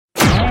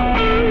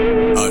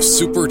a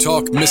Super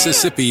Talk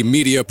Mississippi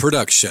media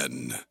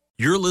production.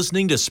 You're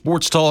listening to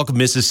Sports Talk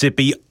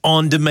Mississippi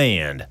On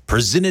Demand,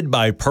 presented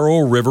by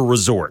Pearl River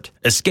Resort.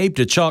 Escape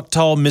to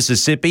Choctaw,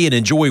 Mississippi and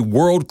enjoy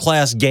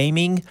world-class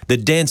gaming, the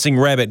Dancing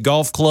Rabbit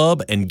Golf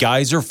Club, and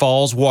Geyser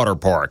Falls Water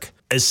Park.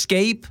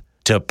 Escape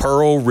to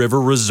Pearl River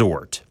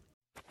Resort.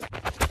 To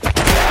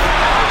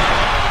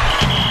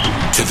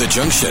the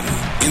junction,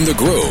 in the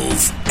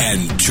Grove,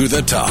 and to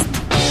the top.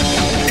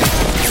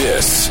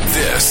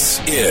 This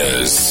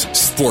is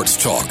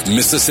Sports Talk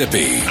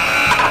Mississippi.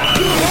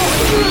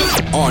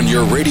 On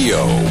your radio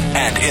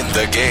and in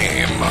the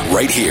game,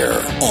 right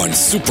here on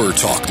Super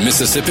Talk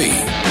Mississippi.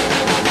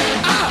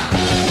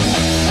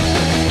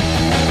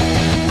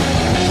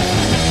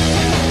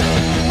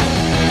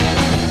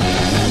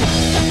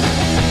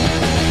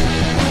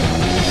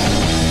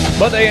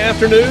 Monday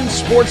afternoon,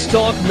 Sports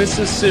Talk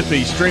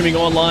Mississippi, streaming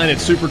online at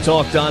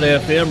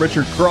supertalk.fm.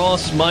 Richard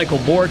Cross, Michael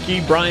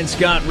Borky, Brian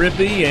Scott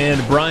Rippey,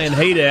 and Brian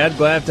Haydad.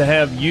 Glad to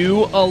have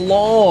you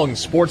along.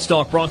 Sports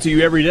Talk brought to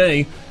you every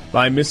day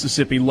by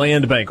Mississippi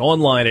Land Bank.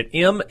 Online at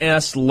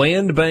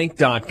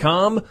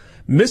mslandbank.com.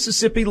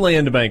 Mississippi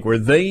Land Bank, where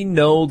they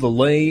know the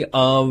lay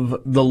of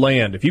the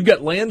land. If you've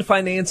got land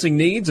financing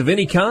needs of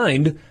any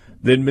kind,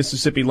 then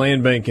Mississippi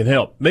Land Bank can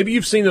help. Maybe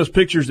you've seen those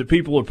pictures that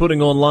people are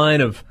putting online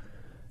of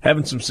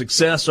having some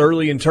success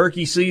early in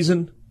turkey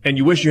season, and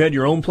you wish you had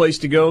your own place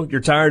to go. You're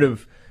tired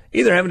of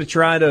either having to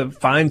try to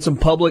find some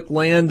public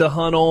land to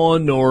hunt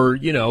on or,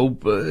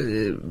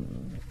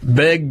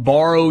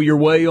 borrow your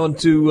way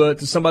onto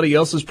to somebody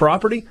else's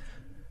property,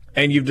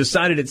 and you've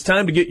decided it's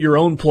time to get your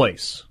own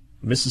place.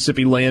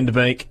 Mississippi Land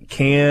Bank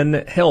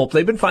can help.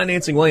 They've been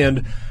financing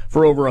land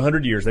for over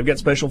 100 years. They've got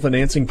special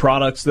financing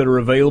products that are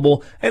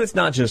available, and it's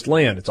not just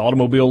land. It's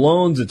automobile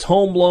loans, it's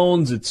home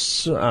loans,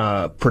 it's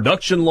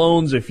production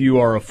loans if you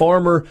are a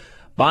farmer,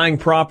 buying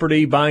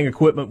property, buying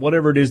equipment,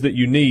 whatever it is that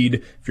you need.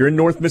 If you're in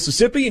North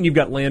Mississippi and you've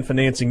got land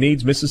financing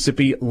needs,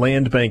 Mississippi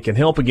Land Bank can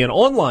help. Again,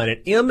 online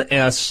at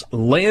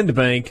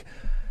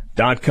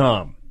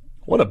mslandbank.com.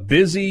 What a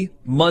busy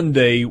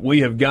Monday we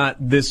have got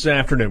this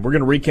afternoon. We're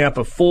going to recap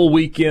a full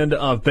weekend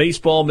of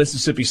baseball.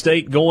 Mississippi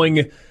State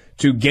going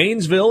to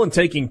Gainesville and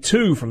taking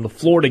 2 from the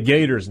Florida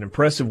Gators. An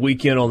impressive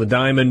weekend on the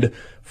diamond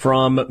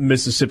from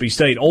Mississippi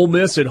State. Ole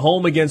Miss at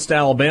home against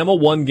Alabama.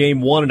 Won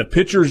game 1 in a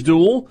pitcher's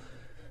duel.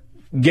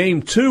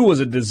 Game 2 was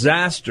a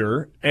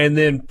disaster, and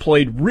then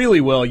played really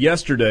well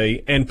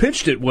yesterday and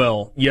pitched it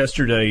well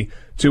yesterday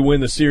to win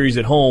the series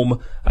at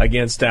home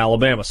against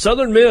Alabama.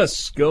 Southern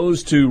Miss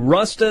goes to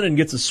Ruston and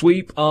gets a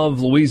sweep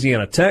of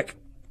Louisiana Tech.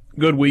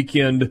 Good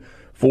weekend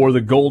for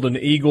the Golden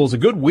Eagles. A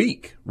good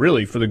week,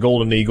 really, for the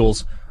Golden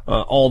Eagles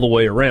all the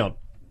way around.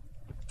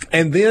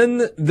 And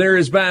then there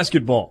is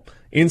basketball.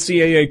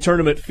 NCAA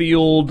tournament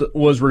field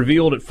was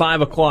revealed at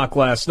 5 o'clock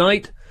last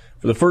night.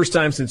 For the first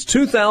time since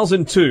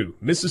 2002,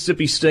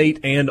 Mississippi State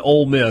and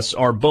Ole Miss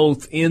are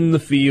both in the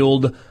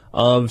field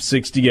of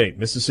 68.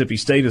 Mississippi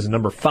State is a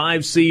number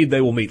 5 seed.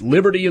 They will meet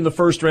Liberty in the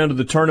first round of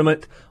the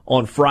tournament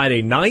on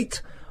Friday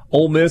night.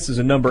 Ole Miss is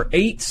a number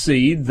 8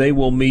 seed. They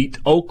will meet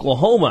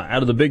Oklahoma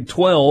out of the Big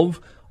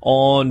 12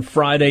 on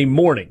Friday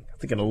morning. I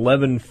think an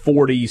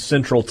 11:40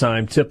 Central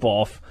Time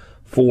tip-off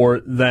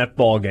for that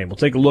ball game. We'll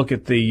take a look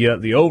at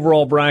the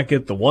overall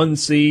bracket, the 1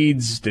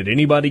 seeds. Did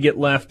anybody get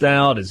left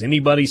out? Is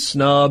anybody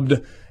snubbed?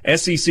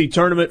 SEC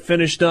tournament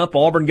finished up.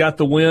 Auburn got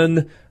the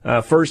win.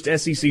 First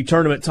SEC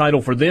tournament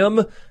title for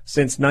them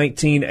since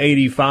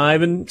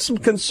 1985. And some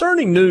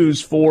concerning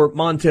news for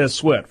Montez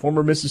Sweat,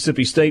 former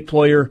Mississippi State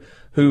player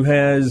who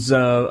has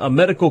a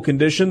medical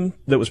condition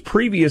that was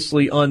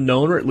previously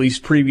unknown, or at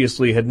least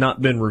previously had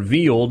not been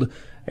revealed,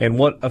 and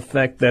what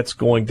effect that's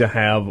going to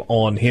have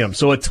on him.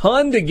 So a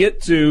ton to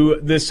get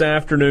to this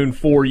afternoon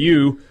for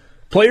you.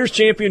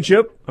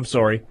 The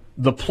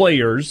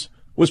Players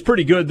was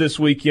pretty good this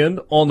weekend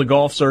on the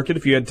golf circuit,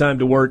 if you had time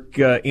to work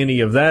any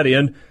of that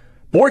in.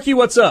 Borky,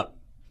 what's up?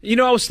 You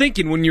know, I was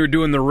thinking when you were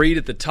doing the read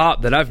at the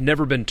top that I've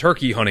never been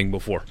turkey hunting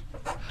before.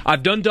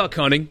 I've done duck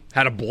hunting,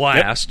 had a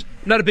blast. Yep.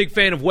 I'm not a big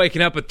fan of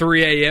waking up at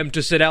 3 a.m.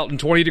 to sit out in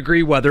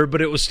 20-degree weather,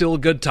 but it was still a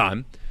good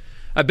time.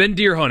 I've been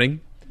deer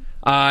hunting.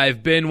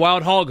 I've been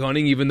wild hog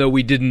hunting, even though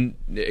we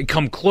didn't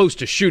come close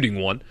to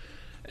shooting one.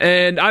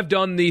 And I've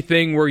done the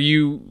thing where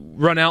you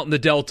run out in the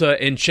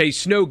Delta and chase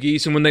snow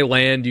geese, and when they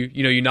land,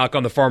 you knock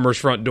on the farmer's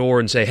front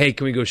door and say, hey,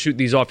 can we go shoot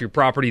these off your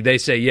property? They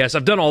say yes.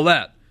 I've done all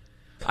that.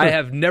 I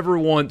have never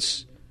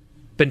once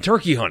been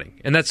turkey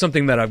hunting, and that's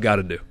something that I've got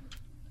to do.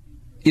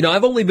 You know,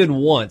 I've only been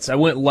once. I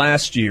went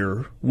last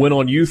year, went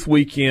on youth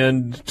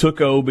weekend, took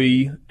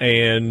Obi,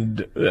 and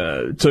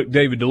took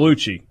David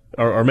DeLucci.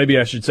 Or maybe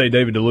I should say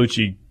David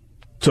DeLucci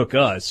took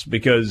us,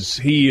 because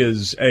he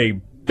is a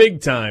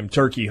big-time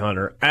turkey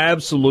hunter,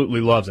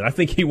 absolutely loves it. I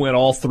think he went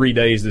all 3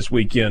 days this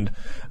weekend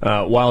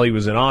while he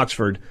was in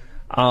Oxford.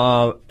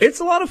 It's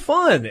a lot of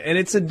fun, and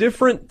it's a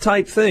different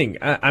type thing.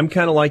 I'm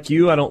kind of like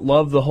you. I don't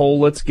love the whole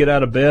let's get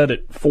out of bed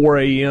at 4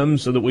 a.m.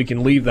 so that we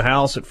can leave the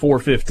house at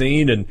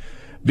 4:15 and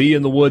be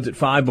in the woods at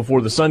 5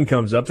 before the sun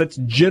comes up. That's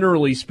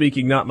generally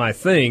speaking not my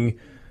thing.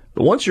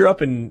 But once you're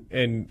up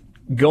and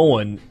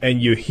going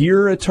and you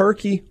hear a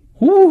turkey,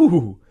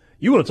 whoo,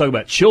 you want to talk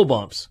about chill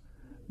bumps.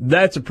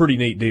 That's a pretty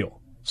neat deal.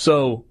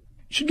 So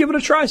you should give it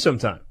a try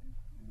sometime.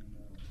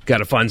 Got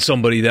to find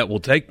somebody that will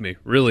take me,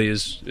 really,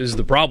 is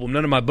the problem.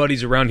 None of my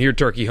buddies around here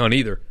turkey hunt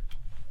either.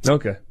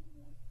 Okay.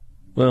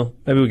 Well,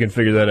 maybe we can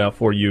figure that out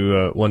for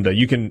you one day.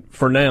 You can,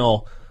 for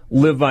now,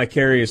 live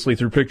vicariously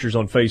through pictures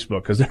on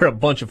Facebook, because there are a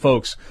bunch of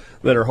folks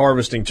that are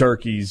harvesting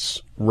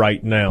turkeys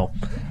right now.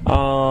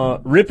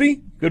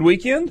 Rippy, good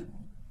weekend?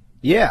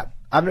 Yeah.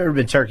 I've never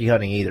been turkey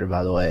hunting either,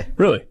 by the way.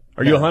 Really?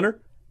 Are you a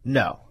hunter?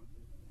 No.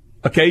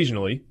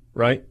 Occasionally,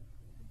 right?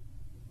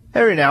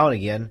 Every now and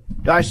again.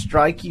 Do I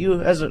strike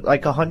you as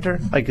a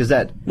hunter? Like, is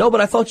that... No, but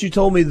I thought you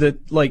told me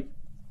that, like,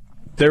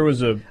 there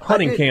was a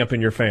hunting camp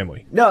in your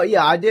family. No,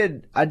 yeah, I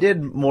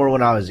did more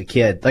when I was a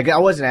kid. Like, I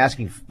wasn't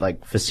asking,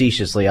 like,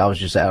 facetiously. I was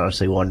just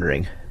honestly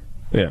wondering.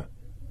 Yeah.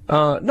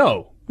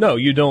 No,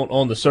 you don't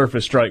on the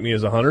surface strike me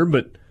as a hunter,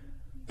 but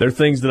there are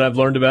things that I've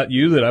learned about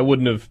you that I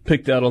wouldn't have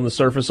picked out on the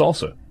surface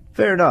also.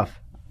 Fair enough.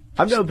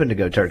 I'm open to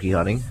go turkey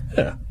hunting.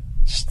 Yeah.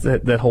 Just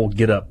that whole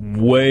get up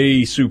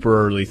way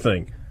super early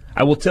thing.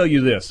 I will tell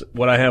you this,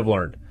 what I have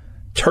learned.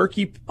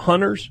 Turkey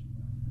hunters,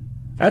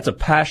 that's a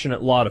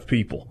passionate lot of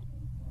people.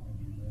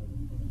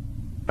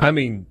 I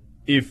mean,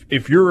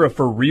 if you're a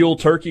for real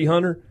turkey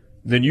hunter,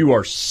 then you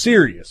are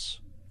serious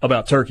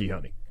about turkey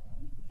hunting.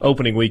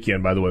 Opening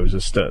weekend, by the way, was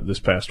this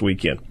past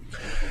weekend.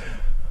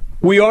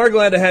 We are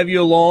glad to have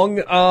you along.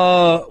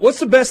 What's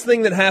the best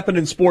thing that happened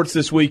in sports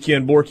this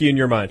weekend, Borky, in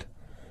your mind?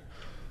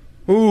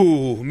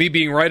 Ooh, me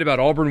being right about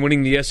Auburn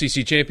winning the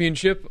SEC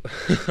championship?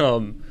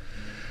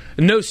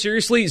 No,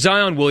 seriously,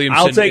 Zion Williamson.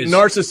 I'll take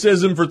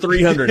narcissism for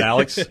 300,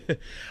 Alex.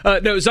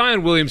 No,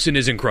 Zion Williamson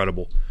is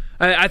incredible.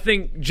 I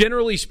think,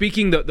 generally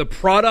speaking, the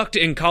product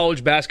in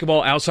college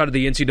basketball outside of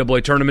the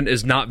NCAA tournament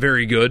is not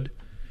very good.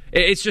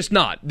 It's just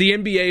not. The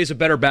NBA is a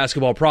better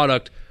basketball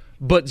product,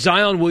 but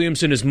Zion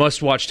Williamson is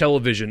must-watch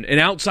television. And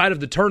outside of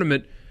the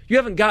tournament, you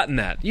haven't gotten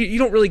that. You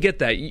don't really get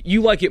that.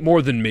 You like it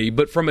more than me,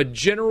 but from a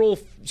general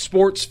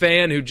sports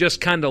fan who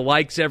just kind of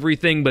likes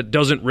everything but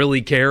doesn't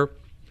really care,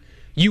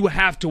 you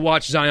have to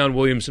watch Zion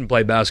Williamson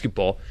play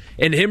basketball.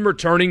 And him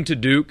returning to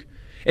Duke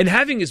and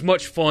having as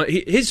much fun,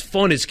 his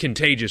fun is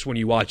contagious when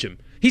you watch him.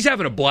 He's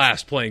having a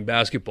blast playing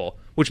basketball,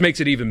 which makes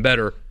it even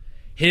better.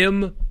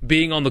 Him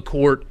being on the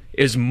court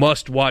is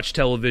must-watch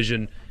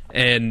television,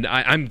 and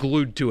I'm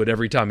glued to it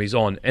every time he's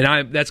on.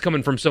 And that's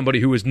coming from somebody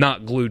who is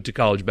not glued to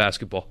college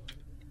basketball.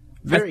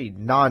 Very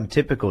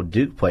non-typical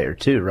Duke player,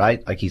 too,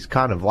 right? Like, he's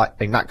kind of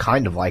not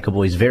kind of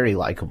likable, he's very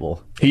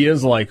likable. He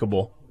is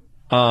likable.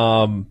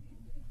 I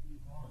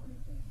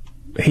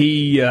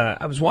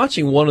was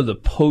watching one of the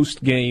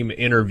post-game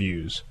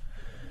interviews,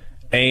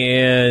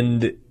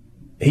 and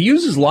he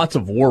uses lots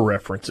of war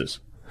references.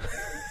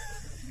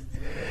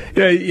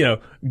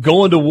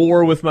 Going to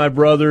war with my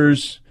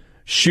brothers,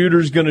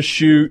 shooter's going to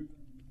shoot.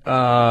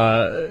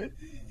 There's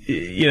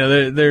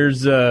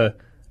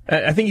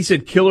I think he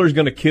said killer's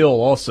going to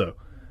kill also.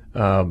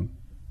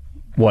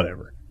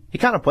 Whatever. He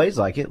kind of plays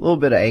like it. A little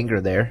bit of anger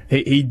there.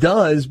 He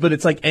does, but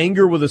it's like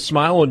anger with a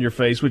smile on your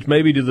face, which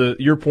maybe to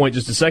your point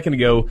just a second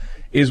ago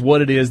is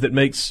what it is that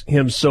makes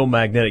him so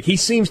magnetic. He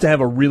seems to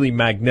have a really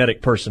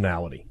magnetic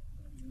personality.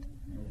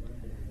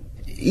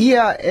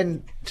 Yeah,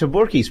 and to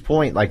Borky's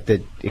point, like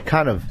it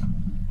kind of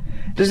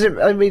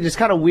it's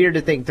kind of weird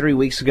to think 3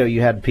 weeks ago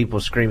you had people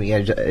screaming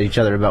at each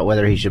other about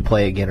whether he should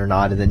play again or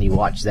not, and then you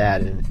watch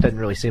that, and it doesn't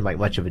really seem like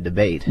much of a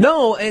debate.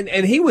 No,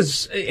 and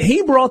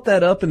he brought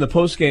that up in the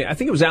postgame. I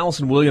think it was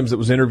Allison Williams that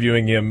was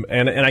interviewing him,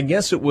 and I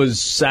guess it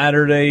was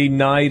Saturday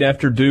night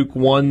after Duke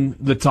won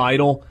the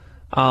title.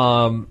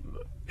 And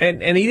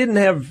he didn't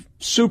have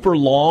super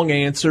long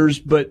answers,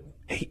 but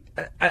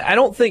I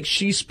don't think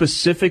she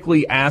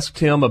specifically asked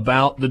him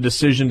about the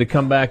decision to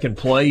come back and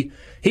play.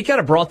 He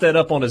kind of brought that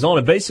up on his own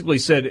and basically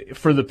said,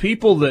 for the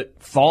people that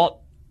thought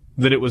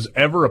that it was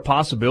ever a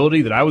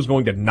possibility that I was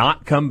going to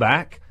not come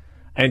back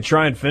and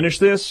try and finish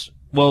this,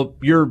 well,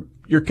 you're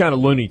kind of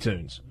Looney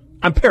Tunes.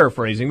 I'm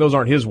paraphrasing. Those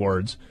aren't his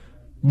words.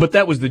 But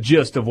that was the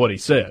gist of what he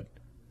said.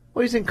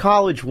 Well, he's in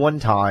college one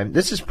time.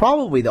 This is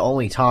probably the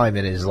only time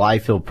in his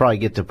life he'll probably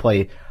get to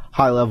play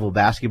high-level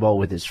basketball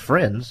with his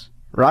friends,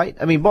 right?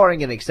 I mean,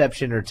 barring an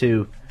exception or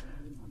two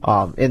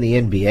in the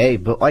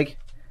NBA. But,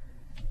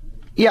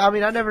 yeah,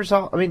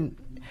 I mean,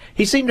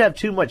 he seemed to have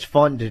too much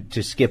fun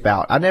to skip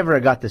out. I never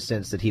got the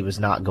sense that he was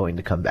not going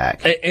to come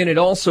back. And it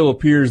also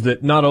appears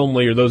that not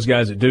only are those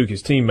guys at Duke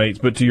his teammates,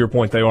 but to your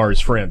point, they are his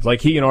friends.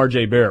 Like, he and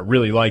R.J. Barrett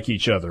really like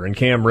each other, and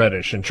Cam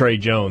Reddish and Trey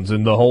Jones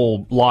and the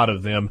whole lot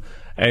of them.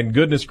 And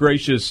goodness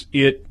gracious,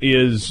 it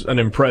is an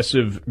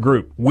impressive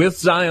group. With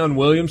Zion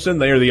Williamson,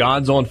 they are the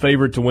odds-on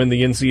favorite to win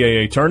the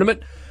NCAA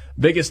tournament.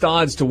 Biggest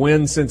odds to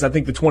win since, I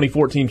think, the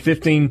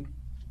 2014-15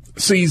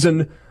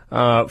 season.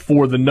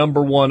 For the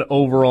number one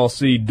overall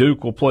seed,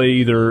 Duke will play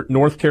either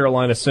North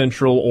Carolina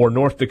Central or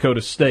North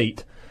Dakota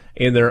State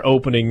in their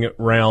opening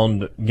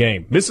round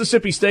game.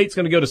 Mississippi State's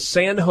going to go to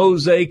San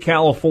Jose,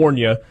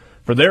 California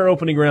for for their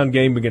opening round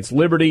game against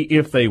Liberty.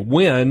 If they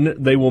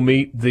win, they will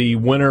meet the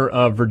winner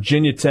of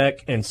Virginia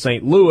Tech and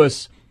St.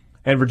 Louis.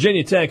 And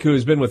Virginia Tech, who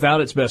has been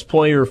without its best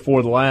player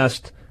for the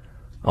last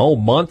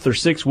month or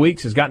 6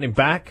 weeks, has gotten him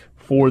back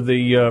for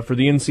the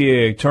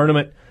NCAA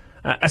tournament.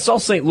 I saw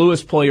St.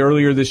 Louis play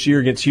earlier this year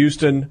against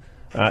Houston.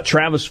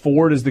 Travis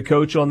Ford is the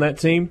coach on that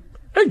team.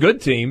 They're a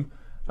good team,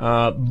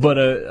 but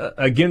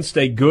against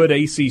a good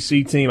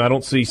ACC team, I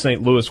don't see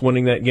St. Louis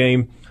winning that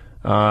game.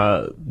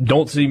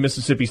 Don't see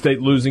Mississippi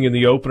State losing in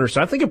the opener.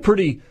 So I think a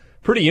pretty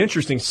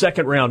interesting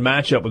second-round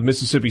matchup with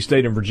Mississippi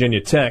State and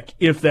Virginia Tech,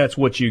 if that's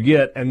what you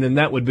get, and then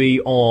that would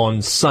be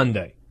on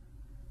Sunday.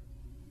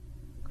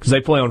 Because they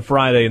play on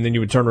Friday, and then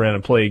you would turn around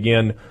and play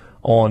again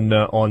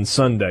on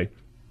Sunday.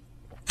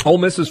 Ole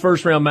Miss's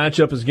first-round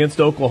matchup is against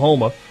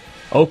Oklahoma.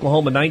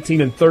 Oklahoma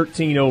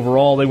 19-13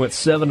 overall. They went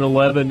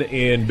 7-11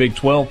 in Big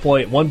 12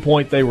 play. At one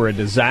point, they were a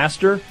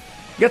disaster.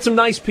 Got some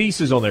nice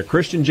pieces on there.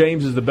 Christian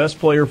James is the best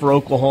player for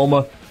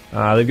Oklahoma.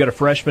 They've got a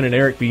freshman in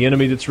Eric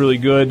Bieniemy that's really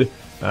good.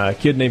 A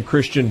kid named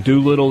Christian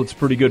Doolittle that's a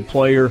pretty good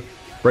player.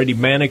 Brady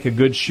Manick, a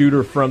good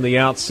shooter from the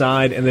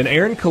outside. And then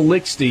Aaron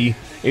Calixte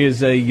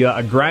is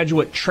a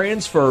graduate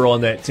transfer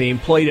on that team,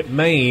 played at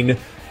Maine,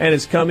 and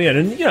has come in.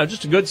 And,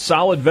 just a good,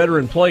 solid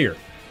veteran player.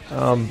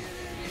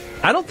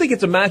 I don't think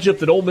it's a matchup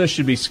that Ole Miss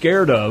should be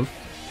scared of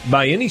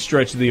by any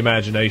stretch of the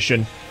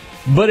imagination,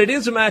 but it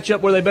is a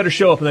matchup where they better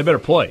show up and they better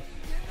play.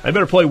 They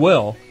better play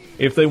well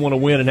if they want to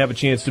win and have a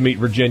chance to meet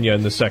Virginia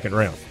in the second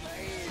round,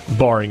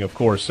 barring, of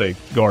course, a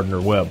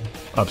Gardner-Webb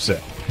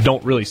upset.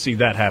 Don't really see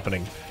that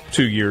happening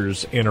 2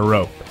 years in a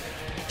row.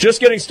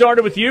 Just getting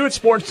started with you at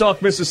Sports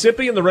Talk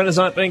Mississippi in the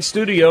Renaissance Bank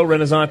studio.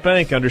 Renaissance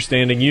Bank,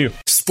 understanding you.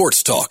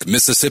 Sports Talk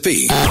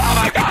Mississippi. Oh,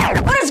 my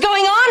God. What is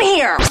going on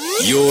here?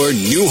 Your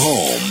new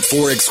home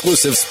for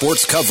exclusive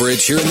sports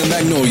coverage here in the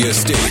Magnolia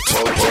State.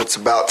 Well, it's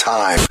about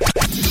time.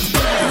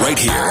 Right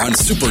here on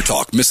Super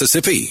Talk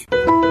Mississippi.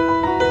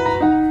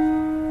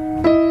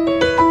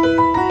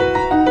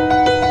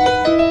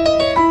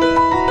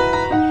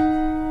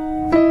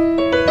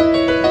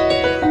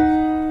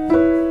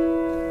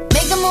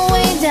 Making my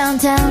way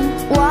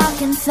downtown,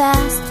 walking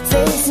fast,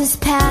 faces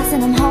pass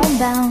and I'm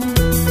homebound.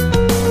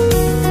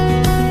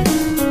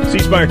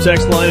 C-Spire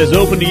text line is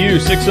open to you,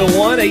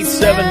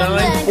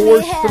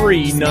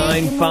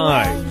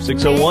 601-879-4395.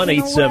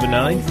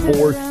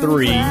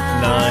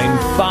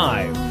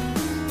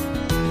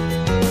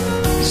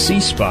 601-879-4395.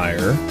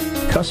 C-Spire,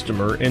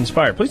 customer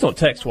inspired. Please don't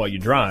text while you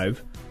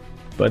drive,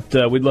 but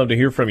we'd love to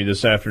hear from you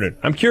this afternoon.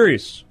 I'm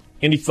curious,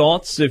 any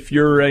thoughts if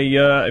you're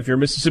a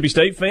Mississippi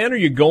State fan? Are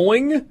you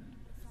going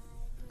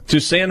to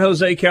San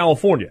Jose,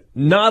 California?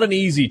 Not an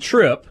easy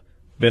trip.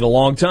 Been a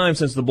long time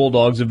since the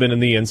Bulldogs have been in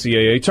the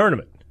NCAA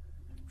tournament.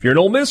 If you're an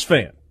Ole Miss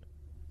fan,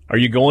 are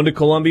you going to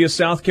Columbia,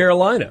 South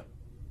Carolina?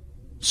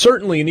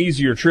 Certainly an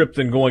easier trip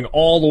than going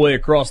all the way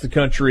across the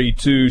country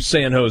to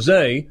San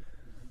Jose,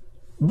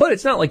 but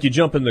it's not like you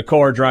jump in the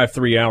car, drive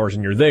 3 hours,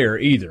 and you're there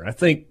either. I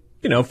think,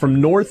 from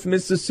North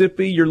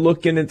Mississippi, you're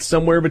looking at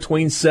somewhere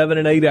between 7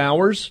 and 8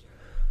 hours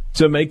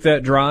to make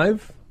that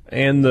drive,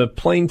 and the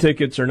plane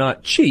tickets are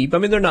not cheap. I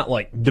mean, they're not,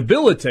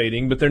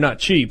 debilitating, but they're not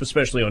cheap,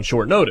 especially on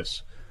short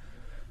notice.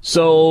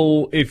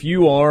 So if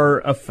you are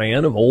a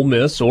fan of Ole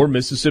Miss or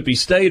Mississippi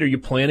State, are you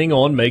planning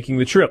on making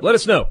the trip? Let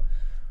us know.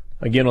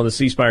 Again, on the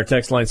C-Spire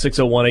text line,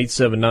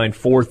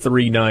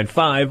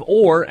 601-879-4395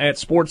 or at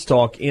Sports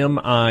Talk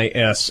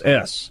MISS.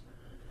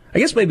 I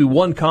guess maybe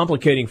one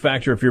complicating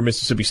factor if you're a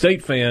Mississippi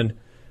State fan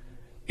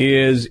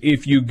is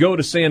if you go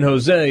to San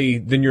Jose,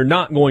 then you're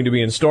not going to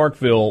be in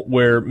Starkville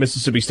where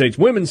Mississippi State's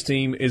women's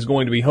team is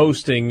going to be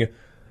hosting.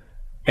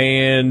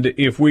 And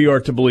if we are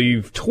to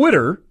believe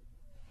Twitter,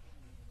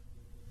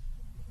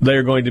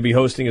 they're going to be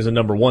hosting as a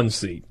number 1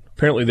 seed.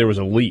 Apparently there was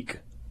a leak.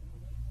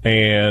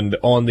 And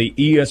on the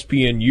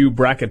ESPNU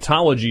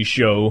bracketology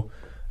show,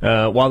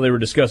 while they were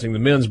discussing the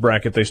men's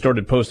bracket, they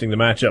started posting the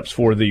matchups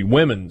for the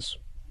women's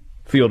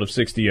field of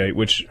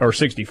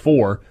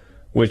 64,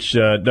 which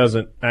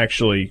doesn't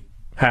actually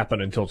happen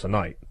until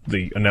tonight.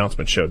 The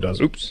announcement show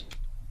doesn't. Oops.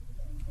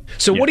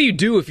 So What do you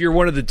do if you're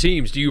one of the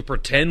teams? Do you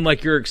pretend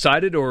like you're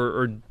excited,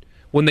 or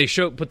when they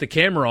put the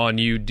camera on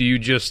you, do you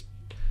just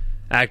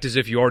act as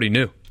if you already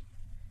knew?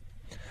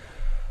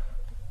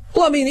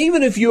 Well, I mean,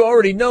 even if you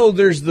already know,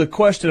 there's the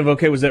question of,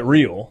 okay, was that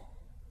real?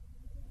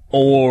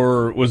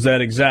 Or was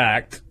that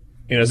exact?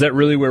 Is that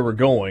really where we're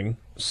going?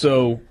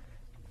 So,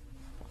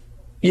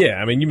 yeah,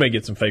 I mean, you may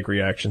get some fake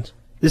reactions.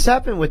 This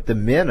happened with the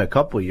men a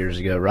couple years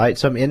ago, right?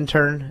 Some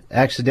intern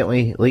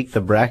accidentally leaked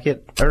the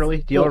bracket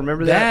early. Do y'all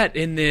remember that?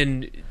 And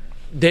then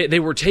they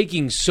were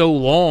taking so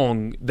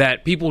long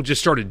that people just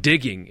started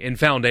digging and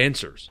found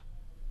answers.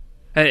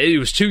 It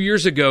was 2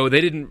 years ago.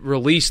 They didn't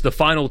release the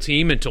final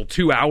team until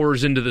 2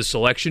 hours into the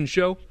selection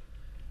show.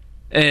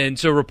 And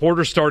so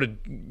reporters started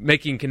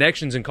making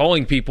connections and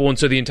calling people, and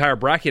so the entire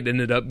bracket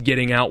ended up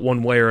getting out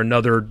one way or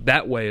another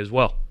that way as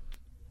well.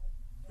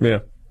 Yeah.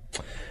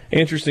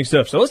 Interesting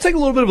stuff. So let's take a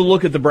little bit of a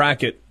look at the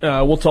bracket.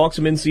 We'll talk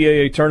some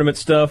NCAA tournament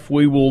stuff.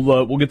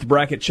 We'll get the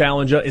bracket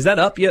challenge up. Is that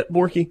up yet,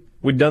 Borky?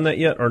 we've done that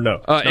yet, or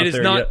no? It is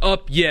not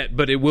up yet,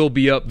 but it will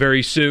be up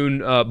very soon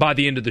by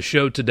the end of the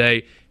show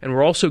today. And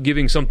we're also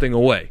giving something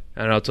away,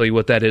 and I'll tell you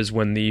what that is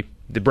when the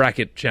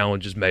bracket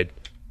challenge is made.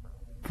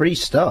 Free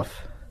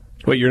stuff.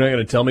 Wait, you're not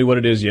going to tell me what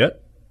it is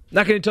yet?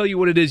 Not going to tell you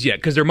what it is yet,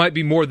 because there might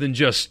be more than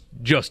just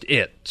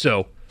it.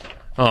 So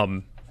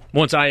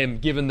once I am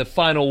given the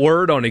final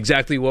word on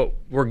exactly what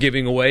we're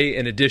giving away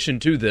in addition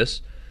to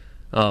this,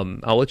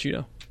 I'll let you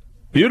know.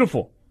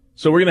 Beautiful.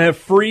 So we're going to have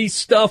free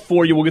stuff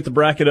for you. We'll get the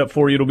bracket up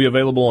for you. It'll be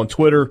available on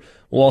Twitter.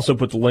 We'll also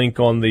put the link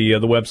on the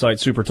website,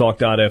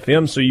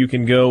 supertalk.fm, so you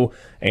can go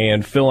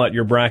and fill out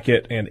your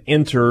bracket and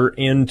enter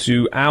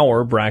into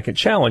our bracket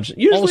challenge.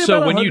 Usually also,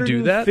 about when you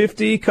do that,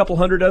 50, couple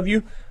hundred of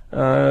you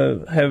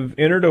have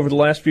entered over the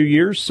last few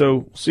years,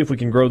 so see if we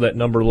can grow that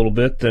number a little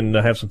bit and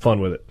have some fun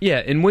with it. Yeah,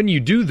 and when you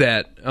do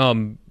that,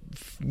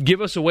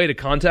 give us a way to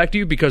contact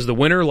you, because the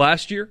winner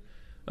last year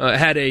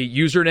had a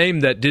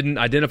username that didn't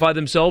identify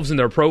themselves in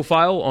their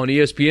profile on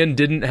ESPN,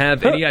 didn't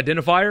have any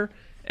identifier,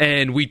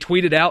 and we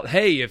tweeted out,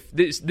 hey, if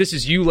this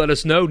is you, let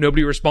us know.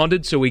 Nobody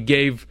responded, so we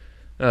gave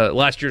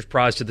last year's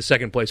prize to the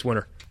second-place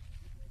winner.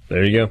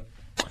 There you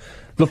go.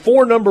 The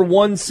 4 number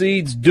 1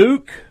 seeds,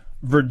 Duke,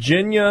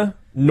 Virginia,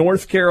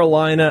 North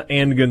Carolina,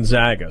 and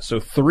Gonzaga. So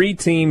 3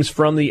 teams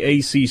from the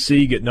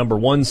ACC get number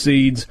 1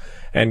 seeds,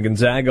 and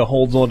Gonzaga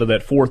holds on to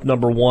that 4th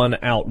number 1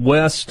 out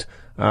west.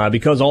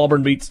 Because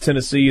Auburn beats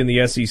Tennessee in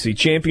the SEC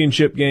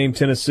championship game,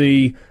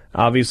 Tennessee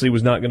obviously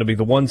was not going to be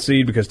the 1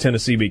 seed because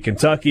Tennessee beat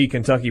Kentucky.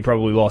 Kentucky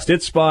probably lost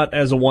its spot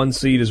as a 1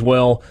 seed as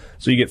well.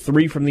 So you get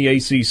 3 from the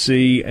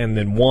ACC and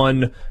then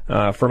 1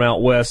 from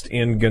out west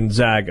in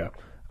Gonzaga.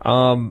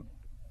 How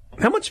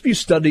much have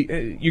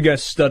you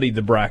guys studied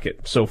the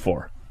bracket so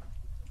far?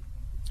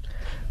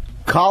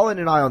 Colin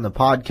and I on the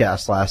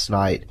podcast last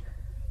night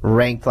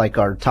ranked like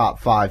our top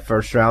 5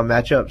 first-round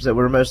matchups that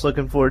we're most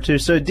looking forward to,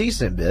 so a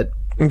decent bit.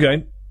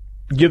 Okay.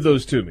 Give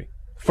those to me.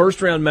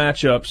 First-round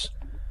matchups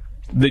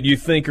that you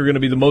think are going to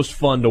be the most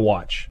fun to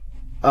watch.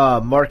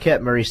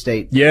 Marquette, Murray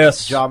State.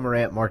 Yes. John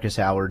Morant, Marcus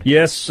Howard.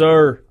 Yes,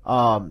 sir.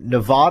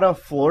 Nevada,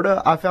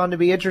 Florida, I found to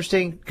be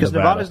interesting because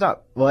Nevada's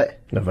not what?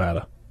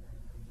 Nevada.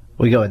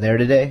 We going there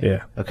today?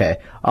 Yeah. Okay.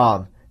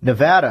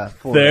 Nevada,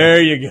 Florida.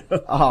 There you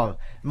go.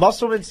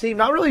 Musselman's team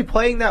not really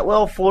playing that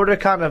well. Florida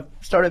kind of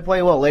started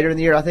playing well later in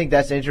the year. I think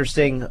that's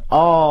interesting.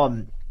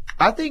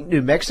 I think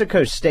New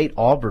Mexico State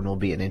Auburn will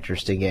be an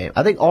interesting game.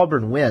 I think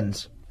Auburn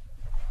wins,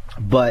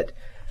 but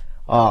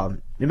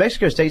New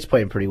Mexico State's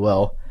playing pretty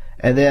well.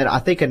 And then I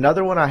think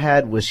another one I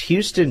had was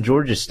Houston,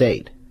 Georgia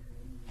State.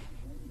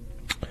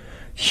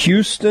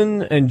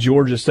 Houston and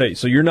Georgia State.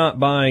 So you're not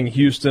buying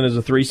Houston as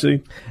a 3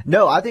 seed?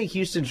 No, I think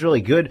Houston's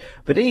really good.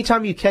 But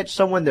anytime you catch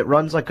someone that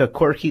runs like a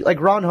quirky,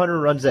 like Ron Hunter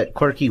runs that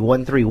quirky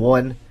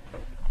 1-3-1.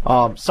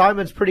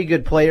 Simon's pretty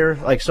good player,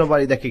 like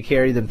somebody that could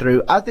carry them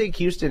through. I think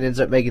Houston ends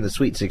up making the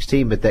Sweet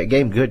 16, but that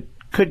game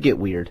could get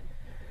weird.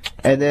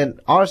 And then,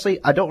 honestly,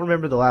 I don't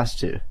remember the last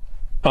 2.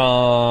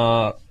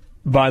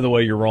 By the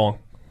way, you're wrong.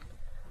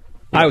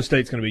 Iowa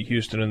State's going to beat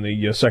Houston in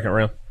the second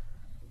round.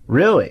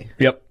 Really?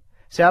 Yep.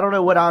 See, I don't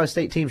know what Iowa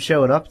State team's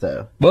showing up,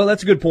 though. Well,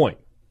 that's a good point.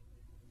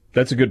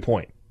 That's a good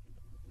point.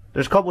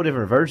 There's a couple of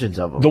different versions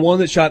of them. The one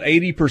that shot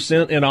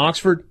 80% in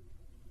Oxford?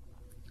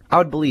 I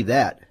would believe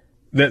that.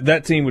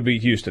 That team would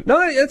beat Houston.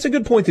 No, that's a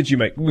good point that you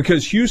make,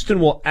 because Houston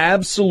will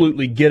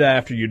absolutely get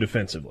after you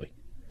defensively.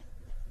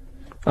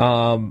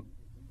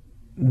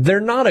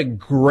 They're not a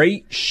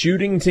great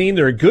shooting team.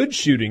 They're a good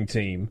shooting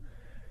team.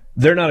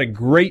 They're not a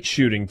great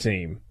shooting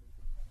team.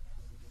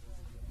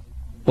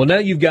 Well, now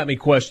you've got me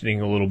questioning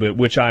a little bit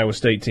which Iowa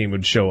State team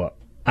would show up.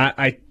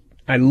 I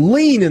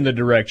lean in the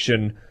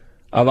direction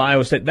of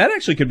Iowa State. That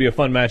actually could be a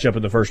fun matchup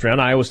in the first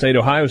round. Iowa State,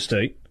 Ohio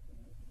State.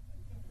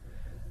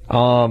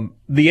 The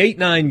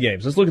 8-9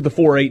 games. Let's look at the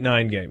 4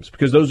 8-9 games,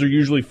 because those are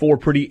usually 4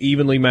 pretty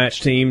evenly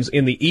matched teams.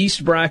 In the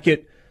East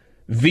bracket,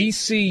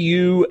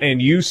 VCU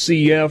and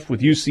UCF. With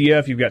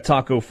UCF, you've got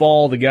Taco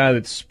Fall, the guy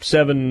that's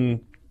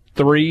 7-3.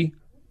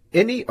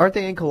 Aren't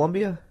they in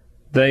Columbia?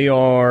 They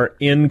are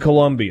in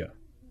Columbia.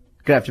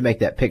 Gonna have to make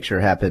that picture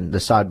happen, the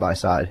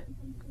side-by-side.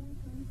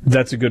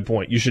 That's a good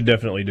point. You should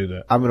definitely do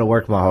that. I'm gonna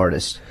work my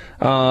hardest.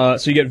 So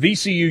you got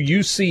VCU,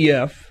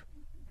 UCF,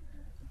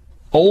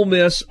 Ole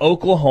Miss,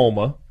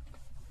 Oklahoma,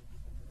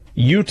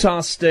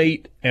 Utah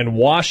State, and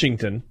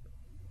Washington.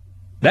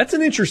 That's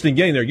an interesting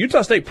game there.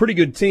 Utah State, pretty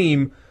good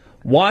team.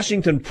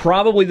 Washington,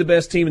 probably the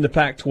best team in the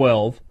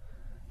Pac-12.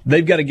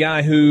 They've got a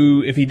guy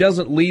who, if he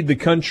doesn't lead the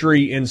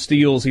country in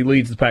steals, he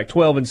leads the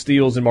Pac-12 in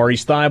steals, and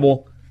Maurice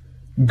Thibault.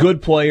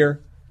 Good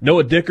player.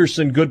 Noah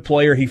Dickerson, good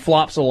player. He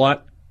flops a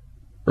lot.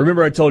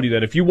 Remember I told you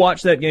that. If you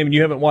watch that game and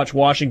you haven't watched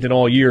Washington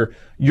all year,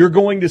 you're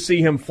going to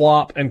see him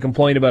flop and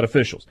complain about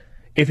officials.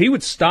 If he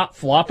would stop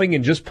flopping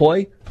and just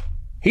play,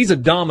 he's a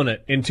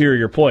dominant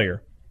interior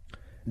player.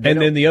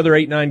 And then the other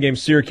 8-9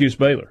 games,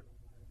 Syracuse-Baylor.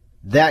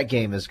 That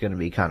game is going to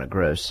be kind of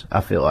gross,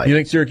 I feel like. You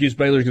think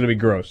Syracuse-Baylor is going to be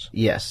gross?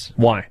 Yes.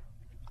 Why?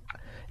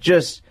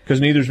 Just because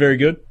neither's very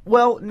good?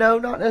 Well, no,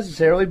 not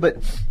necessarily, but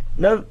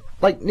no.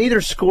 like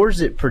neither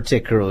scores it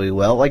particularly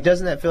well. Like,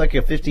 doesn't that feel like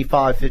a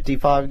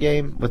 55-55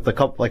 game with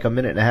a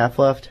minute and a half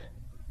left?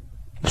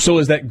 So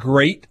is that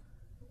great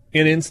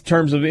in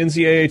terms of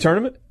NCAA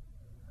tournament?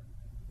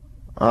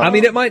 I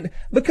mean, it might,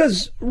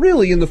 because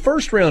really in the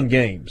first round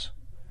games,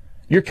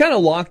 you're kind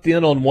of locked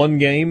in on one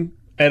game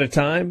at a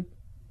time,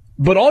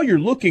 but all you're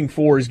looking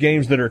for is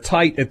games that are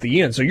tight at the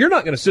end. So you're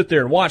not going to sit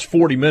there and watch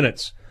 40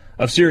 minutes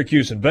of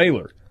Syracuse and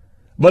Baylor.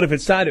 But if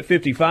it's tied at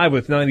 55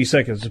 with 90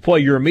 seconds to play,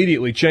 you're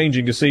immediately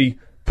changing to see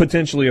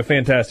potentially a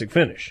fantastic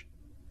finish.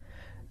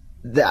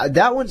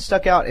 That one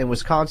stuck out, and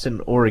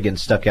Wisconsin-Oregon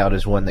stuck out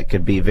as one that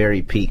could be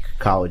very peak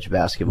college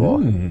basketball.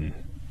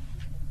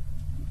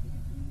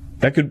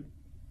 That could...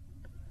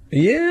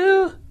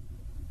 Yeah.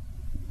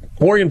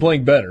 Oregon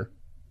playing better.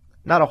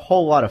 Not a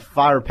whole lot of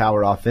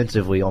firepower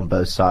offensively on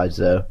both sides,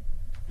 though.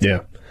 Yeah.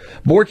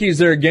 Borky, is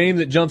there a game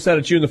that jumps out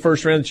at you in the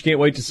first round that you can't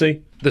wait to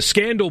see? The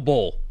Scandal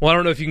Bowl. Well, I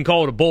don't know if you can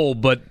call it a bowl,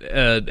 but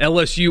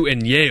LSU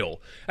and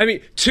Yale. I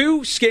mean,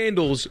 two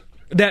scandals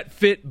that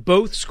fit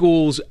both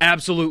schools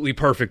absolutely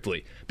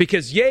perfectly.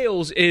 Because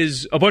Yale's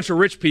is a bunch of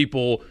rich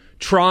people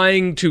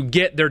trying to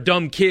get their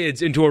dumb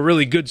kids into a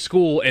really good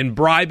school and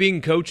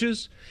bribing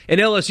coaches. And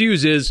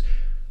LSU's is...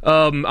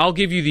 I'll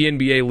give you the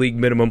NBA league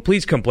minimum.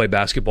 Please come play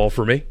basketball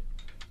for me.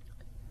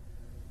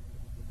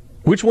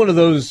 Which one of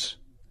those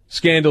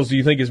scandals do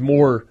you think is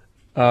more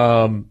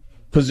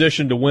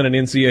positioned to win an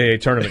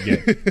NCAA tournament game?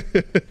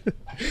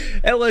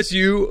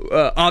 LSU,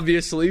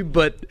 obviously,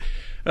 but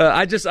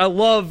I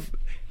love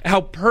how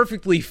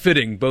perfectly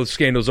fitting both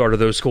scandals are to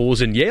those schools.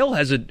 And Yale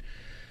has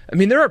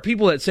there are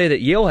people that say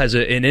that Yale has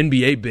an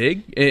NBA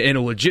big and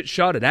a legit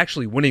shot at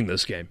actually winning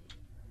this game.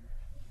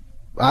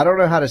 I don't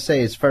know how to say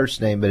his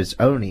first name, but it's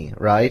Oni,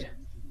 right?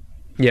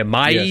 Yeah,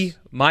 Mai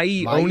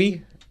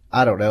Oni?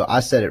 I don't know. I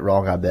said it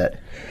wrong, I bet.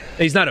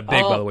 He's not a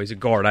big, by the way. He's a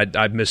guard.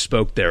 I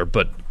misspoke there,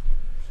 but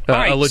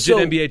right, a legit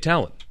NBA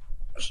talent.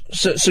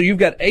 So you've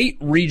got 8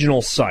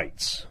 regional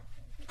sites.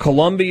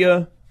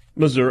 Columbia,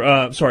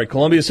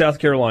 South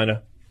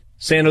Carolina,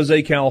 San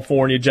Jose,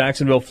 California,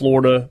 Jacksonville,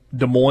 Florida,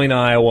 Des Moines,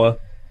 Iowa,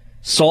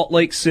 Salt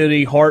Lake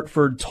City,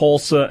 Hartford,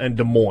 Tulsa, and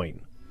Des Moines.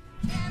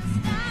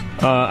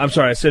 I'm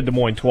sorry, I said Des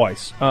Moines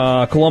twice.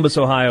 Columbus,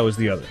 Ohio is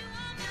the other.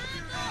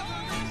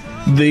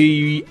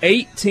 The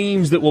 8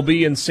 teams that will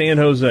be in San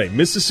Jose: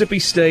 Mississippi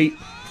State,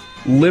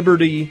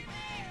 Liberty,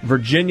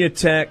 Virginia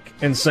Tech,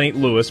 and St.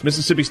 Louis.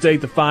 Mississippi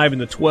State, the 5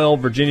 and the 12.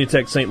 Virginia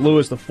Tech, St.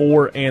 Louis, the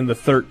 4 and the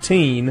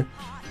 13.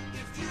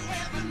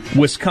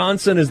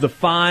 Wisconsin is the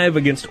 5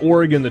 against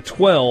Oregon, the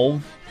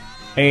 12.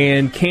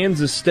 And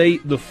Kansas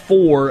State, the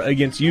 4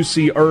 against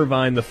UC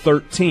Irvine, the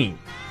 13.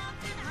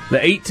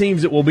 The 8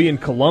 teams that will be in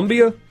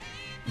Columbia,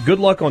 good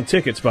luck on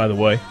tickets, by the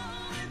way.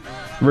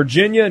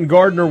 Virginia and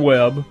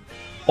Gardner-Webb,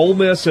 Ole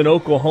Miss and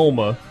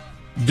Oklahoma,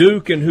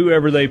 Duke and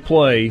whoever they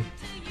play,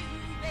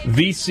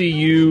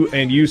 VCU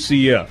and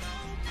UCF.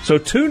 So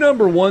 2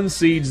 number 1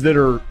 seeds that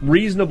are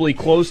reasonably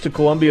close to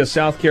Columbia,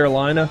 South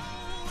Carolina,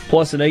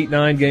 plus an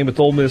 8-9 game with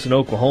Ole Miss and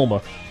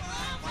Oklahoma.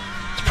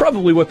 It's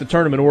probably what the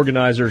tournament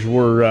organizers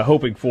were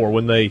hoping for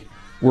when they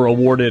were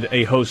awarded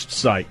a host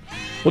site.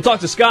 We'll talk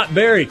to Scott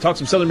Berry, talk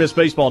some Southern Miss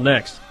baseball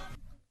next.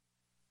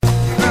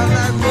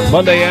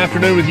 Monday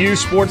afternoon with you,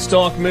 Sports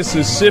Talk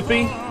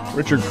Mississippi.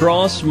 Richard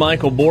Cross,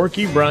 Michael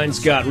Borky, Brian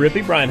Scott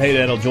Rippey. Brian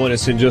Haydad will join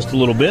us in just a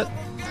little bit.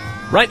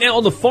 Right now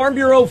on the Farm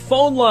Bureau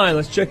phone line,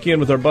 let's check in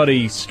with our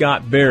buddy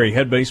Scott Berry,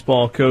 head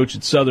baseball coach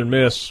at Southern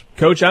Miss.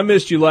 Coach, I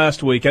missed you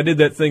last week. I did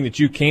that thing that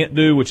you can't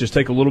do, which is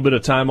take a little bit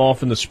of time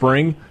off in the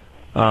spring.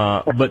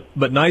 But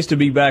nice to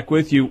be back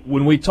with you.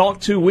 When we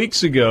talked 2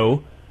 weeks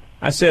ago,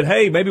 I said,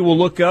 hey, maybe we'll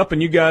look up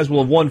and you guys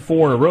will have won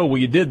 4 in a row. Well,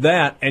 you did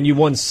that, and you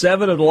won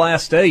 7 of the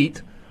last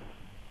 8.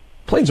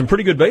 Playing some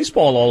pretty good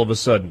baseball all of a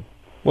sudden.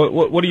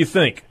 What do you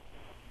think?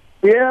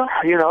 Yeah,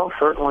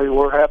 certainly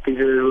we're happy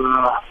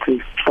to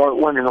start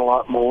winning a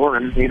lot more.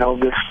 And,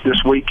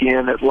 this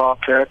weekend at La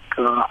Tech,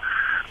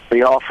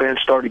 the offense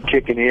started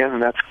kicking in,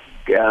 and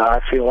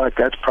I feel like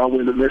that's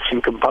probably the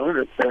missing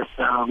component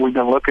that we've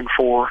been looking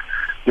for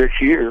this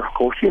year. Of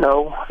course,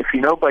 if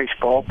you know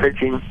baseball,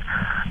 pitching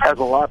has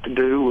a lot to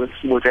do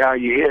with how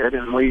you hit,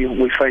 and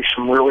we faced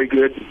some really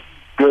good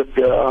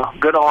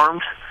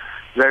arms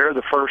there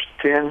the first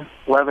 10,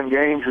 11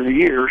 games of the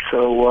year,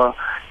 so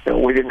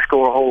we didn't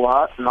score a whole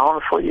lot. And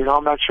honestly,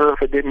 I'm not sure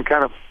if it didn't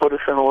kind of put us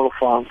in a little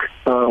funk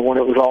when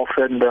it was all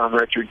said and done,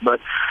 Richard. But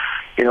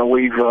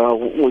we've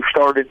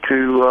started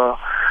to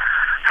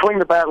swing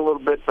the bat a little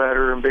bit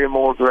better and be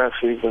more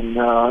aggressive. And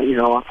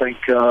I think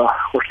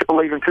we're still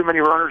leaving too many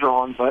runners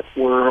on, but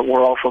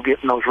we're also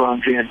getting those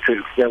runs in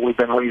too that we've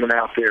been leaving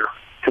out there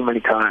too many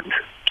times.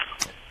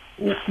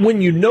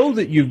 When you know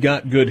that you've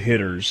got good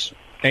hitters,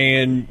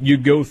 and you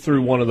go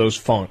through one of those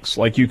funks,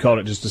 like you called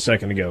it just a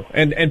second ago,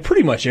 and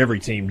pretty much every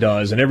team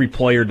does, and every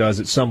player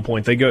does at some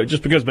point. They go,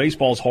 just because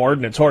baseball's hard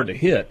and it's hard to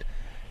hit.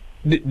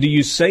 Do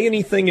you say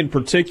anything in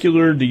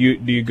particular? Do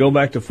you go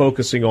back to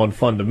focusing on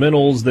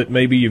fundamentals that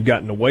maybe you've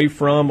gotten away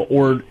from,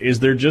 or is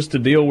there just a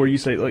deal where you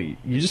say, look,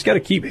 you just got to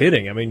keep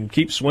hitting? I mean,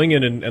 keep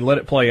swinging and let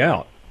it play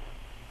out?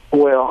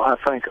 Well, I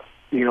think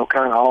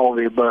kind of all of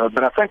the above.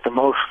 But I think the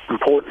most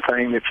important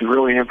thing that you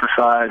really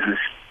emphasize is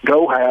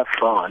go have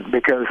fun,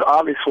 because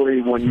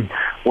obviously when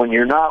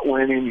you're not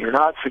winning, you're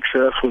not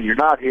successful, you're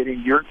not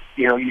hitting,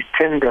 you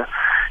tend to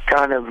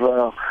kind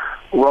of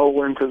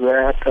roll into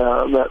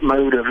that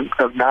mood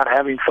of not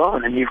having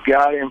fun, and you've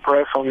got to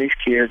impress on these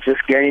kids. This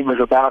game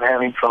is about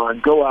having fun.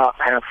 Go out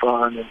and have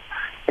fun,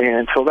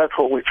 and so that's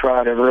what we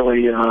try to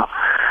really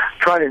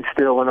try to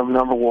instill in them,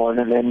 number one,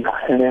 and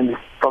then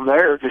from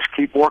there just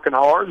keep working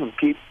hard and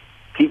keep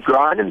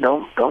grinding.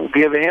 Don't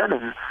give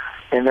in,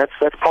 and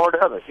that's part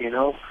of it.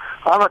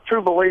 I'm a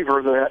true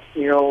believer that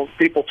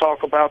people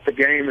talk about the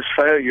game as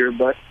failure,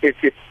 but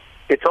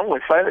it's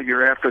only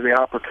failure after the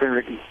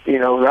opportunity.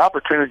 The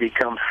opportunity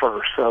comes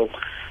first. So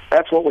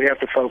that's what we have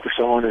to focus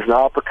on, is the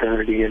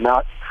opportunity, and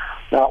not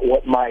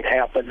what might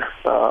happen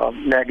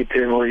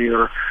negatively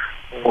or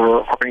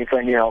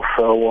anything else.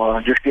 So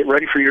just get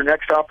ready for your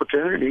next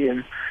opportunity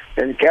and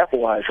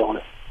capitalize on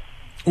it.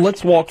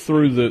 Let's walk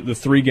through the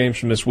three games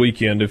from this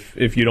weekend,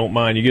 if you don't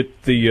mind. You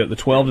get the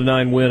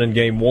 12-9 win in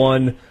Game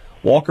 1.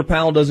 Walker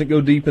Powell doesn't go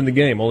deep in the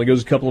game, only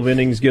goes a couple of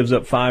innings, gives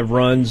up 5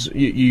 runs.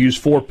 You use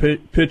 4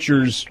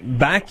 pitchers.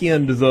 Back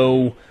end,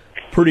 though,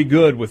 pretty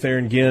good with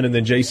Aaron Ginn and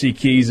then J.C.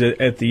 Keys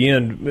at the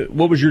end.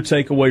 What was your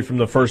takeaway from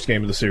the first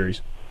game of the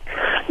series?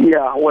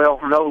 Yeah, well,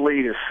 no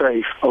lead is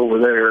safe over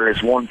there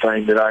is one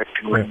thing that I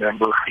can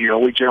remember.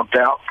 We jumped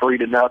out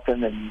 3-0,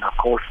 and of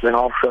course, then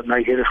all of a sudden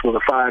they hit us with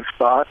a 5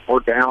 spot.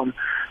 We're down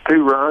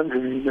 2 runs,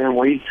 and then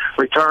we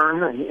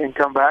return and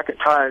come back and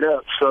tie it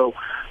up. So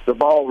the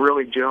ball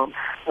really jumped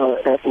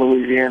at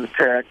Louisiana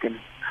Tech, and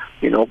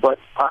but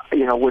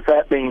with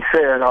that being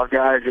said, our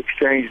guys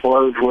exchanged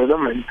blows with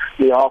them, and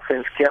the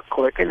offense kept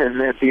clicking. And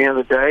at the end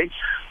of the day,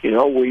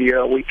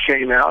 we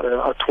came out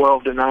a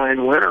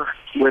 12-9 winner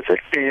with it.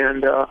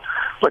 And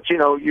but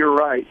you're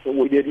right,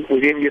 we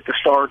didn't get the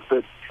start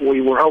that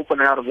we were hoping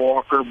out of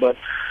Walker. But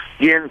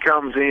Ginn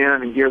comes in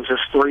and gives us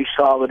 3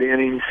 solid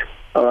innings,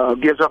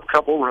 gives up a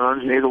couple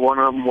runs, neither one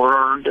of them were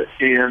earned,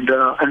 and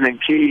then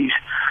Keys,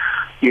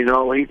 he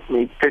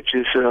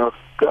pitches a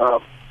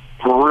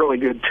really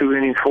good 2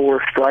 innings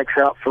for us, strikes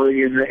out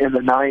 3 in the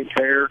 9th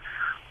there,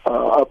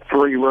 up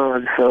 3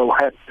 runs, so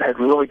had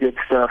really good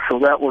stuff. So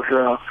that was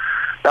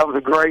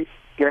a great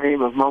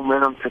game of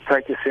momentum to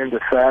take us into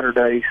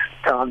Saturday's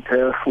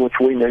contest, which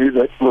we knew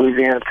that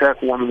Louisiana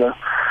Tech, one of the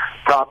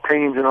top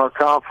teams in our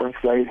conference,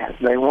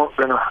 they weren't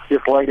going to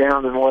just lay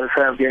down and let us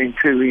have Game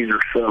 2 either.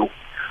 So,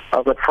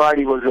 but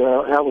Friday was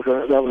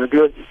a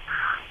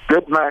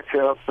good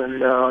matchup,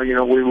 and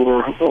we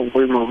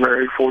were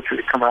very fortunate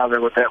to come out of there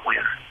with that win.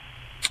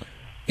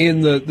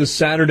 In the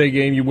Saturday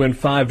game, you win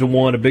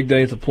 5-1, a big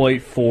day at the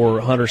plate for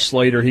Hunter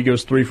Slater. He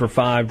goes 3 for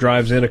 5,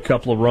 drives in a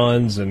couple of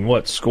runs, and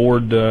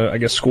scored a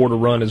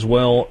run as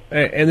well.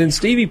 And then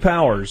Stevie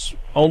Powers,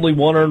 only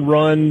 1 earned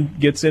run,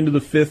 gets into the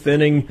 5th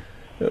inning.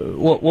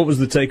 What was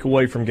the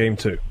takeaway from Game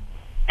 2?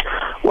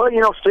 Well,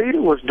 Stevie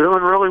was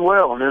doing really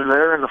well, and then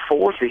there in the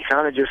 4th, he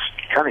kind of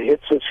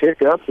hits this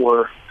hiccup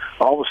where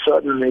all of a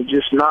sudden they're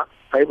just not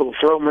able to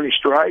throw many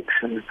strikes,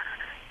 and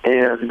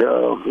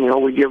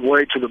we give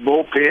way to the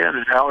bullpen,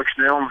 and Alex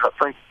Nelms, I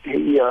think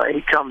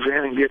he comes in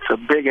and gets a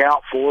big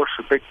out for us,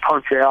 a big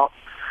punch out.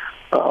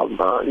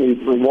 He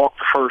walked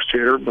the first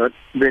hitter, but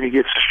then he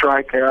gets a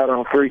strikeout on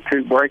a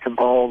 3-2 breaking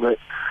ball that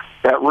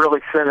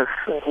really sent us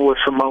with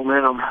some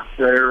momentum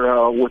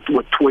there with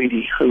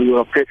Tweedy,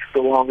 who pitched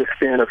the longest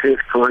stint of his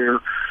career,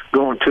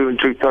 going 2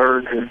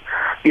 2/3 and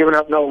giving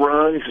up no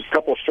runs, a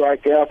couple of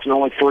strikeouts, and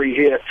only 3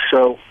 hits.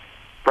 So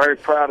very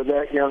proud of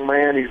that young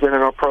man. He's been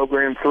in our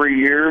program 3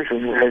 years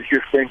and has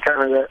just been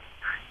kind of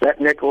that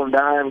nickel and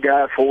dime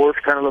guy for us,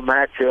 kind of a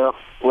matchup,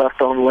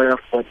 left on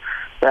left. But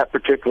that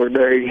particular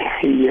day,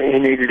 he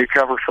needed to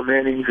cover some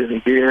innings, and he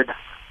did.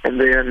 And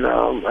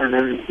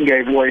then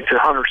gave way to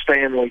Hunter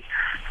Stanley,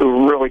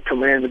 who really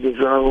commanded the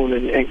zone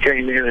and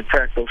came in and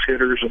attacked those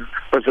hitters and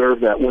preserved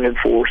that win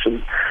for us.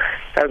 And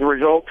as a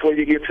result,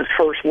 Tweedy gets his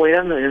first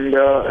win, and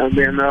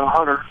then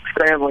Hunter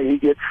Stanley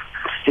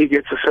he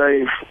gets a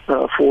save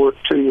for it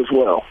too as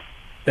well.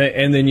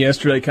 And then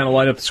yesterday, kind of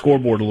light up the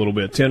scoreboard a little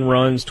bit. 10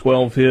 runs,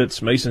 12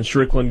 hits. Mason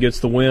Strickland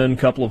gets the win.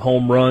 Couple of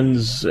home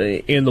runs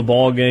in the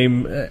ball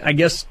game. I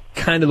guess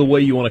kind of the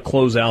way you want to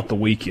close out the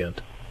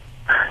weekend.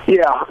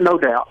 Yeah, no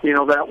doubt.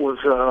 That was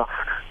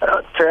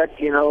Tech.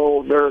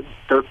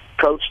 They're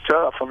coached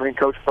tough. I mean,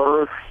 Coach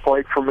Burris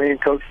played for me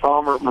and Coach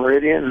Palmer at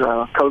Meridian.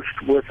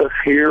 Coached with us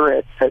here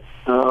at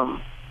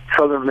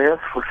Southern Miss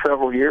for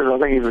several years. I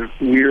think he was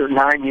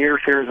 9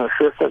 years here as an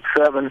assistant.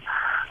 7.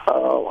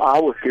 I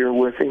was here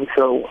with him,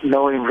 so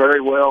know him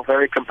very well.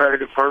 Very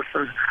competitive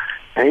person.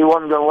 And he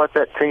wasn't going to let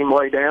that team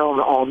lay down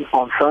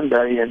on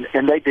Sunday,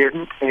 and they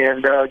didn't.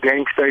 And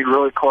game stayed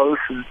really close,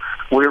 and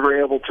we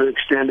were able to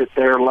extend it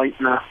there late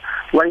in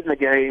the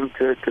game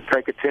to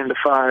take a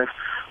 10-5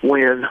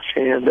 win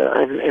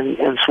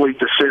and sweep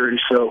the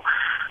series. So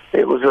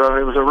it was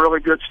a really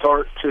good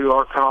start to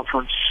our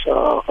conference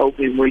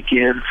opening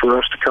weekend for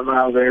us to come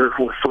out of there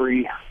with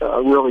 3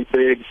 really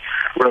big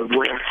road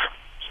wins.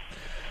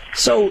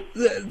 So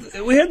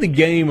we had the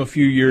game a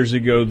few years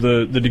ago,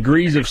 the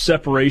degrees of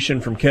separation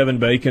from Kevin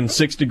Bacon,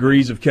 6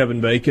 degrees of Kevin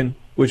Bacon,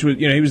 which was,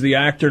 he was the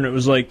actor, and it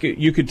was like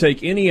you could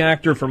take any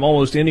actor from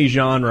almost any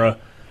genre,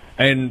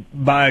 and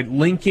by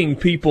linking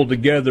people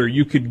together,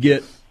 you could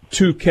get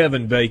to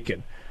Kevin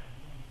Bacon.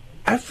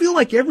 I feel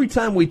like every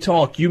time we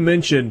talk, you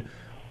mention,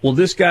 well,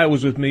 this guy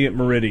was with me at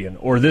Meridian,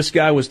 or this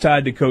guy was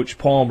tied to Coach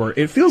Palmer.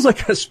 It feels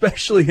like,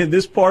 especially in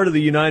this part of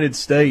the United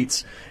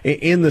States,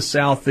 in the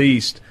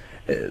Southeast,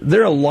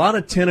 there are a lot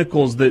of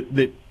tentacles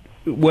that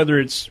whether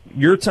it's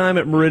your time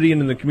at Meridian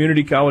in the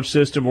community college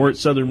system or at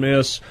Southern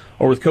Miss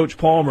or with Coach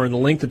Palmer and the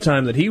length of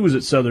time that he was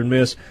at Southern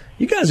Miss,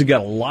 you guys have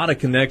got a lot of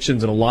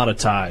connections and a lot of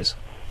ties.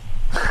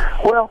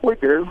 Well, we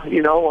do,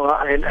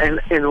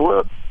 and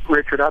look,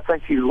 Richard, I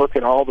think you look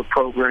at all the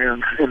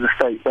programs in the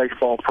state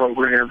baseball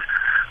programs,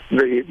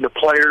 the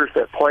players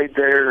that played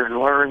there and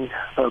learned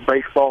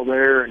baseball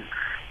there and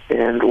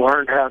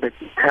learned how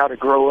to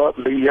grow up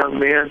and be young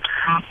men.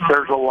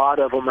 There's a lot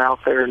of them out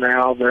there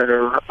now that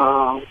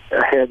are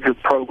heads of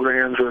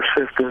programs or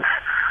assistants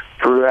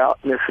throughout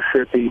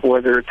Mississippi,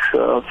 whether it's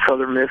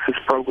Southern Miss's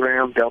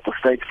program, Delta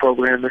State's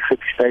program,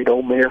 Mississippi State,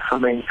 Ole Miss.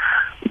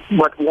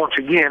 But once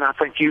again, I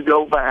think you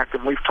go back,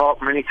 and we've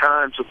talked many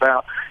times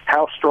about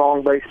how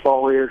strong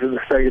baseball is in the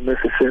state of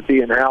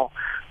Mississippi and how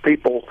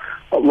people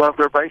love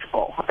their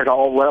baseball at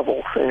all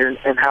levels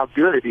and how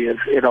good it is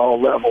at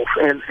all levels.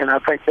 And I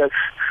think that's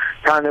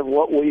kind of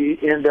what we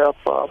end up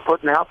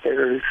putting out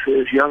there is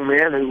young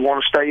men who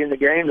want to stay in the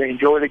game. They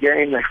enjoy the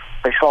game.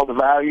 They saw the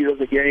value of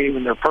the game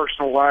in their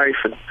personal life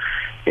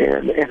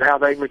and how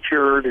they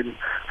matured, and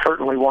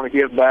certainly want to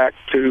give back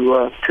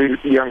to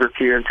younger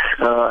kids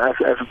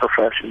as a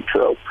profession.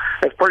 So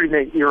that's pretty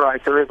neat. You're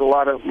right. There is a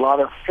lot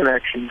of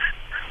connections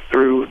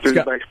through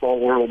the baseball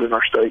world in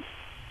our state.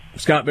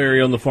 Scott Berry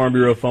on the Farm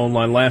Bureau phone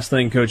line. Last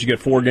thing, Coach, you got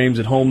 4 games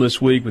at home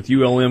this week with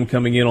ULM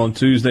coming in on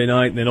Tuesday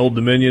night and then Old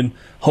Dominion.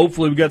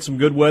 Hopefully we've got some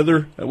good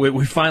weather.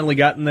 We've finally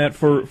gotten that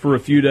for a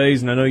few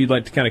days, and I know you'd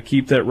like to kind of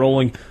keep that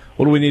rolling.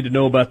 What do we need to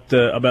know about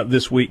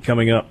this week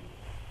coming up?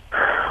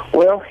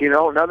 Well,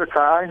 another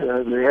tie,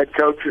 the head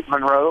coach at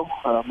Monroe,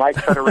 Mike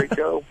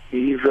Federico.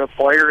 He's a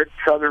player at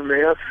Southern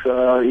Miss.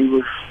 He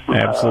was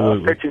a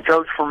pitching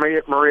coach for me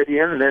at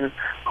Meridian, and then, of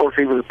course,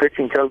 he was a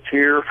pitching coach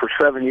here for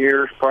 7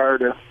 years prior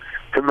to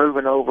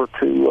moving over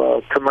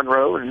to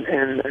Monroe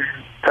and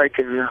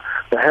taking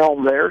the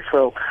helm there.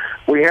 So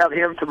we have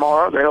him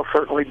tomorrow. They'll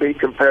certainly be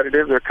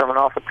competitive. They're coming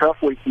off a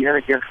tough weekend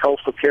against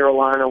Coastal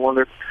Carolina, one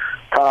of their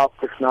top,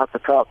 if not the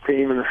top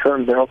team in the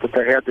Sun Belt that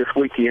they had this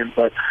weekend.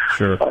 But,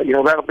 sure.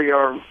 That'll be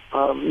our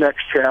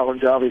next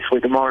challenge, obviously,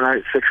 tomorrow night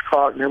at 6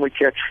 o'clock. And then we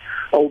catch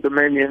Old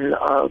Dominion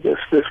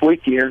this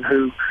weekend,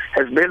 who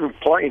has been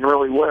playing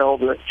really well.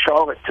 But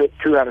Charlotte took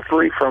 2 out of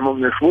 3 from them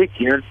this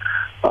weekend.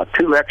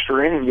 2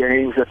 extra inning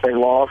games that they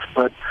lost,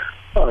 but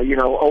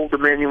Old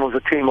Dominion was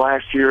a team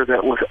last year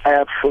that was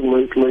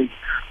absolutely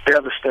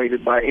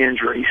devastated by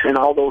injuries, and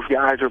all those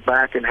guys are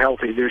back and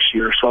healthy this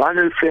year. So I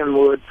knew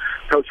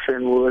Coach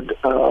Finwood,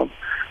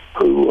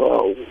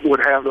 who would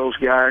have those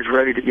guys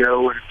ready to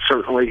go, and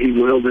certainly he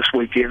will this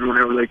weekend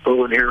whenever they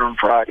pull in here on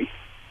Friday.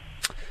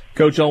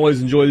 Coach, always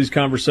enjoy these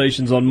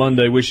conversations on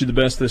Monday. Wish you the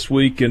best this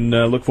week, and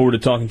look forward to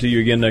talking to you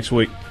again next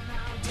week.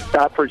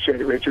 I appreciate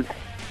it, Richard.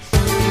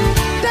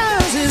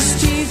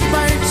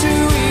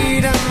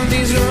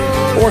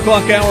 4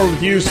 o'clock hour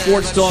with you,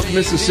 Sports Talk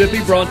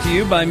Mississippi, brought to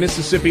you by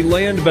Mississippi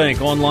Land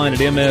Bank, online at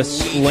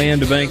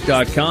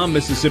mslandbank.com.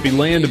 Mississippi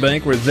Land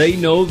Bank, where they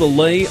know the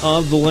lay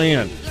of the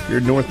land. If you're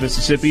in North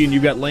Mississippi and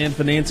you've got land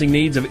financing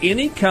needs of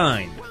any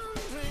kind,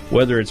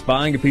 whether it's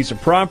buying a piece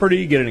of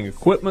property, getting an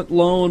equipment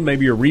loan,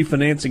 maybe you're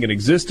refinancing an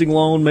existing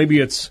loan, maybe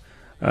it's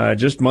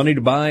just money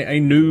to buy a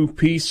new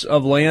piece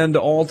of land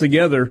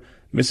altogether,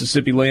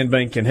 Mississippi Land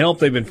Bank can help.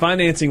 They've been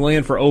financing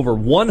land for over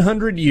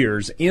 100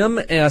 years.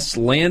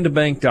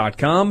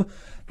 mslandbank.com.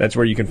 That's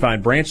where you can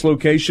find branch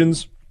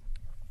locations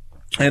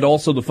and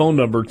also the phone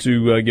number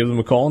to give them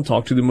a call and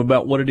talk to them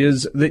about what it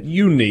is that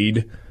you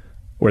need,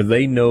 where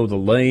they know the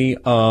lay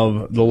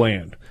of the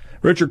land.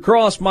 Richard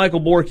Cross,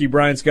 Michael Borky,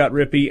 Brian Scott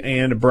Rippey,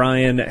 and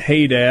Brian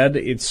Haydad.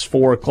 It's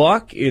 4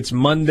 o'clock. It's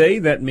Monday.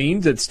 That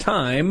means it's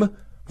time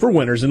for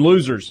Winners and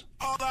Losers.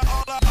 All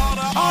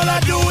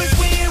I do is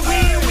win.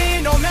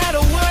 No matter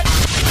what.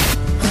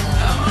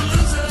 I'm a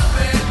loser,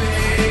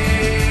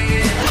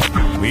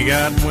 baby. We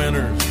got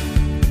winners.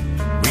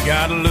 We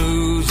got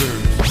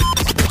losers.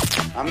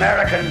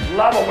 Americans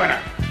love a winner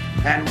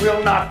and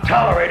will not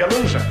tolerate a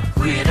loser.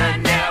 Winner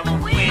never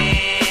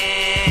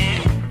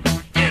win.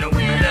 And a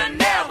winner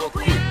never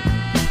quit.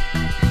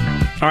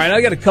 All right,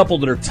 I got a couple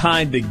that are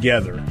tied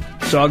together.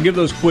 So I'll give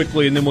those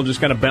quickly, and then we'll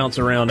just kind of bounce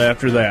around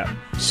after that.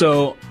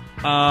 So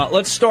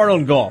let's start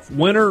on golf.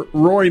 Winner,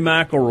 Rory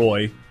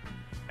McIlroy.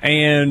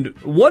 And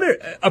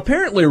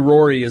apparently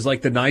Rory is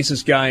like the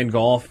nicest guy in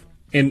golf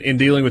in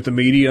dealing with the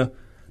media,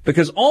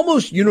 because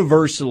almost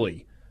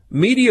universally,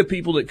 media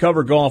people that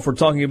cover golf were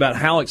talking about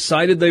how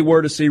excited they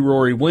were to see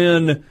Rory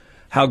win,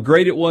 how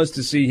great it was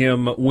to see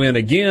him win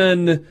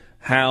again,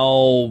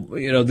 how,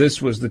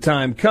 this was the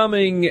time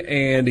coming,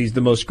 and he's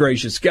the most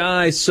gracious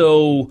guy.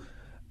 So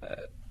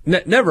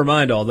never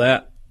mind all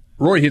that.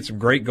 Rory hit some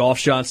great golf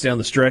shots down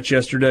the stretch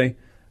yesterday.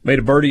 Made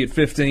a birdie at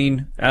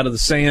 15 out of the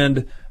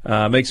sand.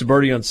 Makes a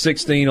birdie on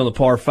 16 on the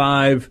par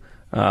 5.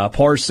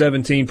 Pars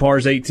 17,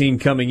 pars 18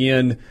 coming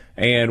in,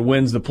 and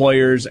wins the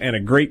Players and a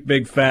great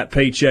big fat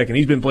paycheck. And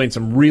he's been playing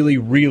some really,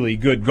 really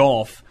good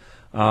golf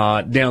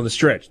down the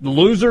stretch. The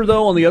loser,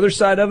 though, on the other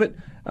side of it,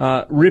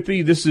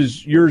 Rippy, this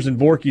is yours and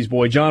Borky's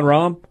boy, John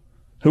Rahm,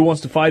 who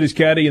wants to fight his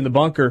caddy in the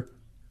bunker.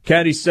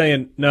 Caddy's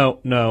saying, no,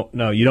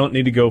 you don't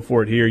need to go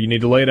for it here. You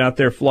need to lay it out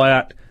there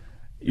flat.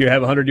 You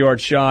have a 100-yard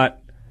shot.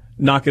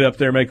 Knock it up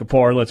there, make a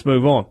par, and let's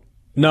move on.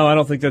 No, I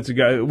don't think that's a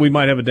guy. We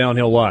might have a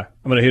downhill lie.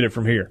 I'm going to hit it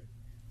from here.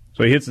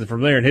 So he hits it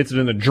from there and hits it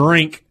in the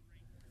drink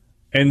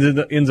and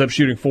then ends up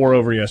shooting 4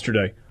 over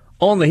yesterday.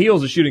 On the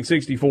heels of shooting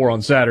 64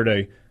 on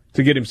Saturday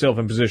to get himself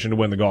in position to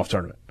win the golf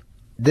tournament.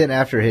 Then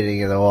after hitting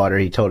in the water,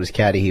 he told his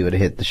caddy he would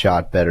have hit the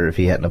shot better if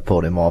he hadn't have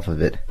pulled him off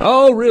of it.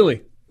 Oh,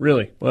 really?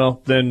 Really?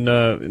 Well, then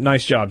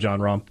nice job, John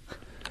Rahm.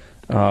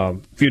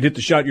 If you'd hit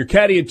the shot your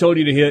caddy had told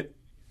you to hit,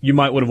 you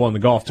might would have won the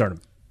golf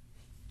tournament.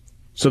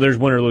 So there's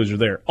winner-loser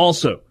there.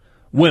 Also,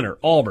 winner,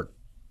 Auburn.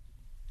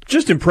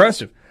 Just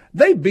impressive.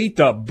 They beat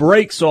the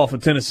brakes off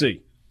of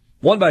Tennessee.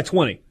 Won by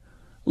 20.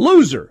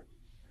 Loser.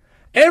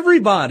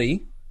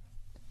 Everybody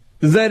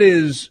that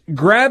is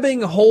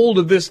grabbing hold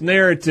of this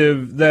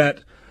narrative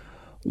that,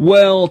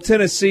 well,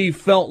 Tennessee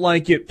felt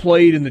like it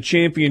played in the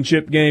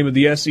championship game of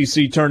the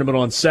SEC tournament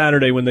on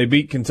Saturday when they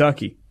beat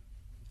Kentucky.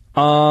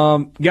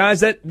 Guys,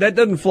 that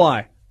doesn't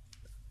fly.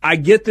 I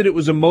get that it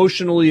was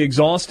emotionally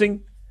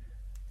exhausting.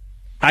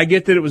 I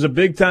get that it was a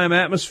big-time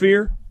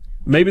atmosphere.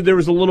 Maybe there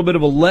was a little bit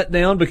of a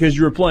letdown because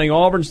you were playing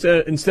Auburn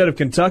instead of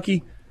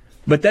Kentucky.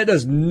 But that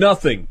does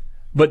nothing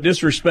but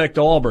disrespect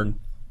Auburn,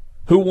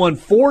 who won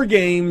 4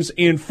 games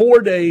in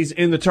 4 days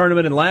in the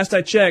tournament. And last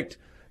I checked,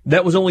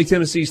 that was only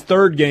Tennessee's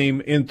 3rd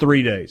game in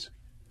 3 days.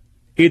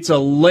 It's a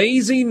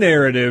lazy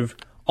narrative.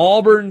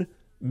 Auburn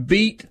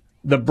beat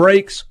the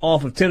brakes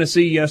off of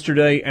Tennessee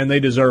yesterday, and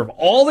they deserve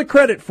all the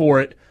credit for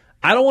it.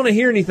 I don't want to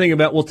hear anything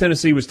about, well,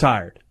 Tennessee was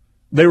tired.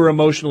 They were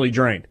emotionally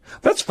drained.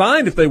 That's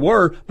fine if they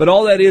were, but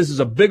all that is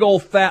a big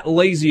old fat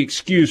lazy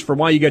excuse for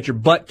why you got your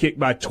butt kicked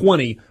by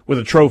 20 with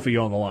a trophy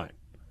on the line.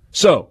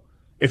 So,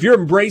 if you're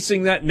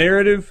embracing that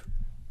narrative,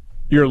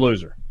 you're a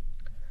loser.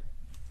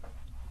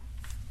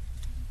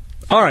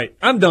 All right,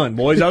 I'm done,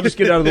 boys. I'll just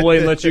get out of the way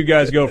and let you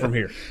guys go from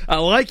here. I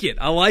like it.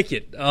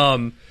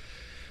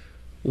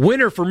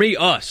 Winner for me,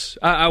 us.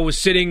 I was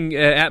sitting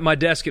at my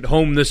desk at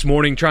home this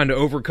morning trying to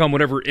overcome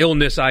whatever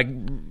illness I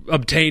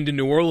obtained in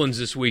New Orleans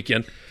this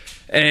weekend.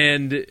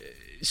 And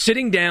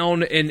sitting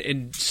down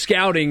and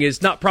scouting is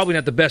probably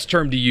not the best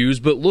term to use,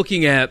 but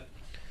looking at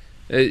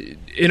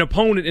an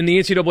opponent in the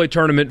NCAA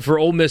tournament for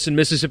Ole Miss and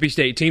Mississippi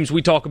State, teams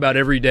we talk about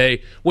every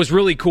day, was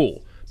really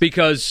cool.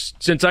 Because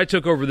since I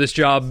took over this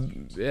job,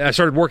 I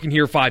started working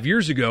here 5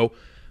 years ago,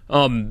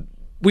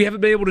 we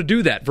haven't been able to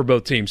do that for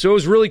both teams. So it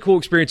was a really cool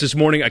experience this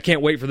morning. I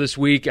can't wait for this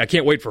week. I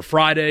can't wait for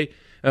Friday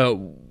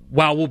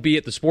while we'll be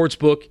at the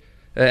Sportsbook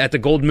at the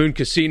Golden Moon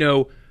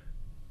Casino.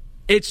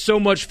 It's so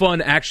much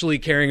fun actually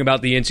caring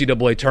about the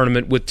NCAA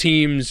tournament with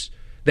teams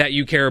that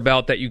you care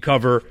about, that you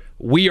cover.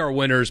 We are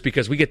winners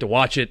because we get to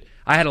watch it.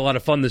 I had a lot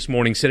of fun this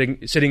morning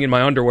sitting in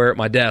my underwear at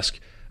my desk,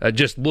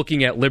 just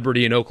looking at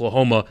Liberty in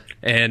Oklahoma,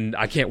 and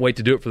I can't wait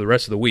to do it for the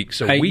rest of the week.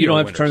 So you don't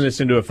have to turn this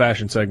into a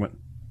fashion segment.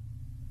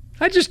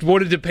 I just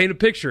wanted to paint a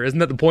picture. Isn't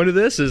that the point of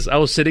this? Is I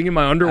was sitting in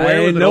my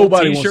underwear with an old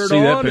T-shirt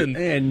on,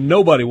 and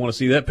nobody want to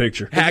see that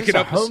picture. Hacking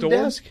up a home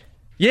desk?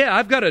 Yeah,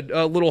 I've got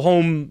a little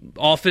home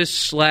office /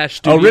 studio.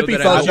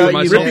 Rippy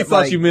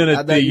thought you meant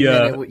at the.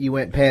 You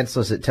went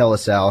pantsless at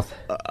TeleSouth.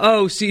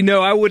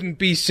 I wouldn't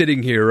be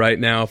sitting here right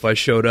now if I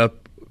showed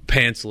up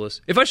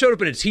pantsless. If I showed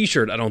up in a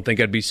T-shirt, I don't think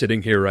I'd be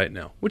sitting here right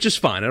now, which is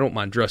fine. I don't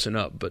mind dressing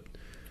up, but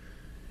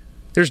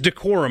there's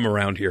decorum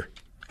around here.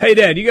 Hey,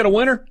 Dad, you got a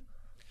winner?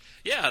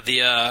 Yeah, the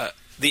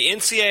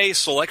NCAA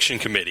selection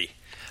committee.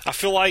 I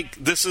feel like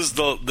this is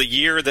the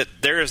year that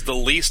there is the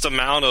least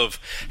amount of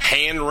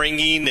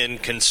hand-wringing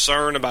and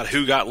concern about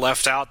who got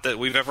left out that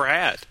we've ever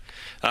had.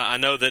 I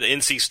know that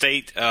NC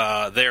State,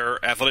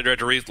 their athletic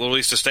director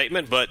released a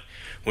statement, but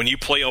when you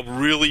play a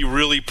really,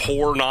 really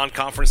poor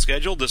non-conference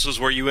schedule, this is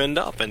where you end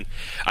up. And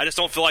I just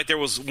don't feel like there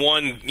was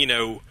one,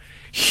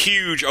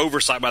 huge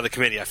oversight by the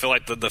committee. I feel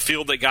like the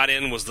field that got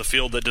in was the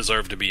field that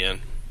deserved to be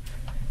in.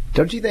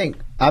 Don't you think,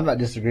 I'm not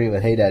disagreeing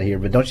with Haydad here,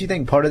 but don't you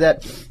think part of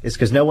that is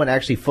because no one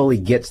actually fully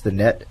gets the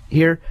net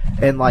here?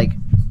 And, like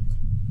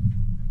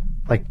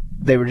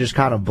they were just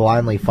kind of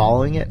blindly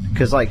following it?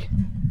 Because, I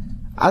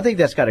think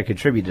that's got to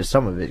contribute to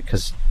some of it.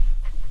 Because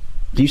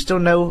do you still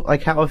know,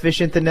 how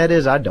efficient the net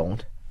is? I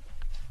don't.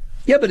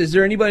 Yeah, but is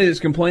there anybody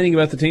that's complaining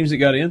about the teams that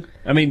got in?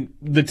 I mean,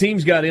 the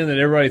teams got in that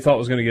everybody thought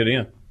was going to get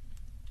in.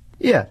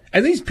 Yeah.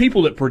 And these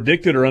people that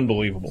predicted are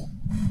unbelievable.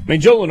 I mean,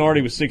 Joe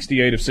Lunardi was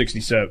 67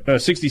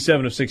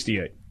 of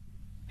 68.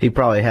 He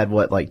probably had,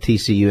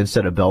 TCU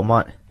instead of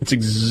Belmont? That's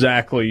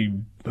exactly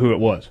who it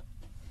was.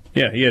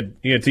 Yeah, he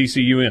had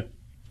TCU in.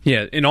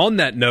 Yeah, and on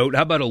that note,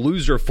 how about a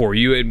loser for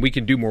you? And we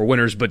can do more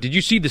winners, but did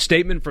you see the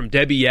statement from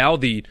Debbie Yao,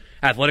 the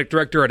athletic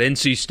director at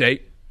NC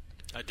State?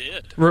 I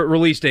did.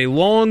 Released a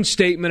long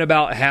statement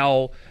about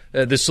how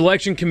the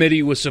selection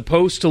committee was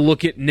supposed to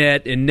look at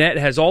net, and net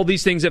has all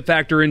these things that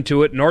factor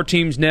into it, and our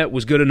team's net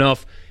was good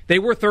enough. They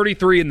were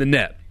 33 in the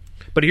net.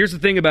 But here's the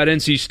thing about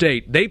NC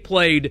State. They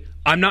played,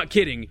 I'm not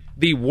kidding,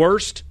 the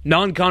worst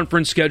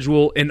non-conference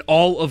schedule in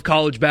all of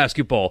college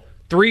basketball.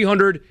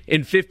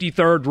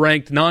 353rd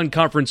ranked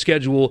non-conference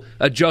schedule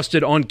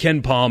adjusted on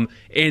KenPom,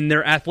 and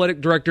their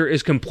athletic director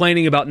is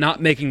complaining about not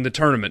making the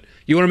tournament.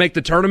 You want to make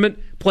the tournament?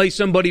 Play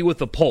somebody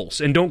with a pulse,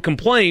 and don't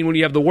complain when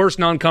you have the worst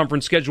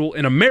non-conference schedule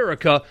in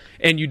America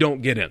and you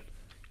don't get in.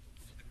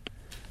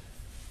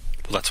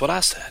 Well, that's what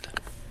I said.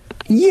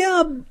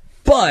 Yeah,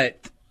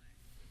 but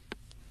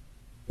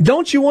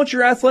don't you want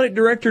your athletic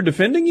director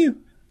defending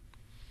you?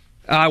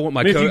 I want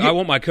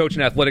my coach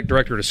and athletic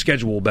director to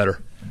schedule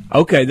better.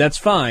 Okay, that's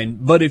fine.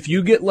 But if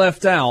you get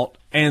left out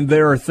and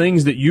there are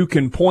things that you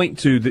can point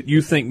to that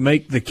you think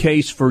make the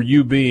case for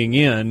you being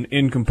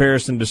in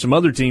comparison to some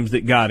other teams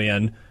that got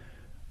in,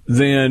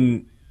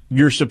 then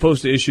you're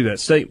supposed to issue that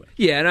statement.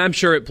 Yeah, and I'm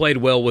sure it played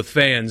well with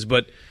fans.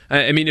 But,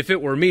 I mean, if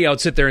it were me, I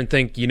would sit there and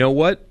think, you know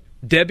what,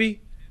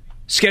 Debbie,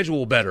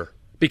 schedule better.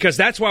 Because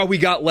that's why we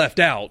got left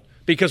out,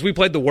 because we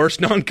played the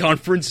worst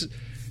non-conference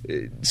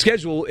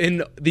schedule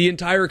in the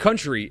entire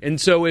country.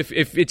 And so if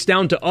it's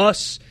down to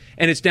us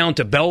and it's down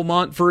to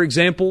Belmont, for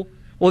example,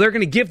 well, they're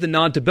going to give the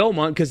nod to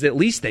Belmont because at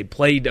least they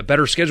played a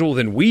better schedule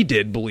than we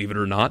did, believe it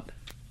or not.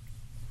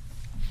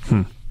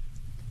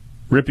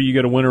 Rippy, you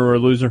got a winner or a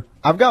loser?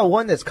 I've got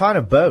one that's kind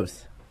of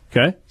both.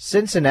 Okay.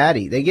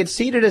 Cincinnati. They get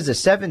seeded as a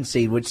 7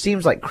 seed, which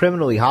seems like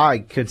criminally high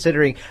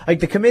considering,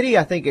 like, the committee,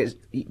 I think, is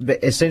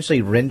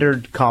essentially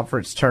rendered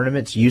conference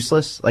tournaments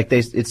useless. Like,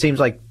 it seems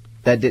like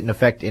that didn't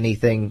affect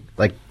anything,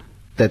 like,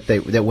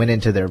 that went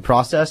into their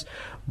process.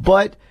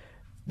 But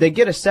they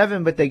get a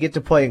 7, but they get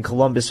to play in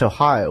Columbus,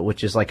 Ohio,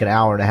 which is like an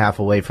hour and a half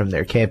away from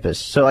their campus.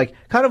 So, like,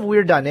 kind of a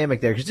weird dynamic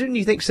there. Because didn't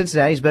you think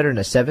Cincinnati's better than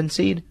a 7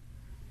 seed?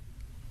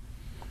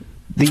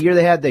 The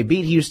year they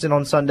beat Houston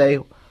on Sunday,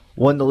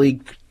 won the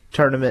league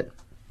tournament.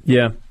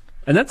 Yeah.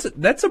 And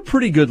that's a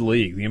pretty good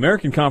league. The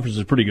American Conference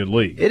is a pretty good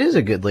league. It is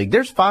a good league.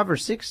 There's 5 or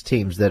 6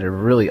 teams that are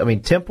really, I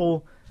mean,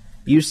 Temple,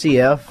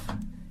 UCF,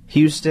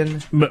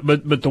 Houston.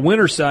 But the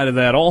winner side of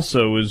that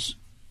also is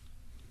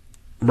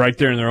right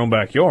there in their own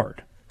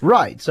backyard.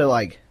 Right. So,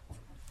 like,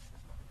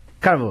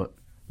 kind of a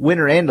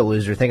winner and a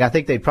loser thing. I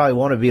think they'd probably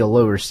want to be a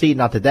lower seed.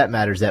 Not that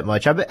matters that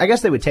much. I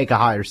guess they would take a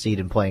higher seed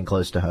in playing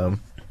close to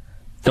home.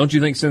 Don't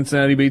you think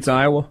Cincinnati beats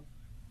Iowa?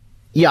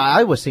 Yeah,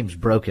 Iowa seems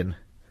broken.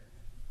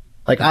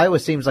 Like, Iowa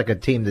seems like a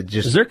team that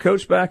just... Is their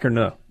coach back or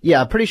no?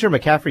 Yeah, I'm pretty sure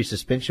McCaffrey's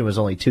suspension was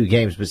only 2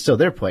 games, but still,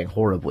 they're playing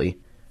horribly.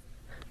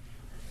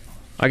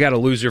 I got a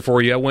loser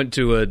for you. I went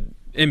to an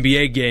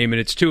NBA game, and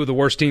it's 2 of the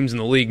worst teams in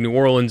the league, New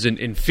Orleans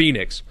and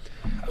Phoenix.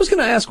 I was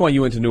going to ask why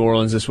you went to New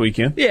Orleans this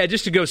weekend. Yeah,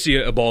 just to go see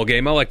a ball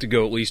game. I like to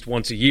go at least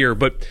once a year.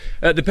 But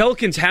the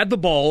Pelicans had the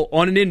ball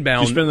on an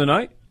inbound. Did you spend the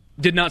night?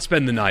 Did not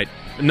spend the night.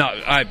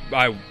 I'm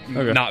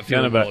not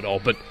feeling well at all.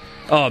 But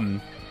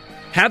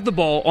had the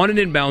ball on an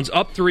inbounds,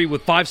 up 3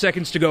 with 5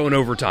 seconds to go in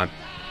overtime.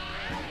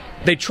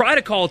 They try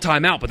to call a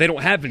timeout, but they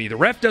don't have any. The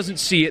ref doesn't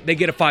see it. They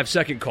get a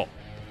 5-second call.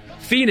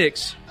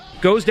 Phoenix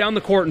goes down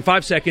the court in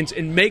 5 seconds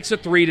and makes a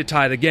 3 to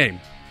tie the game.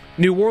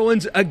 New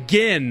Orleans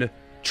again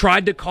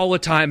tried to call a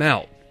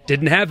timeout.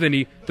 Didn't have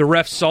any. The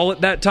ref saw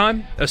it that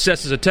time,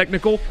 assesses a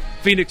technical.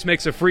 Phoenix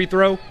makes a free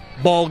throw.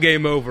 Ball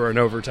game over in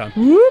overtime.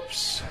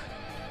 Whoops.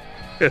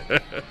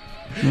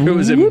 It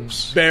was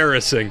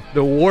embarrassing.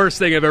 The worst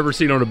thing I've ever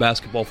seen on a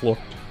basketball floor.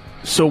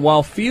 So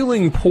while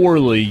feeling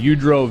poorly, you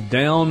drove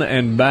down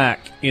and back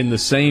in the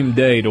same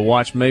day to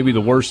watch maybe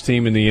the worst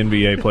team in the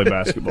NBA play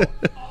basketball.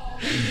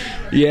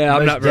 Yeah,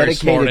 I'm not very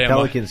smart, dedicated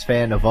Pelicans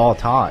fan of all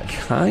time.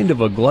 Kind of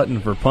a glutton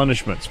for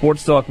punishment.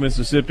 Sports Talk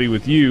Mississippi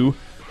with you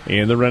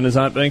in the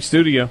Renaissance Bank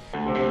studio.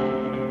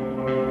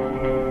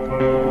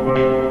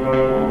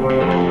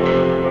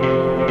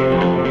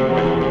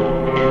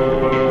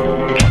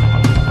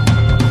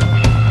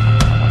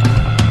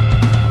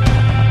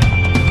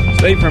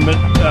 Stay from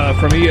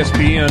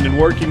ESPN and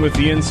working with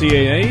the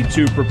NCAA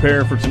to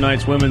prepare for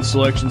tonight's women's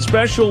selection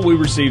special. We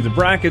received the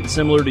bracket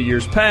similar to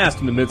years past.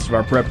 In the midst of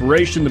our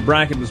preparation, the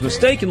bracket was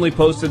mistakenly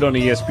posted on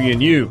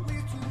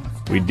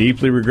ESPNU. We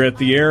deeply regret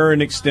the error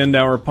and extend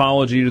our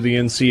apology to the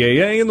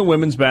NCAA and the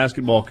women's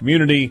basketball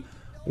community.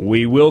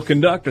 We will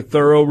conduct a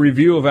thorough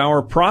review of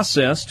our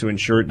process to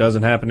ensure it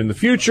doesn't happen in the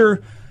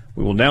future.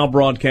 We will now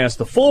broadcast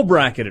the full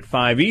bracket at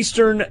 5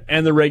 Eastern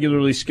and the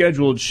regularly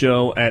scheduled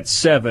show at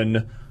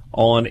 7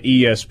 on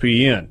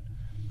ESPN.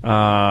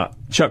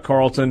 Chuck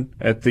Carlton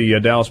at the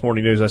Dallas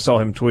Morning News, I saw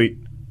him tweet,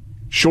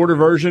 shorter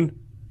version,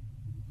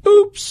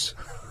 oops.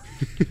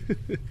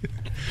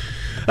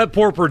 That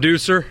poor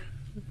producer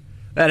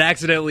that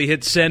accidentally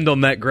hit send on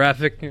that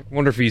graphic. I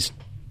wonder if he's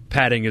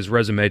padding his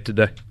resume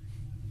today.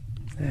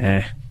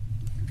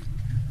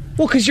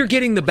 Well, because you're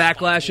getting the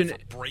backlash and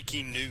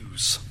breaking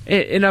news,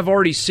 and I've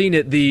already seen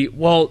it.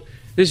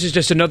 This is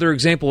just another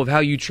example of how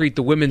you treat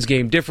the women's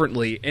game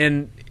differently,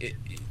 and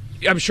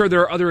I'm sure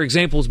there are other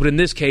examples, but in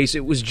this case,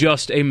 it was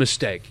just a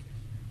mistake,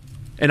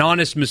 an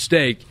honest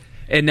mistake,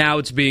 and now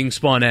it's being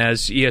spun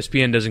as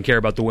ESPN doesn't care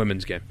about the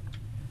women's game.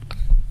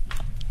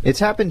 It's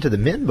happened to the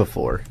men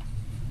before.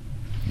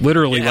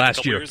 Literally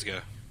last year. Years ago.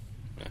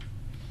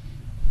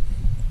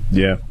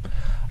 Yeah.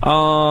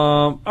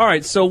 All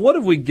right, so what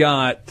have we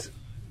got,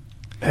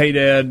 hey,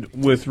 Dad,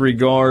 with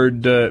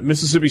regard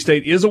Mississippi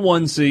State is a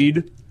 1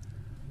 seed.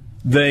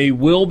 They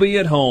will be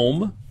at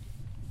home,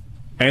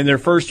 and their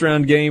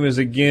first-round game is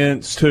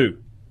against who?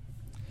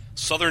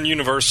 Southern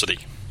University.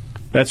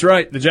 That's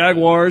right, the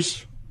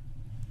Jaguars.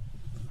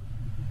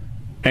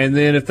 And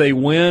then if they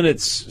win,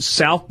 it's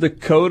South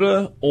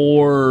Dakota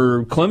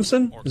or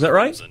Clemson? Is that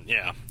right? Clemson,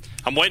 yeah.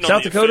 I'm waiting South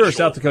on the Dakota official. or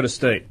South Dakota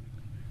State?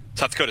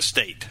 South Dakota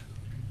State.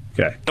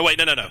 Okay. No, wait,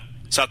 no.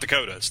 South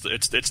Dakota.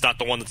 It's not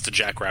the one that's the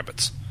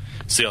Jackrabbits.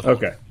 It's the other one.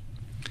 Okay.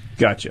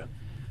 Gotcha.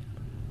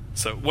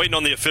 So waiting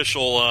on the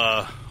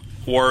official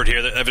word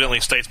here that evidently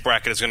State's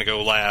bracket is going to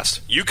go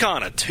last.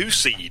 UConn, a 2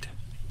 seed.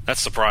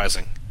 That's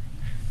surprising.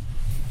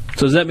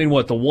 So does that mean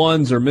what? The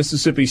ones are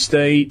Mississippi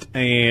State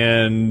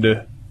and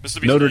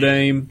Notre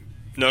Dame?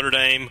 Notre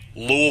Dame,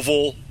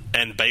 Louisville,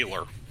 and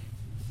Baylor.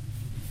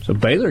 So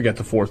Baylor got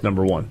the 4th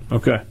number 1.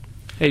 Okay.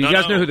 Hey, you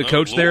guys know who the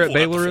coach there at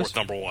Baylor is?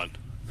 Number 1.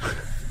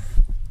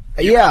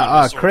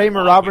 Yeah,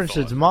 Kramer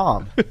Robinson's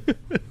mom.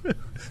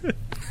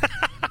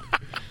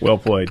 Well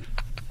played.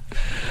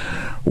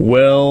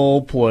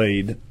 Well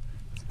played.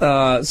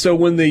 So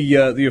when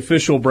the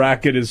official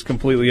bracket is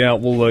completely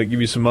out, we'll give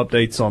you some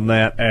updates on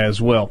that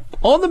as well.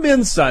 On the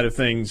men's side of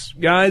things,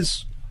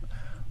 guys,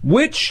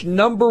 which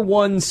number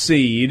 1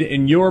 seed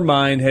in your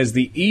mind has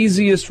the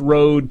easiest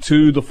road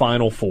to the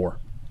Final Four?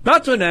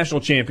 Not to a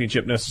national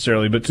championship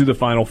necessarily, but to the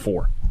Final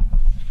Four.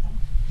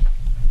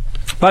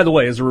 By the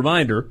way, as a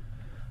reminder,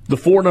 the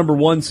 4 number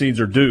 1 seeds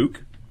are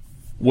Duke,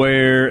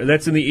 where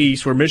that's in the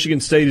East, where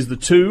Michigan State is the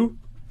 2,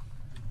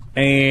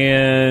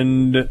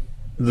 and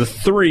the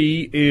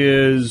 3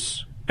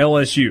 is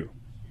LSU.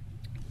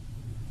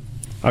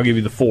 I'll give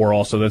you the 4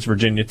 also. That's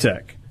Virginia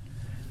Tech.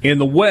 In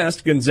the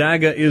West,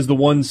 Gonzaga is the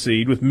 1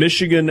 seed, with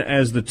Michigan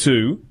as the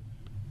 2.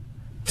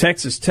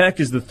 Texas Tech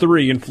is the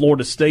 3, and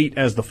Florida State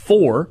as the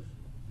 4.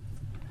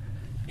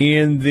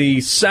 In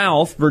the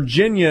South,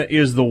 Virginia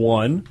is the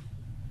 1.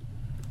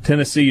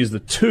 Tennessee is the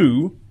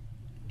 2.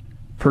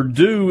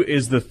 Purdue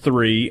is the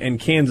 3, and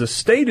Kansas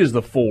State is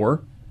the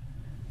 4.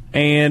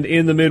 And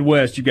in the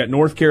Midwest, you've got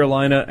North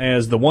Carolina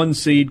as the 1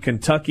 seed,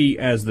 Kentucky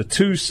as the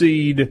 2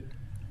 seed,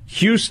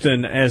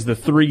 Houston as the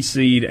 3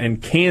 seed,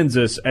 and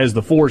Kansas as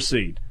the 4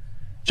 seed.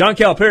 John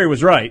Calipari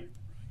was right.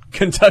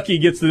 Kentucky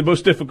gets the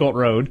most difficult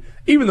road,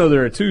 even though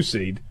they're a 2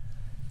 seed.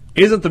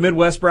 Isn't the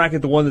Midwest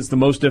bracket the one that's the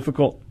most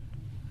difficult?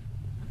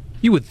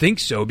 You would think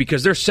so,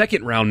 because their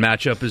second-round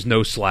matchup is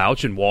no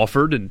slouch in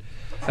Wofford, and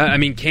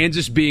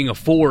Kansas being a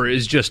 4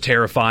 is just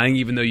terrifying,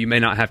 even though you may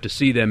not have to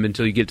see them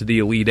until you get to the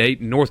Elite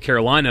Eight. And North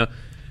Carolina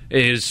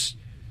is,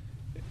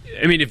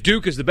 if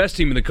Duke is the best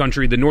team in the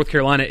country, then North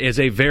Carolina is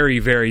a very,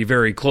 very,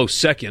 very close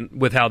second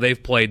with how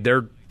they've played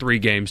their 3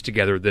 games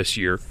together this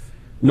year.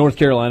 North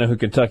Carolina, who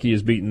Kentucky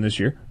has beaten this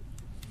year.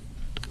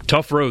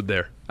 Tough road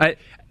there.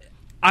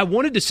 I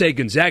wanted to say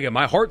Gonzaga.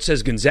 My heart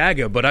says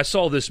Gonzaga, but I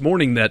saw this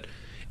morning that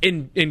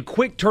in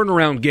quick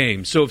turnaround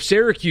games, so if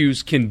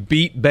Syracuse can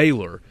beat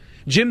Baylor,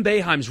 Jim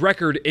Boeheim's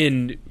record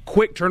in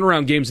quick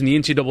turnaround games in the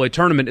NCAA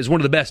tournament is one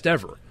of the best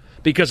ever,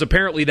 because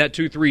apparently that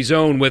 2-3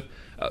 zone with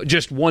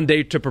just 1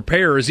 day to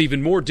prepare is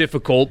even more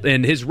difficult,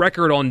 and his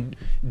record on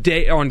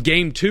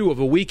game 2 of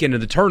a weekend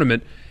of the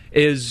tournament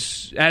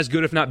is as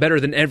good, if not better,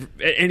 than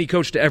any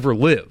coach to ever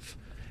live.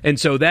 And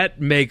so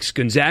that makes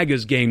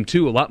Gonzaga's game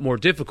 2 a lot more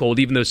difficult,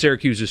 even though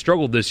Syracuse has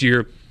struggled this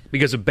year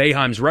because of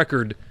Boeheim's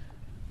record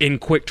in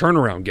quick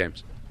turnaround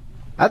games.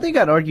 I think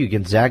I'd argue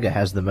Gonzaga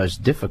has the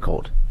most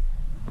difficult.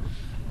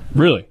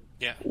 Really?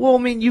 Yeah.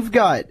 Well, you've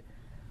got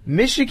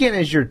Michigan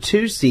as your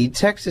 2 seed,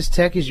 Texas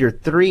Tech is your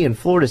 3, and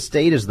Florida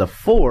State is the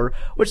 4,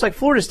 which,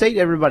 Florida State,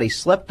 everybody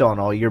slept on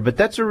all year, but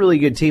that's a really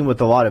good team with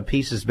a lot of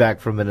pieces back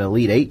from an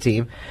Elite Eight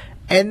team.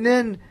 And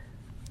then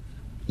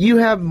you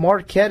have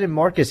Marquette and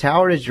Marcus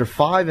Howard as your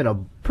 5 and a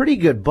pretty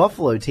good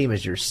Buffalo team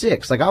as your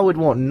 6. I would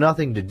want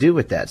nothing to do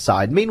with that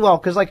side. Meanwhile,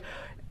 because,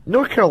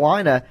 North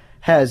Carolina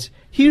has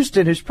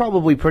Houston, who's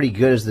probably pretty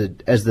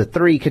good as the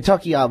 3.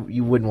 Kentucky,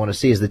 you wouldn't want to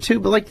see as the 2,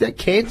 but that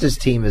Kansas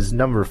team is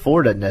number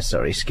 4 doesn't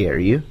necessarily scare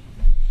you.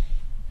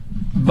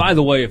 By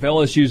the way, if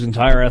LSU's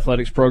entire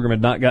athletics program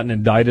had not gotten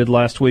indicted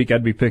last week,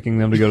 I'd be picking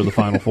them to go to the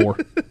Final Four.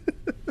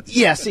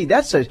 Yeah, see,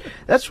 that's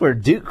where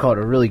Duke caught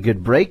a really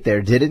good break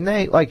there, didn't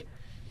they?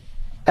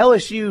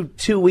 LSU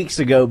 2 weeks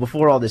ago,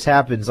 before all this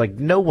happens,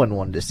 no one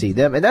wanted to see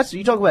them, and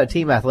you talk about a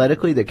team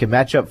athletically that can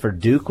match up for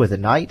Duke for a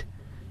night,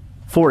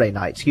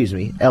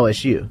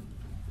 LSU.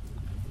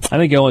 I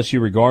think LSU,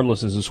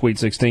 regardless, is a Sweet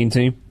 16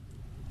 team.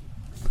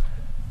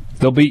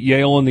 They'll beat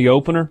Yale in the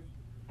opener,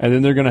 and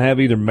then they're going to have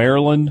either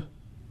Maryland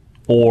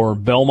or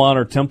Belmont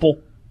or Temple.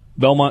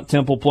 Belmont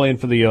Temple playing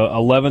for the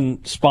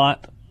 11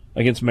 spot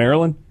against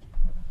Maryland.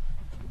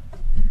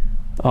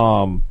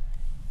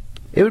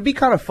 It would be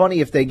kind of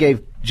funny if they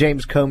gave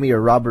James Comey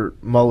or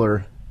Robert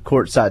Mueller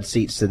courtside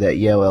seats to that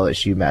Yale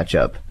LSU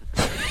matchup.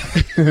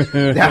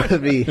 That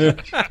would be.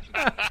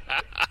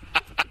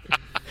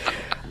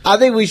 I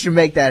think we should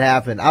make that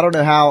happen. I don't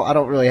know how. I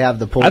don't really have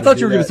the pull. I thought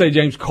you were going to say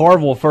James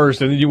Carville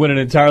first, and then you went in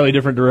an entirely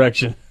different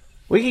direction.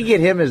 We could get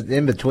him as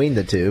in between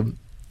the two.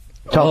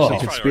 Talk some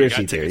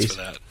conspiracy theories.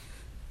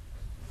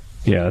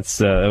 Yeah,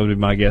 that would be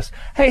my guess.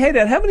 Hey,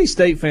 Dad, how many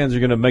State fans are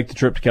going to make the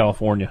trip to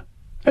California?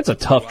 That's a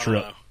tough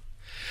trip.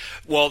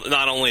 Well,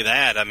 not only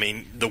that, I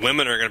mean, the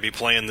women are going to be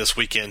playing this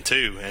weekend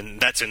too, and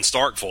that's in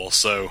Starkville.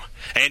 So,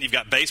 and you've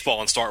got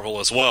baseball in Starkville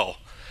as well.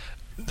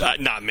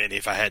 Not many,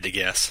 if I had to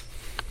guess.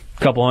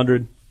 A couple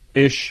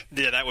hundred-ish.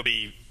 Yeah, that would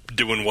be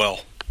doing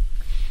well.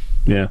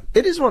 Yeah.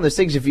 It is one of those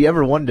things, if you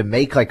ever wanted to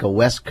make like a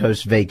West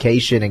Coast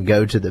vacation and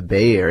go to the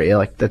Bay Area,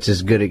 like that's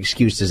as good an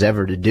excuse as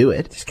ever to do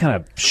it. It's kind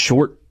of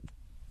short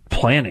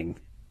planning.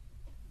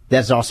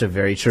 That's also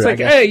very true. It's like,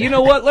 hey, you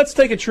know what? Let's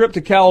take a trip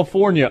to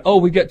California. Oh,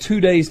 we've got 2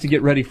 days to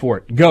get ready for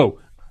it. Go.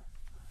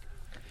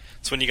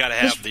 It's when you got to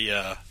have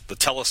the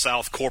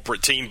TeleSouth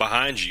corporate team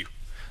behind you.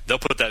 They'll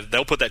put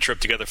that trip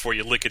together for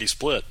you, lickety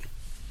split.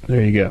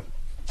 There you go.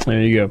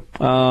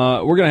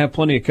 We're going to have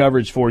plenty of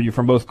coverage for you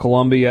from both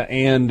Columbia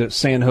and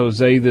San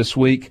Jose this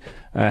week.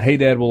 Hey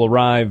Dad will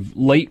arrive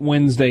late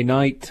Wednesday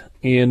night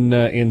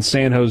in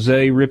San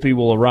Jose. Rippy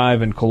will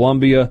arrive in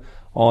Columbia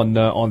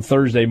on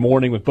Thursday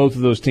morning, with both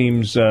of those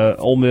teams,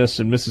 Ole Miss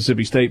and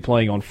Mississippi State,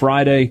 playing on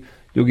Friday.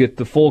 You'll get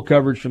the full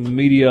coverage from the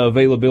media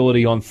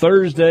availability on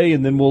Thursday,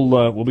 and then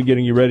we'll be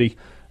getting you ready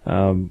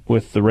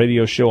with the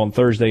radio show on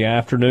Thursday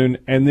afternoon.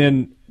 And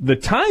then the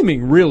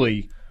timing,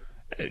 really,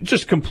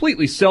 just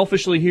completely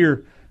selfishly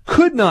here,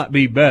 could not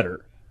be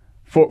better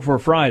for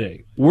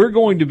Friday. We're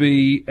going to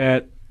be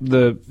at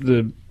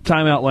the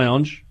Timeout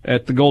Lounge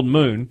at the Golden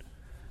Moon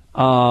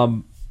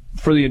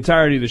for the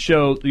entirety of the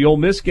show. The Ole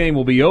Miss game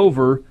will be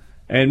over,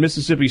 and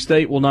Mississippi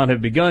State will not have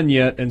begun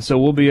yet, and so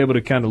we'll be able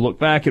to kind of look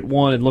back at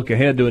one and look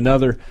ahead to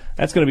another.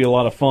 That's going to be a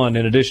lot of fun,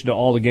 in addition to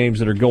all the games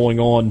that are going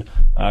on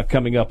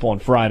coming up on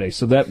Friday.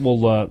 So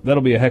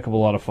that'll be a heck of a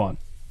lot of fun.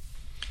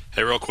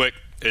 Hey, real quick,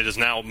 it is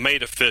now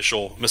made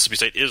official. Mississippi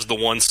State is the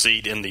 1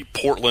 seed in the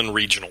Portland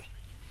Regional.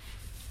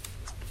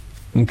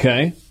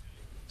 Okay.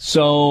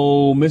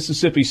 So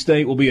Mississippi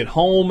State will be at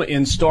home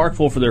in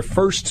Starkville for their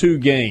first 2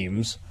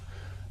 games.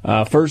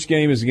 First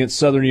game is against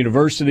Southern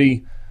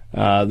University.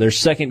 Their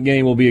second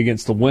game will be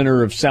against the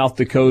winner of South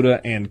Dakota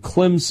and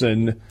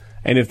Clemson.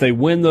 And if they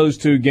win those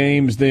 2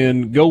 games,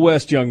 then go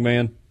West, young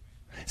man.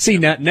 See,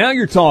 now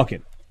you're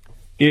talking.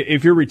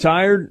 If you're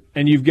retired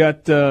and you've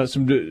got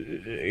some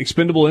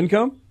expendable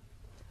income,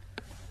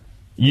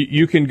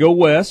 you can go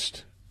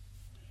West,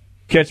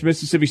 catch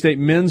Mississippi State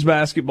men's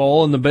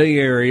basketball in the Bay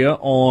Area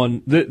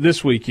on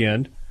this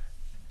weekend,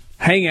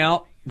 hang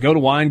out, go to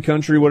wine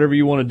country, whatever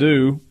you want to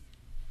do.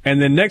 And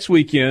then next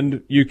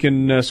weekend, you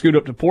can scoot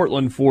up to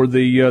Portland for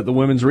the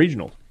women's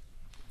regional.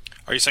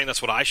 Are you saying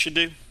that's what I should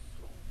do?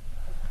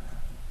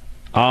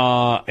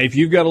 If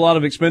you've got a lot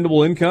of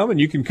expendable income and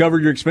you can cover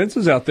your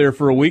expenses out there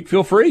for a week,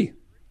 feel free.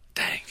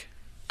 Dang.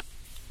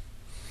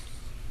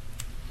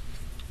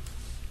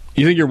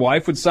 You think your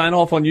wife would sign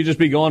off on you just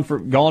be gone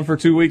for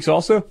 2 weeks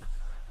also?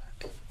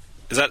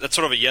 Is that's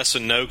sort of a yes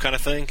and no kind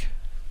of thing?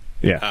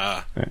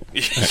 Yeah.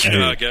 You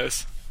know how it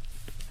goes.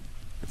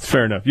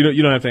 Fair enough. You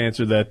don't have to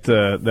answer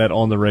that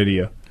on the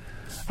radio.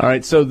 All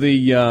right. So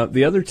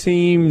the other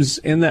teams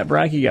in that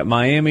bracket, you got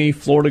Miami,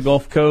 Florida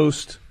Gulf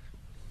Coast.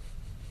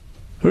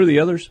 Who are the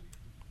others?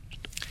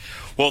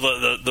 Well,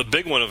 the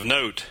big one of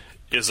note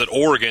is that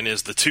Oregon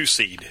is the 2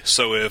 seed.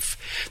 So if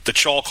the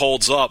chalk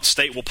holds up,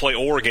 State will play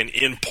Oregon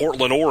in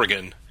Portland,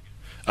 Oregon,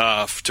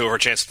 to her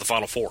chance at the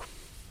Final Four.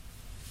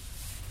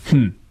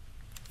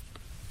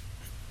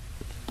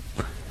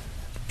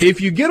 If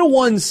you get a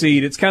 1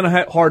 seed, it's kind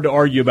of hard to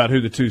argue about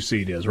who the 2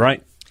 seed is,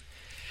 right?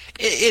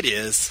 It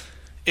is.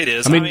 It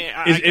is. I mean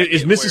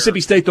is Mississippi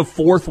State the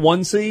 4th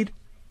 1 seed?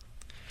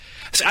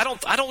 See, I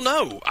don't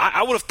know.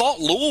 I would have thought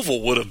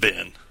Louisville would have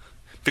been,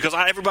 because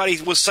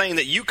everybody was saying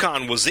that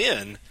UConn was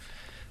in,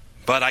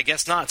 but I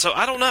guess not. So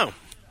I don't know.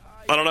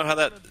 I don't know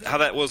how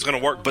that was going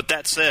to work. But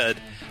that said,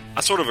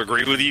 I sort of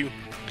agree with you.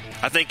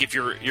 I think if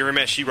you're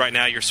MSU right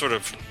now, you're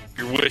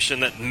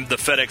wishing that the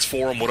FedEx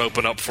Forum would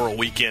open up for a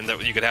weekend,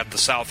 that you could have the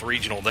South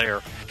Regional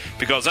there,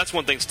 because that's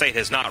one thing State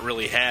has not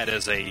really had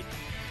as a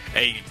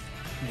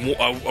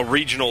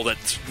regional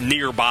that's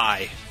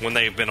nearby when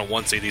they've been a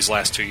 1 seed these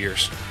last 2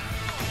 years.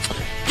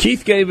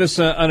 Keith gave us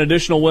an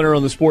additional winner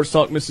on the Sports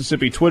Talk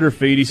Mississippi Twitter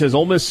feed. He says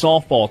Ole Miss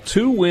softball,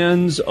 2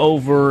 wins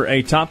over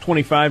a top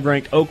 25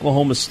 ranked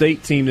Oklahoma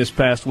State team this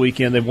past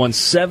weekend. They've won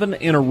 7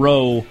 in a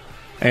row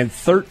and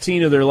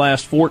 13 of their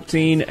last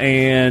 14,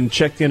 and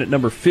checked in at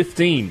number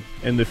 15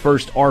 in the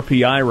first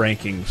RPI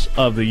rankings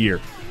of the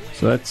year.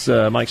 So that's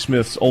Mike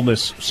Smith's Ole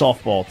Miss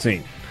softball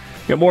team.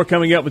 Got more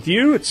coming up with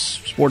you. It's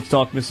Sports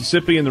Talk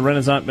Mississippi in the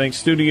Renaissance Bank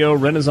studio.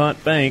 Renaissance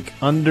Bank,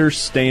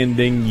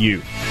 understanding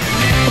you.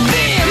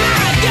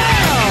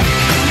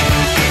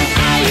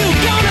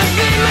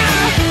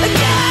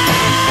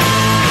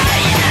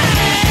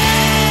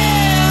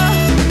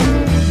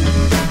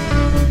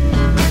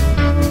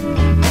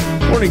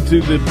 According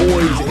to the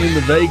boys in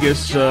the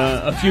Vegas,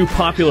 a few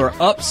popular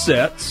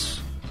upsets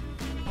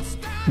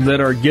that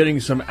are getting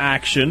some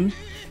action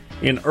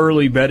in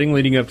early betting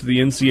leading up to the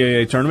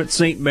NCAA tournament.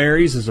 St.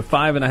 Mary's is a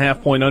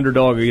 5.5-point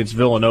underdog against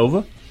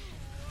Villanova.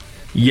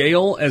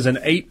 Yale as an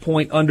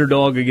 8-point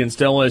underdog against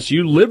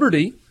LSU.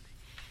 Liberty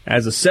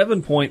as a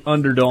 7-point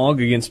underdog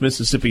against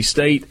Mississippi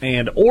State.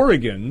 And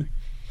Oregon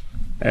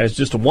as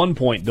just a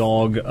 1-point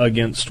dog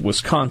against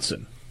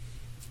Wisconsin.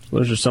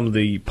 Those are some of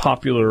the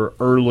popular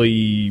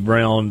early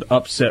round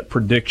upset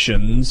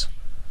predictions.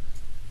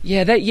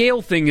 Yeah, that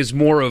Yale thing is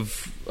more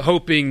of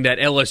hoping that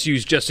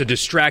LSU's just a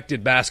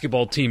distracted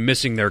basketball team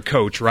missing their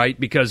coach, right?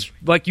 Because,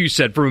 like you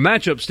said, from a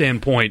matchup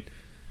standpoint,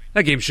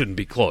 that game shouldn't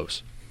be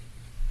close.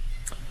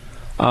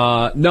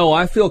 No,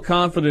 I feel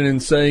confident in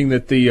saying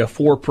that the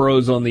 4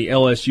 pros on the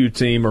LSU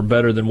team are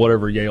better than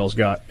whatever Yale's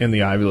got in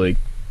the Ivy League.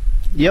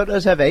 Yale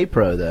does have a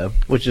pro, though,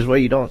 which is where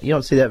you don't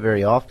see that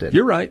very often.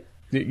 You're right.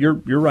 You're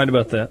right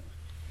about that.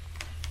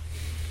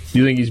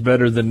 You think he's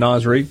better than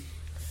Naz Reid?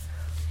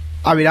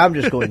 I mean, I'm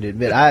just going to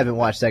admit, I haven't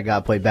watched that guy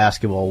play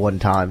basketball one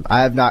time.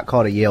 I have not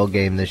caught a Yale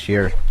game this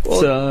year.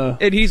 Well,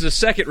 and he's a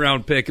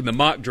second-round pick in the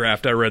mock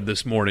draft I read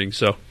this morning,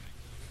 so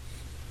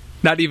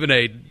not even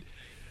an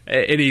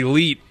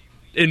elite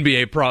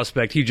NBA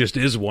prospect. He just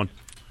is one.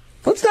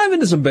 Let's dive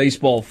into some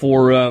baseball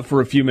for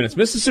a few minutes.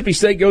 Mississippi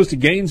State goes to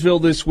Gainesville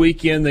this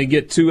weekend. They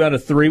get 2 out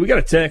of 3. We got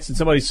a text, and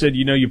somebody said,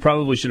 you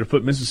probably should have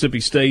put Mississippi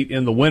State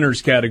in the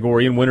winners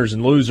category, in winners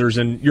and losers,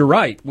 and you're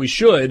right. We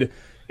should.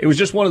 It was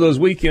just one of those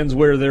weekends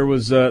where there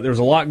was a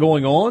lot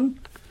going on,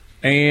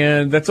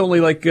 and that's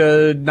only like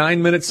a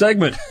 9-minute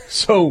segment,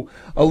 so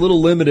a little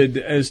limited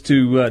as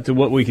to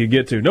what we could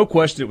get to. No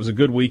question, it was a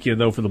good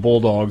weekend though for the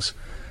Bulldogs.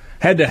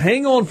 Had to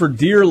hang on for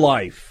dear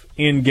life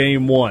in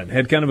Game 1.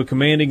 Had kind of a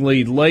commanding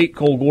lead late.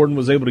 Cole Gordon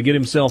was able to get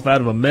himself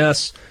out of a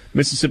mess.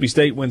 Mississippi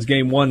State wins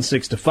Game 1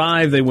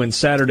 6-5. They win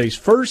Saturday's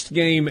first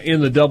game in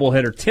the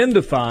doubleheader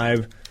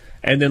 10-5,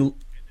 and then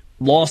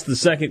lost the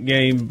second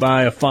game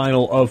by a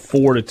final of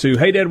 4-2.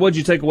 Hey, Dad, what did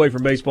you take away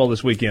from baseball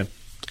this weekend?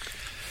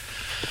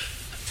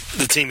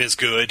 The team is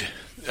good.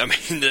 I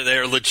mean,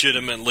 they're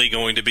legitimately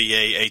going to be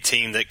a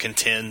team that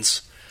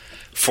contends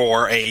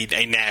for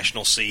a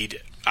national seed.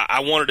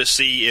 I wanted to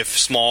see if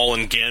Small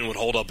and Ginn would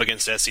hold up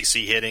against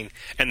SEC hitting,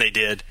 and they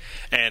did.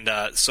 And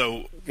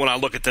so when I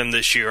look at them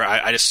this year,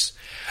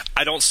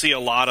 I don't see a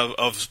lot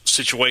of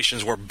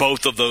situations where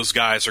both of those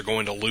guys are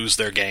going to lose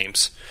their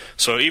games.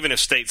 So even if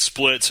State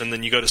splits and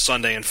then you go to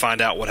Sunday and find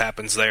out what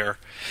happens there,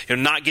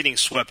 not getting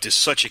swept is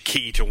such a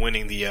key to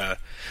winning the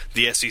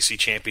SEC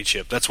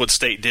championship. That's what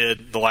State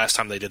did the last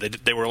time they did.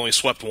 They were only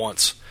swept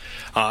once.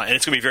 And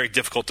it's going to be very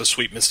difficult to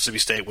sweep Mississippi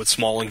State with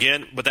Small and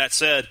Ginn. But that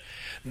said,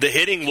 the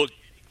hitting looked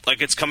like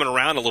it's coming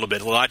around a little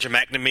bit. Elijah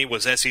McNamee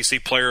was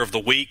SEC Player of the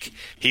Week.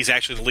 He's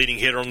actually the leading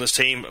hitter on this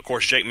team. Of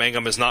course, Jake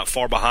Mangum is not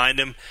far behind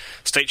him.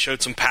 State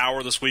showed some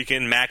power this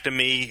weekend.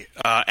 McNamee,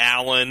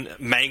 Allen,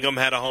 Mangum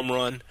had a home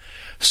run.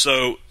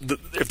 So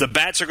if the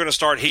bats are going to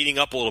start heating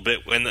up a little bit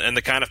and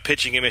the kind of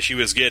pitching MSU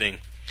is getting,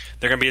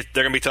 they're going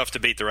to be tough to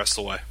beat the rest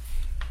of the way.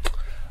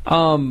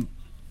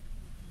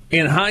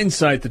 In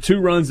hindsight, the 2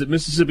 runs that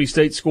Mississippi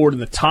State scored in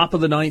the top of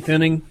the 9th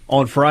inning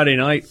on Friday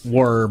night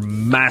were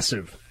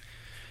massive.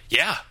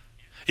 Yeah.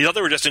 You thought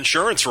they were just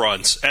insurance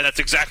runs, and that's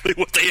exactly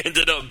what they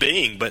ended up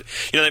being. But,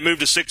 they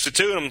moved to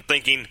 6-2, and I'm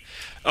thinking,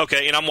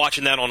 okay, and I'm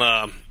watching that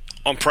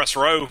on press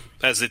row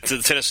as the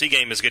Tennessee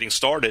game is getting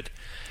started.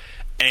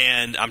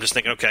 And I'm just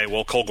thinking, okay,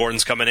 well, Cole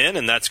Gordon's coming in,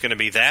 and that's going to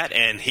be that.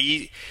 And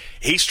he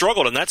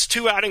struggled, and that's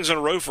 2 outings in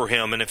a row for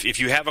him. And if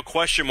you have a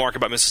question mark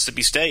about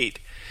Mississippi State,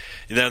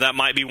 that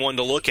might be one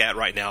to look at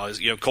right now.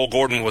 Cole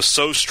Gordon was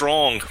so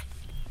strong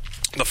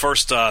the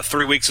first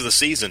 3 weeks of the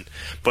season,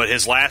 but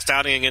his last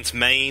outing against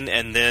Maine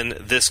and then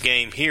this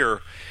game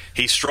here,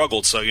 he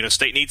struggled. So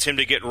State needs him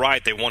to get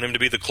right. They want him to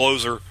be the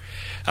closer.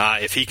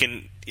 If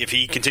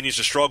he continues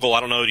to struggle,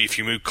 I don't know if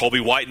you move Colby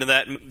White into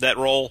that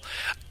role.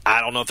 I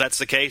don't know if that's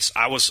the case.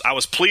 I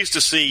was pleased to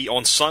see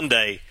on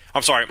Sunday.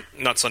 I'm sorry,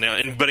 not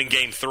Sunday, but in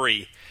Game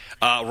 3.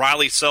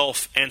 Riley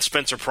Self and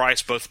Spencer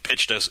Price both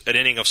pitched an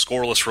inning of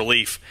scoreless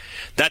relief.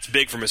 That's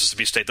big for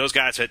Mississippi State. Those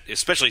guys,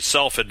 especially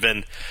Self, had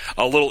been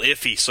a little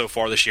iffy so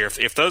far this year.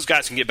 If those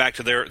guys can get back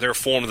to their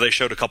form that they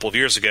showed a couple of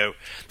years ago,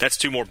 that's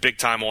 2 more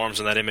big-time arms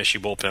in that MSU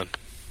bullpen.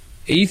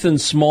 Ethan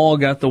Small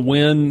got the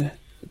win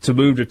to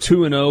move to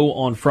 2-0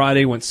 on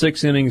Friday, went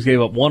 6 innings, gave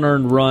up 1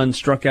 earned run,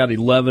 struck out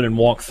 11, and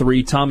walked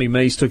 3. Tommy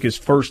Mace took his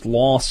first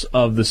loss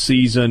of the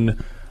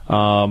season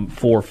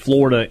for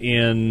Florida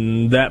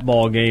in that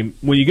ball game.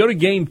 When you go to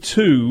Game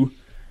 2,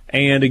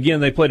 and again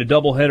they played a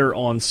doubleheader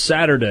on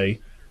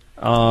Saturday,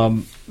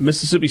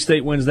 Mississippi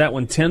State wins that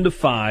one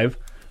 10-5.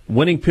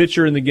 Winning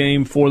pitcher in the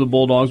game for the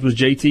Bulldogs was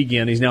JT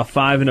Ginn. He's now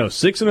 5-0.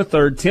 6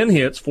 1/3, 10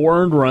 hits,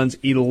 4 earned runs,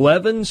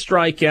 11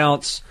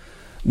 strikeouts,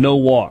 no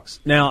walks.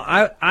 Now,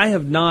 I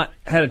have not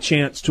had a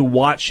chance to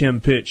watch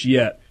him pitch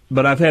yet,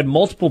 but I've had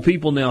multiple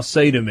people now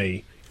say to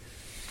me,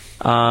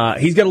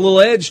 he's got a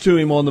little edge to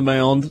him on the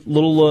mound,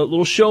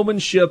 little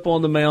showmanship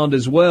on the mound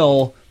as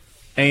well,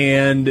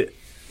 and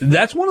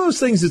that's one of those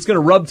things that's going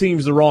to rub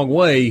teams the wrong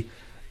way.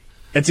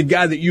 It's a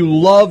guy that you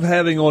love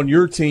having on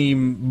your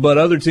team, but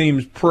other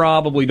teams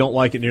probably don't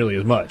like it nearly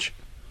as much.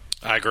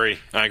 I agree.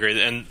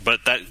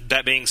 But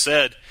that being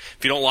said,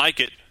 if you don't like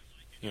it,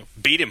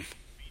 beat him.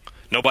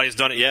 Nobody's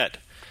done it yet.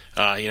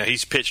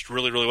 He's pitched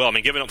really, really well. I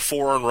mean, giving up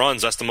 4 earned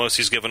runs, that's the most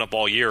he's given up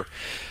all year.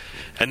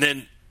 And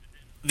then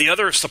the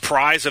other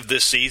surprise of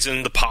this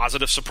season, the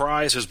positive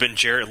surprise, has been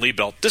Jarrett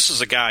Liebelt. This is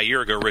a guy a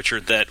year ago,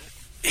 Richard, that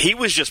he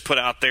was just put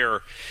out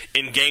there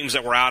in games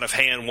that were out of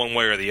hand one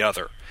way or the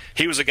other.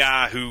 He was a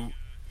guy who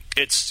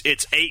it's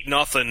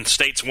 8-0,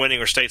 State's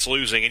winning or State's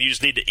losing, and you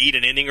just need to eat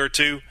an inning or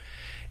two,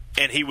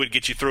 and he would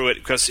get you through it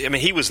because,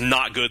 he was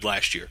not good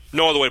last year.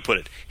 No other way to put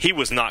it. He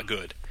was not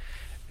good.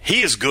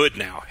 He is good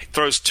now. He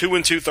throws 2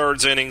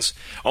 2/3 innings,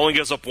 only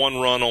gives up 1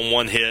 run on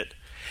 1 hit.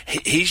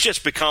 He's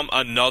just become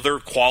another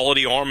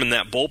quality arm in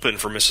that bullpen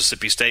for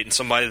Mississippi State and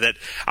somebody that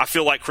I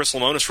feel like Chris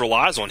Lemonis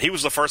relies on. He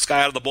was the first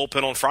guy out of the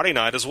bullpen on Friday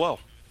night as well.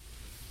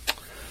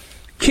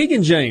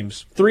 Keegan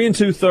James, 3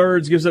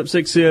 2/3, gives up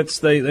 6 hits.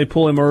 They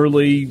pull him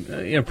early.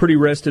 Pretty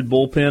rested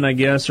bullpen, I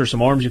guess, or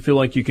some arms you feel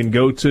like you can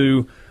go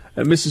to.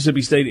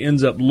 Mississippi State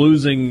ends up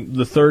losing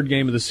the third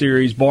game of the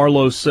series.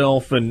 Barlow,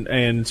 Self,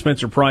 and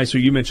Spencer Price, who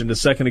you mentioned a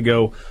second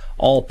ago,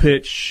 all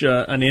pitch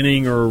an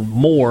inning or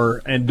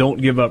more and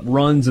don't give up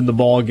runs in the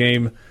ball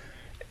game.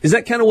 Is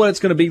that kind of what it's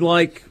going to be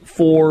like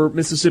for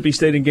Mississippi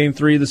State in Game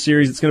 3 of the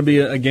series? It's going to be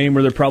a game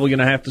where they're probably going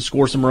to have to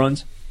score some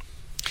runs?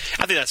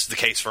 I think that's the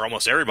case for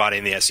almost everybody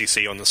in the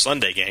SEC on the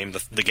Sunday game,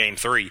 the Game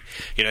 3.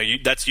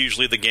 That's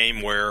usually the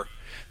game where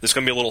there's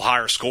going to be a little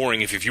higher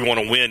scoring. If you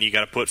want to win, you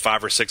got to put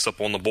 5 or 6 up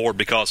on the board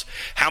because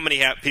how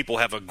many people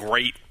have a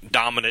great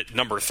dominant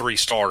number 3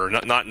 starter?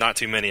 Not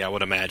too many, I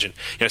would imagine.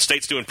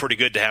 State's doing pretty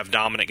good to have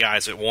dominant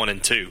guys at 1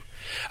 and 2.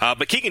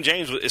 But Keegan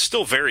James is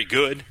still very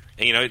good.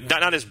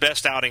 Not his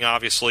best outing,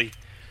 obviously,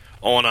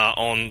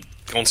 on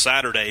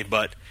Saturday,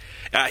 but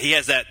he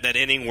has that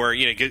inning where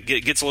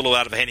gets a little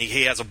out of hand.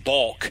 He has a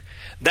balk.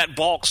 That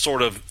balk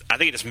sort of, I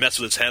think it just messed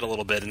with his head a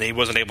little bit, and he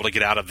wasn't able to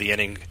get out of the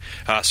inning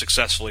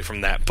successfully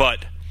from that.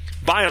 But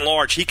by and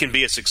large, he can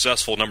be a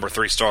successful number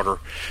 3 starter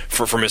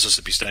for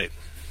Mississippi State.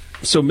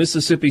 So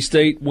Mississippi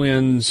State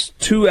wins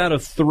 2 out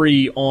of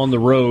 3 on the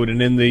road,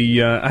 and in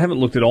the I haven't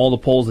looked at all the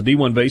polls. The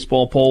D1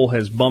 baseball poll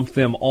has bumped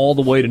them all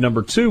the way to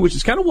number 2, which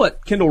is kind of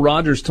what Kendall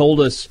Rogers told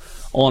us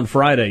on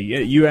Friday.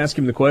 You asked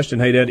him the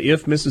question, hey, Dad,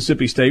 if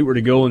Mississippi State were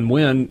to go and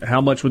win,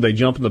 how much would they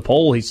jump in the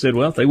poll? He said,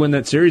 well, if they win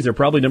that series, they're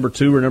probably number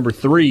 2 or number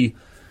 3.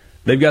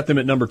 They've got them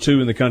at number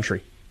 2 in the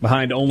country,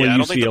 behind only UCLA. I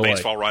don't think the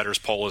Baseball Writers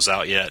poll is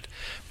out yet.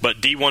 But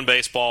D1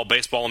 Baseball,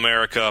 Baseball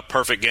America,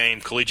 Perfect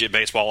Game, Collegiate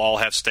Baseball all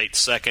have State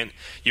second.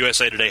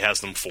 USA Today has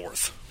them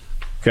 4th.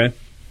 Okay.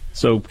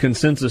 So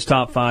consensus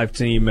top 5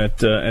 team at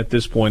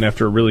this point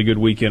after a really good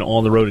weekend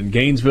on the road in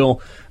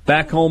Gainesville.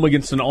 Back home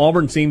against an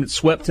Auburn team that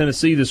swept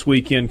Tennessee this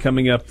weekend,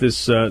 coming up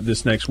this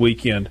next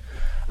weekend.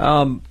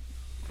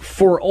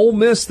 For Ole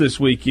Miss this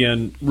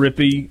weekend,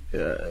 Rippy,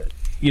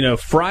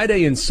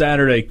 Friday and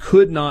Saturday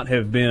could not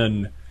have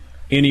been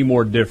any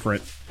more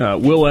different.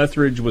 Will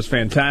Etheridge was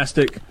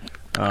fantastic.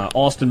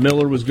 Austin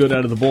Miller was good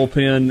out of the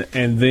bullpen.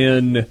 And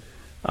then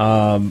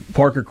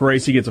Parker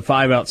Caracci gets a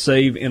 5-out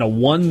save in a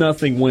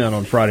 1-0 win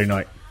on Friday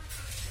night.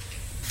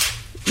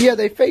 Yeah,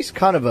 they faced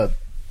kind of a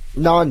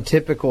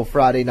non-typical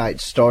Friday night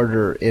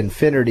starter in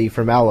Finnerty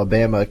from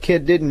Alabama.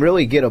 Kid didn't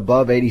really get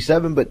above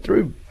 87, but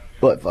threw,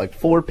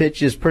 4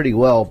 pitches pretty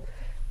well.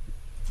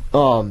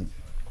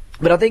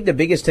 But I think the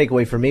biggest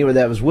takeaway for me with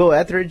that was Will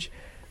Etheridge,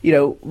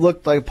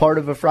 looked like part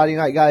of a Friday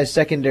night guy.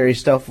 Secondary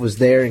stuff was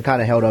there and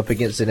kind of held up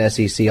against an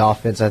SEC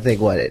offense. I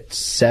think,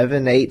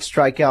 7, 8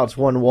 strikeouts,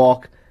 1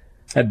 walk.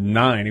 Had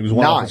 9. He was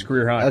 1 off his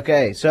career high.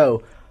 Okay,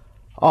 so,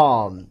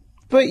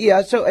 but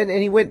yeah, so and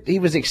he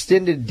was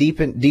extended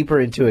deeper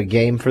into a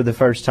game for the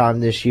first time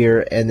this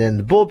year, and then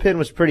the bullpen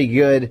was pretty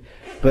good,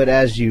 but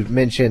as you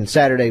mentioned,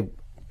 Saturday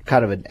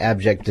kind of an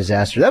abject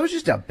disaster. That was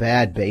just a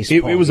bad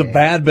baseball game. It was a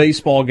bad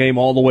baseball game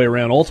all the way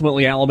around.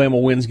 Ultimately, Alabama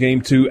wins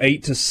game 2,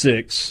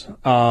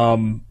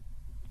 8-6.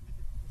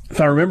 If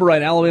I remember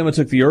right, Alabama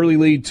took the early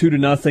lead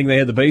 2-0. They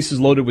had the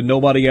bases loaded with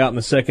nobody out in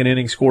the second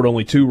inning, scored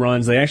only 2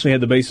 runs. They actually had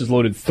the bases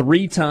loaded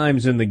 3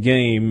 times in the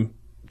game,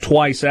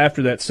 twice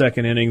after that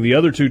second inning. The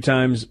other 2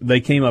 times,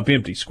 they came up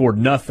empty, scored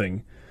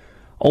nothing.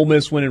 Ole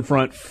Miss went in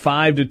front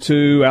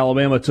 5-2.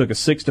 Alabama took a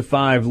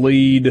 6-5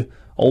 lead.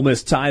 Ole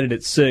Miss tied it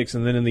at 6,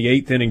 and then in the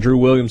 8th inning, Drew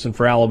Williamson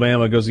for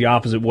Alabama goes the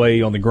opposite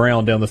way on the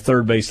ground down the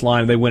third base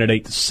line. They win at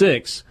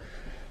 8-6.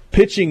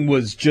 Pitching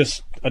was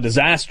just a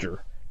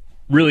disaster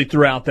really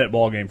throughout that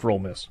ball game for Ole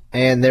Miss.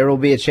 And there will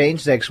be a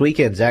change next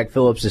weekend. Zach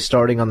Phillips is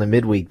starting on the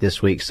midweek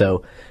this week,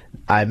 so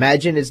I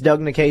imagine it's Doug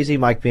Nikhazy.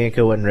 Mike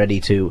Bianco wasn't ready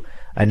to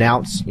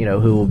announce,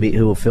 who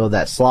will fill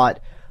that slot.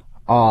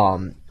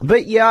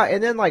 But yeah,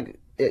 and then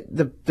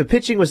the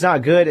pitching was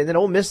not good, and then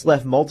Ole Miss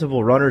left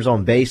multiple runners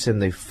on base in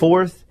the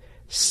 4th,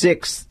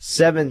 6th,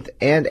 7th,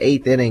 and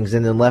 8th innings,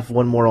 and then left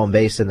one more on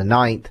base in the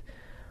 9th.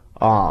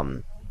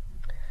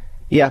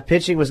 Yeah,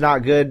 pitching was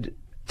not good.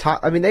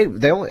 I mean,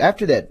 they only,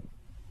 after that,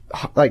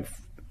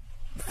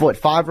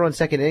 5-run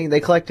second inning, they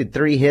collected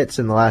 3 hits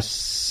in the last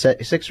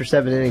 6 or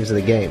 7 innings of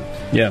the game.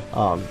 Yeah.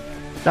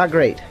 Not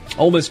great.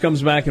 Ole Miss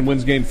comes back and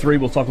wins Game 3.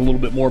 We'll talk a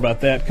little bit more about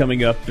that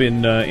coming up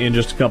in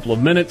just a couple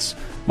of minutes.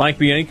 Mike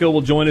Bianco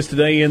will join us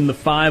today in the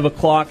 5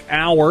 o'clock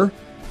hour.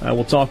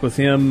 We'll talk with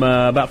him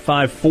about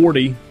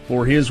 5:40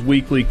 for his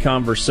weekly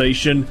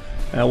conversation.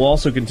 We'll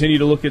also continue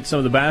to look at some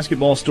of the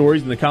basketball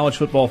stories, and the college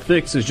football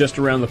fix is just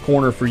around the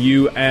corner for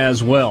you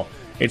as well.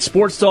 It's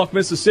Sports Talk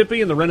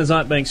Mississippi in the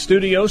Renaissance Bank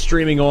studio,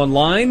 streaming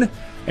online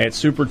at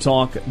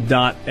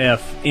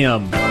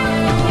supertalk.fm.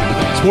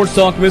 Sports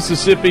Talk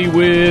Mississippi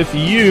with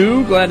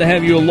you. Glad to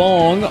have you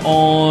along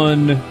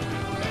on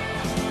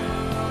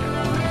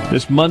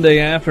this Monday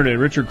afternoon.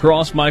 Richard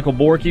Cross, Michael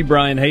Borky,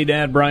 Brian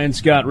Haydad, Brian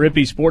Scott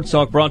Rippey. Sports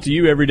Talk brought to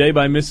you every day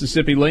by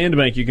Mississippi Land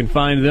Bank. You can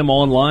find them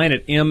online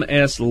at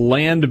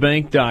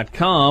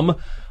mslandbank.com,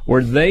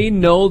 where they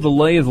know the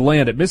lay of the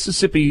land. At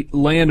Mississippi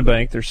Land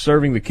Bank, they're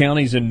serving the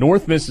counties in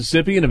North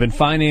Mississippi and have been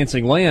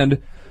financing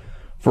land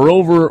for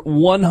over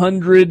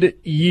 100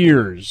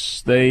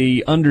 years.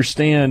 They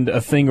understand a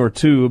thing or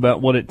two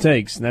about what it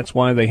takes, and that's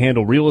why they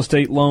handle real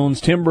estate loans,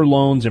 timber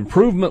loans,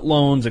 improvement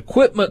loans,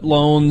 equipment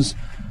loans.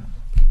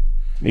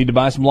 Need to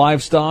buy some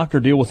livestock or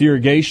deal with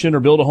irrigation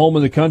or build a home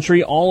in the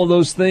country? All of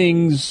those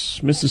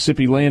things,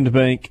 Mississippi Land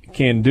Bank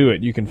can do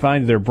it. You can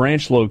find their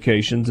branch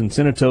locations in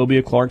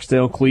Senatobia,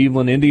 Clarksdale,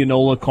 Cleveland,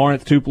 Indianola,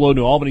 Corinth, Tupelo,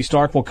 New Albany,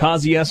 Starkville,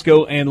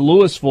 Kosciuszko, and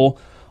Louisville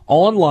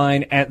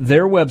online at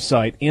their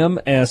website,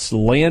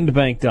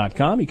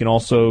 mslandbank.com. You can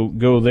also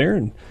go there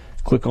and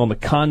click on the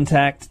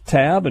Contact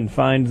tab and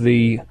find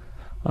the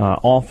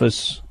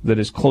office that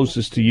is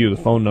closest to you, the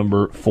phone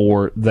number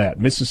for that.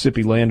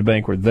 Mississippi Land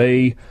Bank, where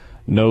they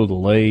know the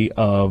lay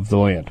of the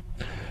land.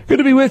 Good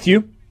to be with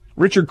you.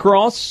 Richard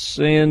Cross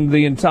and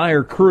the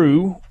entire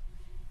crew.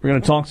 We're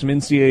going to talk some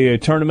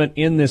NCAA tournament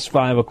in this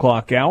 5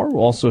 o'clock hour.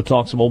 We'll also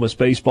talk some Ole Miss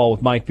baseball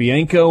with Mike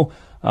Bianco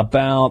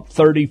about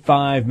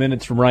 35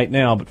 minutes from right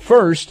now. But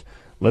first,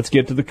 let's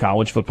get to the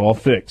college football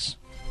fix.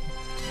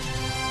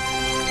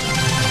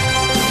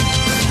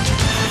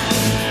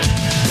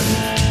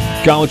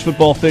 College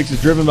Football Fix is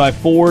driven by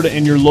Ford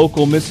and your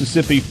local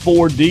Mississippi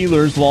Ford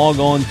dealers. Log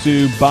on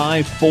to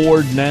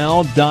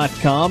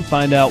buyfordnow.com.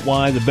 Find out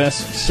why the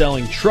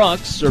best-selling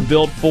trucks are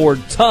built Ford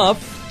tough.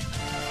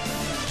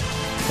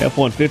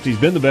 F-150 has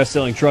been the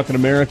best-selling truck in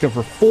America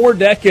for 4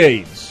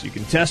 decades. You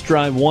can test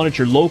drive one at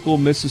your local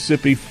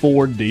Mississippi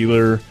Ford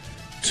dealer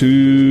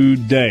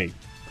today.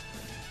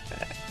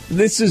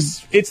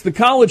 It's the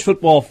college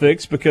football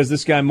fix because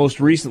this guy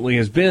most recently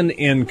has been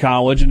in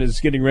college and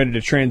is getting ready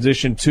to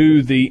transition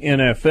to the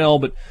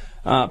NFL. But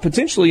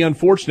potentially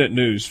unfortunate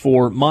news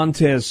for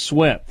Montez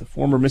Sweat, the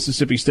former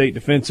Mississippi State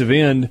defensive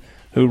end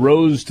who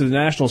rose to the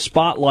national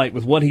spotlight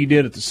with what he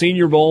did at the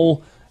Senior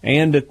Bowl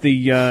and at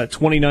the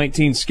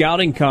 2019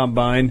 Scouting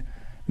Combine.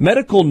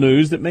 Medical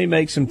news that may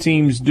make some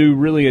teams do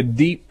really a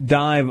deep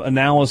dive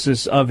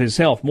analysis of his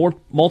health.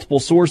 Multiple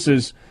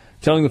sources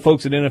telling the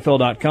folks at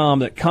NFL.com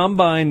that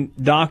Combine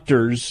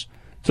doctors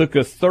took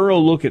a thorough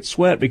look at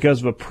Sweat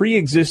because of a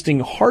pre-existing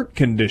heart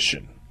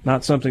condition,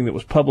 not something that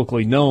was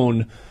publicly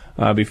known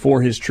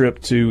before his trip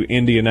to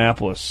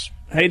Indianapolis.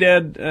 Hey,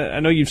 Dad,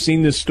 I know you've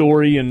seen this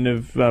story and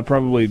have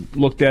probably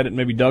looked at it and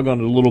maybe dug on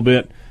it a little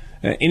bit.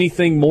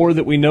 Anything more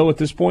that we know at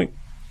this point?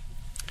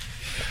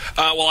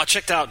 Well, I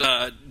checked out,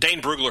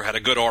 Dane Brugler had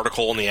a good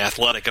article in The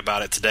Athletic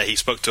about it today. He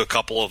spoke to a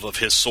couple of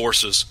his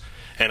sources,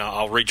 and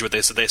I'll read you what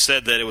they said. They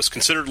said that it was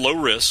considered low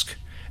risk,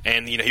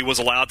 and he was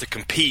allowed to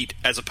compete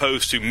as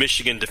opposed to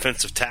Michigan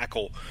defensive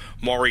tackle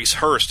Maurice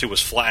Hurst, who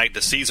was flagged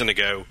a season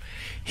ago.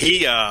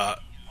 He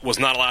was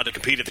not allowed to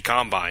compete at the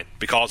Combine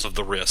because of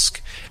the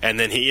risk, and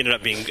then he ended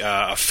up being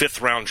a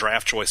 5th-round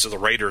draft choice of the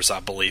Raiders, I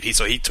believe.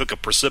 So he took a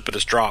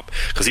precipitous drop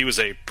because he was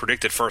a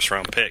predicted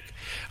first-round pick.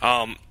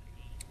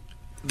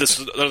 This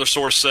another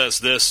source says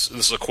this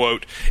is a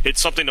quote,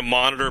 "It's something to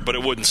monitor, but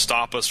it wouldn't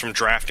stop us from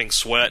drafting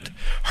Sweat.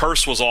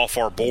 Hurst was off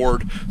our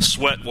board.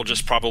 Sweat will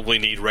just probably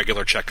need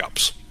regular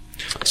checkups."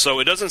 So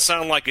it doesn't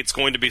sound like it's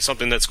going to be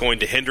something that's going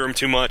to hinder him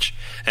too much,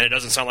 and it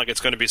doesn't sound like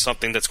it's going to be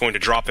something that's going to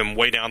drop him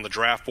way down the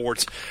draft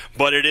boards,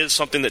 but it is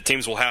something that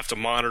teams will have to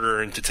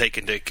monitor and to take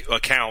into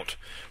account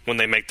when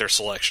they make their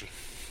selection.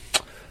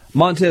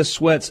 Montez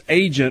Sweat's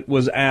agent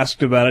was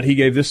asked about it. He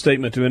gave this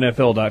statement to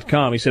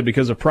NFL.com. He said,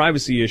 because of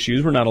privacy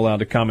issues, we're not allowed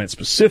to comment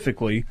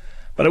specifically,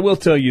 but I will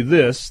tell you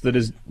this, that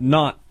is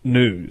not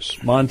news.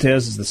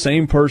 Montez is the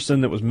same person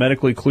that was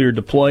medically cleared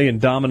to play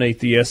and dominate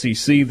the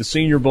SEC, the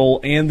Senior Bowl,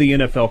 and the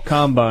NFL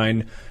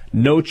Combine.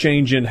 No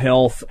change in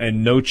health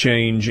and no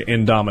change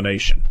in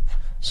domination.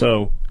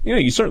 So,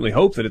 you certainly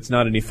hope that it's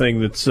not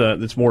anything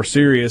that's more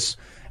serious.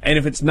 And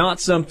if it's not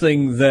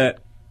something that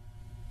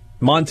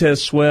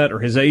Montez Sweat or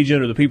his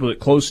agent or the people that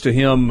close to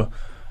him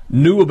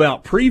knew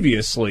about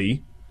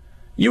previously,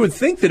 you would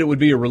think that it would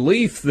be a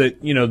relief that,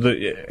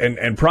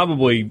 and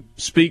probably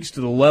speaks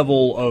to the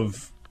level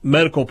of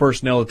medical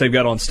personnel that they've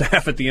got on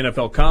staff at the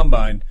NFL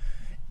Combine.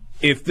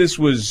 If this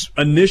was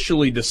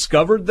initially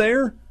discovered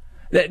there,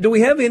 do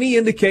we have any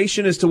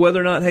indication as to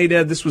whether or not, hey,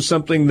 Dad, this was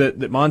something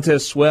that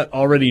Montez Sweat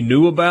already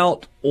knew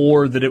about,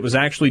 or that it was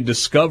actually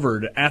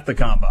discovered at the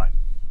Combine?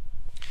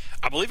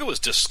 I believe it was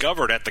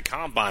discovered at the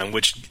Combine,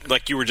 which,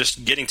 like you were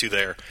just getting to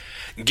there,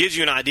 gives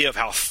you an idea of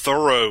how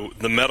thorough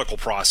the medical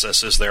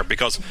process is there,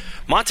 because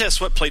Montez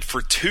Sweat played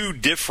for 2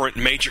 different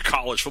major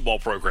college football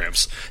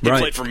programs. He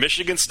played for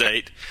Michigan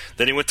State,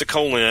 then he went to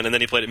Colin, and then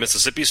he played at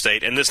Mississippi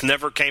State, and this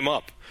never came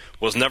up,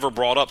 was never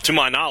brought up, to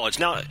my knowledge.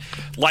 Now,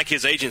 like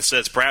his agent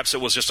says, perhaps it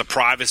was just a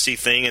privacy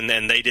thing, and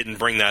then they didn't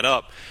bring that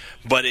up,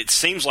 but it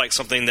seems like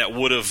something that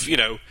would have,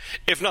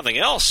 if nothing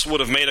else,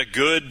 would have made a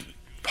good,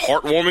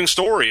 heartwarming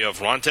story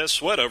of Montez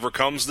Sweat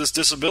overcomes this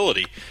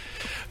disability.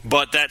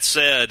 But that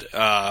said,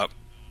 the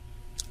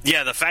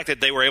fact that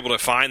they were able to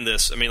find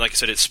this, I mean, like I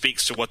said, it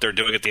speaks to what they're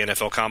doing at the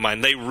NFL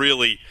Combine. They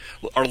really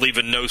are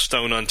leaving no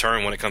stone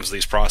unturned when it comes to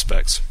these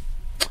prospects.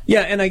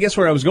 Yeah, and I guess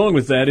where I was going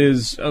with that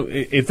is,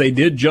 if they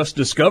did just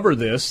discover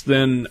this,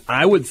 then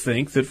I would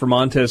think that for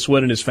Montez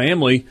Sweat and his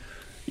family,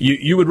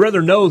 you would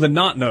rather know than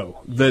not know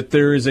that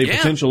there is a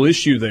potential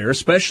issue there,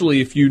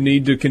 especially if you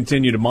need to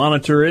continue to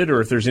monitor it,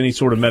 or if there's any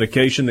sort of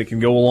medication that can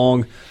go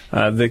along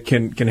that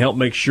can help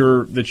make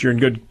sure that you're in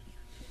good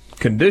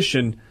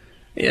condition.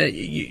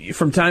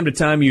 From time to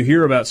time you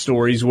hear about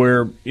stories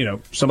where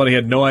somebody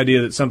had no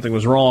idea that something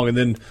was wrong, and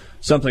then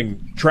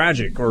something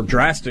tragic or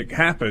drastic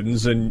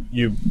happens, and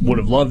you would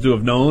have loved to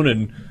have known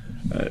and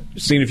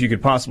seen if you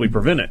could possibly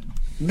prevent it.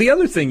 The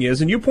other thing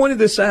is, and you pointed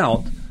this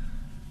out,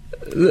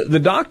 the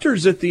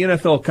doctors at the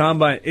NFL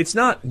Combine, it's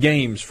not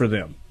games for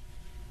them.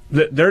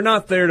 They're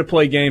not there to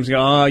play games and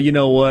go, you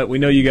know what, we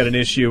know you got an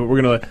issue, but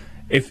we're going to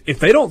if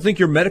they don't think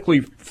you're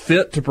medically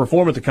fit to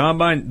perform at the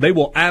Combine, they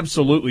will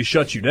absolutely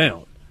shut you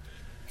down.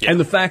 Yeah. And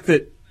the fact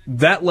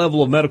that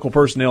level of medical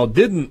personnel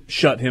didn't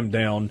shut him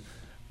down,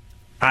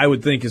 I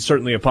would think is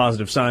certainly a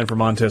positive sign for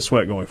Montez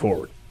Sweat going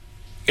forward.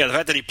 Yeah, the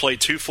fact that he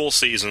played 2 full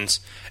seasons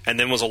and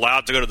then was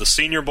allowed to go to the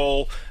Senior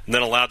Bowl and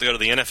then allowed to go to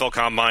the NFL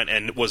Combine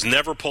and was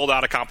never pulled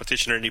out of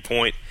competition at any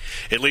point,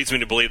 it leads me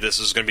to believe this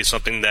is going to be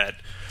something that,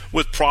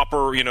 with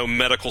proper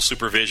medical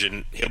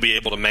supervision, he'll be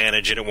able to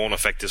manage, and it won't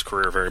affect his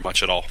career very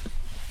much at all.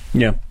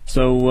 Yeah,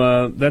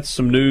 so that's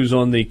some news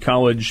on the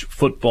college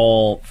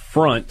football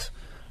front.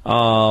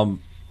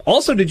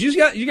 Also, did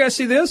you guys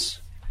see this?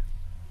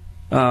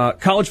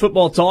 College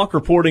Football Talk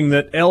reporting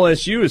that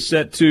LSU is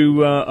set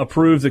to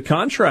approve the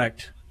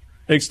contract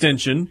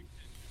extension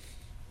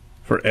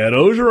for Ed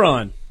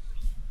Orgeron.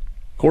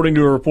 According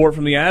to a report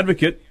from The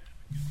Advocate,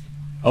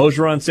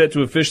 Orgeron set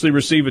to officially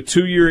receive a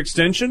 2-year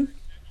extension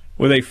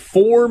with a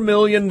 $4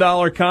 million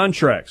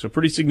contract, so a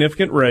pretty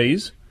significant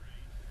raise.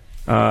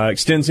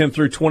 Extends him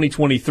through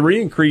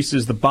 2023,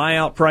 increases the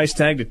buyout price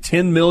tag to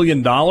 $10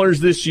 million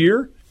this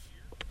year.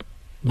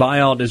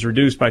 Buyout is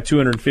reduced by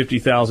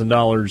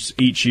 $250,000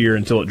 each year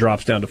until it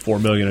drops down to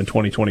 $4 million in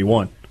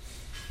 2021.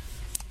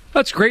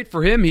 That's great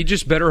for him. He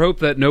just better hope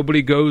that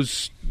nobody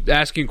goes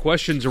asking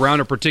questions around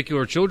a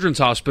particular children's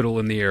hospital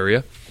in the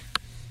area.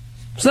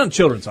 It's not a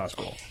children's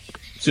hospital.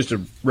 It's just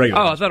a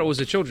regular. Oh, I thought it was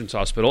a children's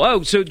hospital.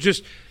 Oh, so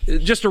just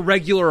a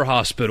regular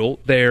hospital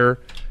there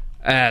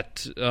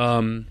at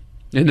in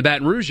the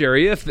Baton Rouge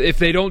area. If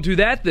they don't do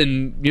that,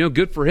 then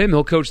good for him.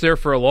 He'll coach there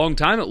for a long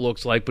time, it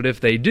looks like. But if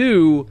they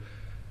do,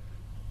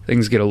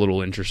 things get a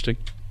little interesting.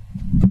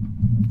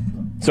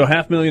 So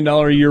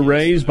 $500,000 a year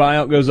raise,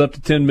 buyout goes up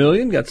to $10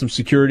 million. Got some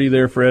security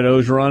there for Ed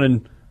Orgeron,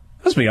 and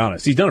let's be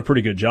honest, he's done a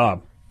pretty good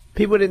job.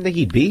 People didn't think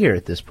he'd be here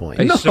at this point.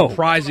 A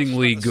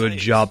surprisingly good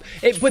job.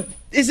 But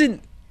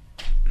isn't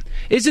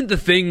the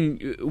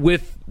thing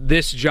with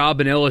this job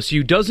in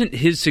LSU, doesn't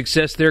his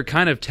success there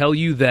kind of tell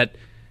you that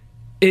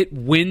it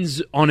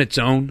wins on its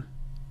own?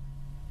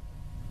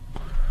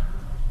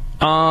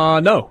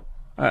 No.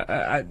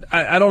 I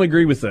don't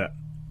agree with that.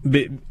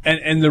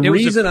 And the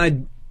reason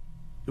I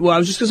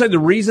was just going to say, the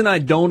reason I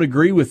don't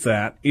agree with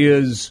that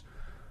is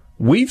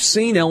we've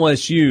seen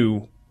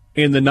LSU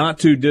in the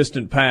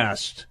not-too-distant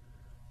past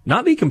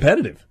not be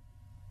competitive.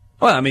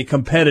 Well, I mean,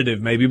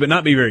 competitive maybe, but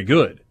not be very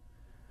good.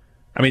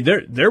 I mean,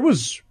 there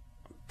was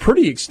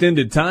pretty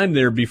extended time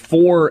there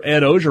before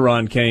Ed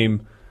Orgeron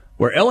came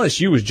where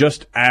LSU was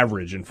just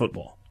average in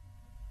football.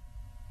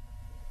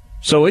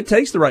 So it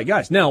takes the right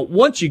guys. Now,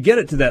 once you get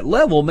it to that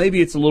level,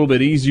 maybe it's a little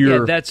bit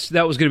easier. Yeah,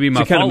 that was going to be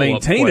my to kind of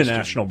follow-up maintain question. a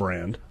national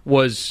brand.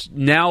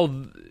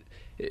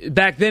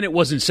 Back then it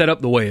wasn't set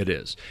up the way it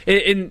is.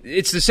 And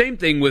it's the same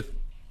thing with,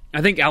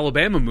 I think,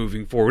 Alabama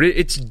moving forward.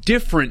 It's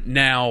different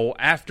now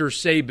after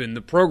Saban.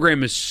 The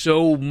program is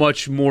so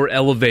much more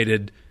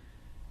elevated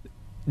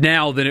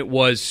now than it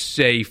was,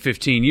 say,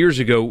 15 years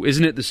ago.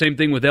 Isn't it the same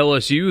thing with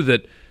LSU,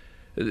 that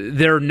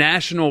their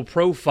national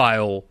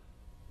profile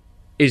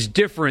is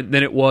different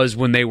than it was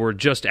when they were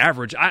just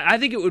average. I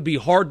think it would be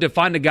hard to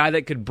find a guy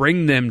that could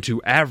bring them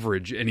to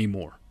average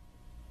anymore.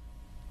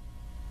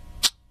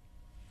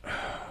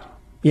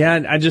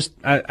 Yeah,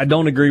 I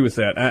don't agree with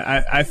that.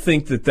 I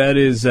think that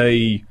is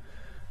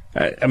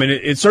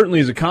it certainly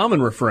is a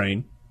common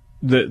refrain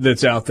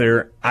that's out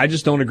there. I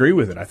just don't agree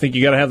with it. I think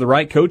you got to have the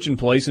right coach in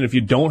place, and if you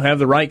don't have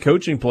the right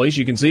coach in place,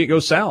 you can see it go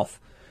south.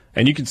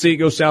 And you can see it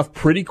go south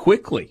pretty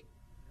quickly.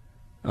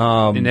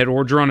 And Ed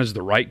Orgeron is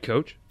the right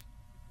coach?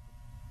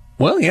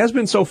 Well, he has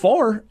been so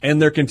far,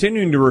 and they're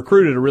continuing to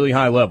recruit at a really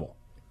high level.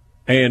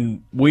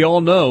 And we all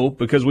know,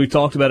 because we've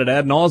talked about it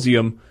ad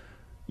nauseum,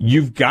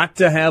 you've got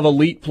to have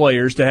elite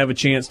players to have a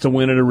chance to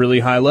win at a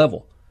really high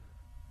level.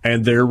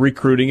 And they're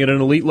recruiting at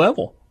an elite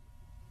level.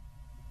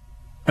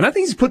 And I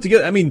think he's put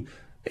together,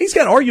 he's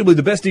got arguably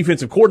the best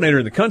defensive coordinator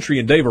in the country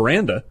in Dave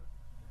Aranda.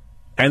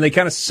 And they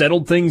kind of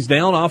settled things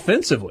down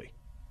offensively.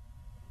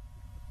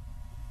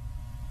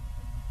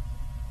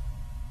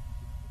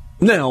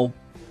 Now,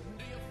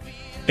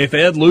 if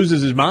Ed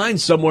loses his mind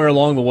somewhere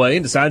along the way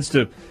and decides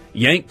to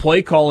yank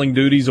play calling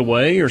duties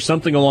away or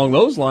something along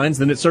those lines,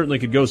 then it certainly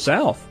could go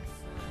south.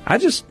 I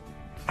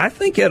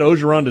think Ed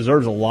Orgeron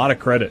deserves a lot of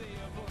credit.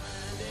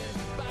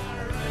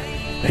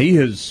 He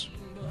has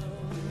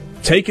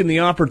taken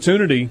the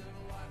opportunity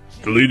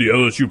to lead the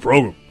LSU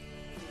program.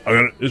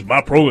 This is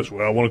my program. It's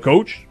where I want to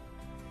coach.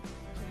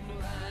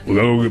 We're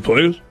going to go get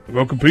players. We're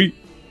going to compete.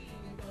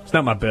 It's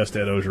not my best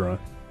Ed Orgeron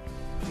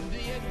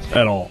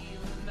at all.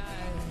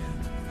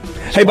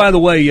 Hey, by the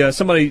way,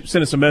 somebody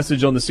sent us a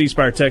message on the C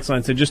Spire text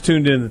line, said, just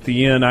tuned in at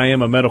the end. I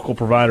am a medical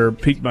provider.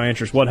 Piqued my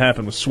interest. What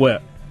happened with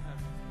Sweat?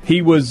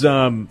 He was,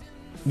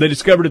 they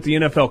discovered at the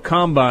NFL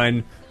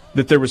Combine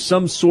that there was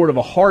some sort of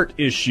a heart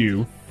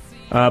issue,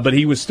 but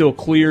he was still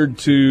cleared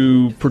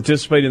to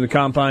participate in the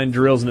Combine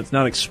drills, and it's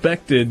not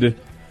expected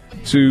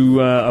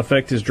to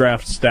affect his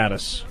draft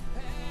status.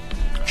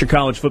 It's your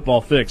college football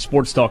fix,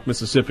 Sports Talk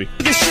Mississippi.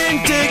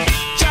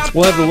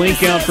 We'll have the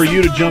link out for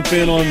you to jump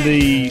in on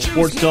the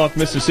Sports Talk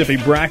Mississippi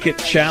Bracket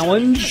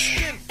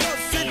Challenge.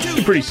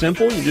 It's pretty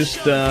simple. You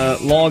just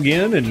log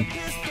in and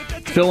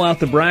fill out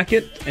the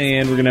bracket,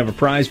 and we're going to have a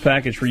prize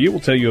package for you. We'll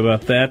tell you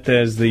about that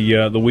as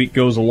the week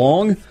goes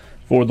along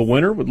for the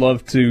winner. Would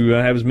love to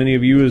have as many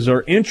of you as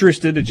are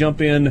interested to jump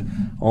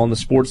in on the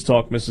Sports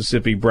Talk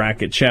Mississippi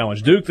Bracket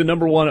Challenge. Duke, the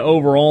number 1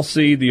 overall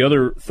seed. The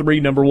other 3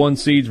 number 1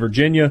 seeds,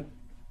 Virginia,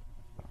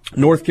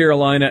 North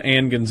Carolina,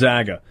 and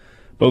Gonzaga.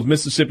 Both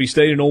Mississippi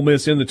State and Ole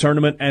Miss in the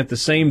tournament at the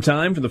same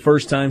time for the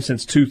first time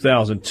since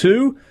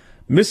 2002.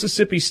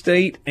 Mississippi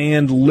State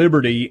and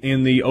Liberty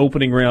in the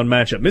opening round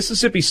matchup.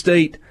 Mississippi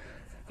State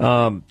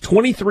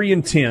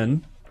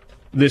 23-10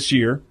 this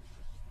year.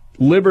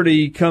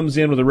 Liberty comes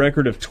in with a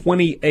record of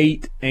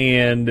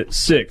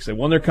 28-6. They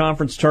won their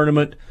conference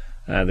tournament.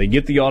 They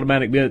get the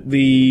automatic bid.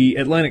 The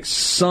Atlantic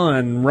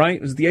Sun,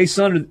 right? Is it the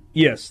A-Sun?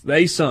 Yes, the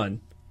A-Sun.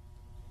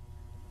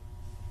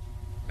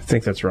 I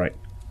think that's right.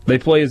 They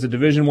play as a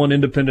Division I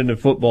independent in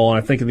football,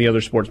 and I think in the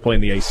other sports play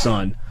in the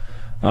A-Sun.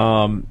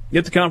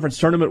 Get the conference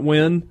tournament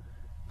win,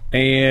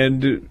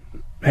 and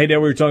hey, Dad,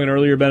 we were talking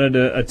earlier about it,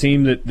 a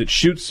team that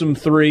shoots some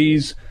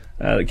threes,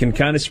 that can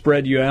kind of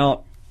spread you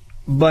out.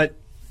 But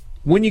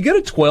when you get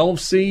a 12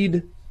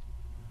 seed,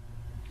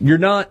 you're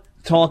not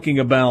talking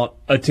about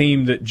a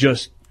team that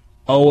just,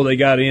 they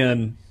got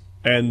in,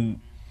 and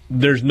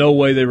there's no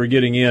way they were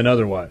getting in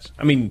otherwise.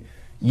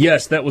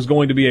 Yes, that was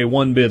going to be a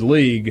one-bid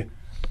league,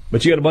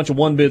 but you got a bunch of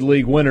one-bid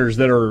league winners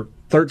that are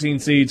 13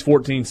 seeds,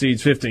 14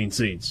 seeds, 15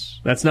 seeds.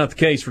 That's not the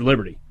case for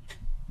Liberty.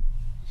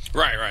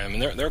 Right.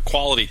 They're a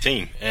quality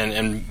team,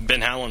 and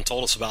Ben Howland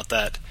told us about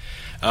that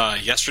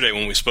yesterday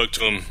when we spoke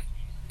to him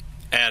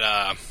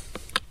at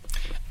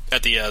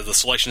the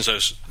Selection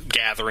Shows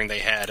gathering they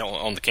had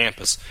on the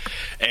campus.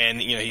 And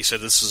he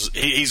said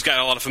he's got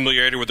a lot of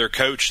familiarity with their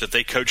coach, that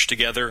they coached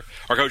together,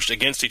 or coached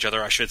against each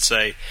other, I should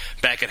say,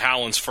 back at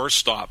Howland's first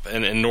stop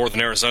in northern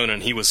Arizona,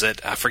 and he was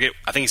at, I think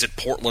he's at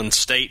Portland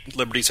State.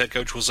 Liberty's head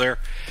coach was there.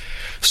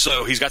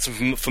 So he's got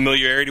some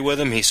familiarity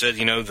with him. He said,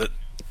 that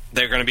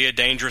they're going to be a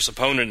dangerous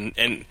opponent.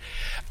 And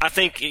I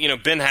think,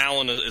 Ben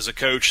Howland is a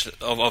coach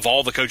of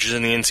all the coaches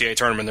in the NCAA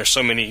tournament. There's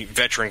so many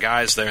veteran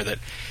guys there that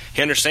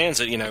he understands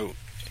that,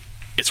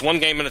 it's one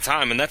game at a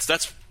time, and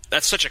that's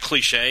such a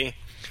cliche.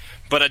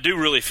 But I do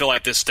really feel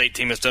like this state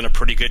team has done a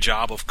pretty good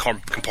job of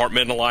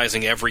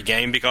compartmentalizing every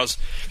game, because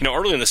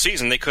early in the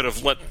season they could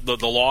have let the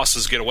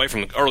losses get away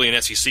from early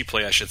in SEC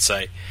play, I should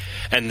say,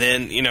 and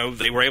then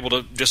they were able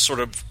to just sort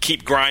of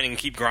keep grinding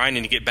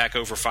to get back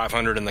over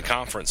 500 in the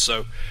conference.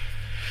 So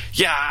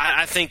yeah,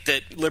 I think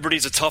that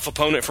Liberty's a tough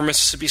opponent for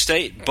Mississippi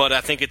State, but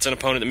I think it's an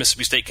opponent that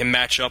Mississippi State can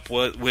match up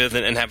with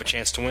and have a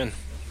chance to win.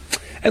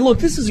 And look,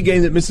 this is a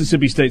game that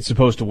Mississippi State's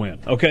supposed to win,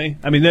 okay?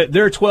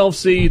 They're a 12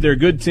 seed. They're a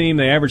good team.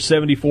 They average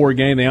 74 a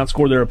game. They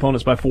outscore their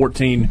opponents by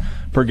 14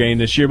 per game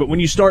this year. But when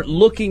you start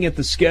looking at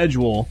the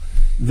schedule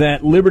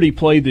that Liberty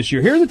played this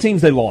year, here are the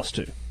teams they lost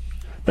to.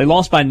 They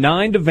lost by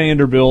 9 to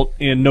Vanderbilt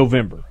in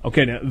November.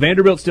 Okay, now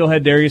Vanderbilt still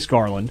had Darius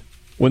Garland.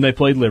 when they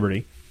played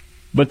Liberty,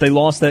 but they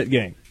lost that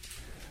game.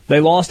 They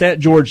lost at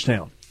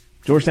Georgetown.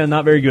 Georgetown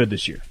not very good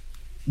this year.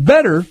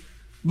 Better,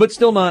 but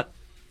still not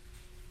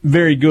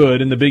very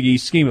good in the Big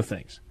East scheme of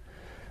things.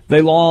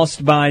 They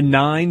lost by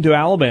 9 to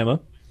Alabama.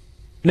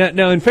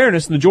 Now, in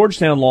fairness, in the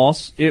Georgetown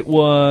loss, they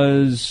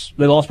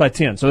lost by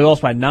 10. So they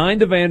lost by 9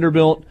 to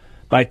Vanderbilt,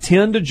 by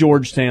 10 to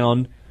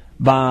Georgetown,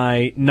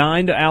 by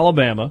 9 to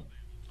Alabama.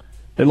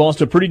 They lost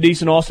to a pretty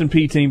decent Austin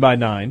Peay team by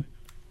 9.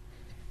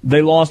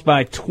 They lost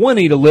by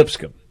 20 to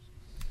Lipscomb.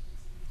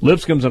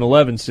 Lipscomb's an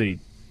 11 seed.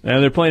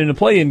 Now, they're playing in a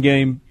play-in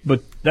game,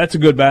 but that's a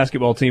good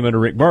basketball team under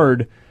Rick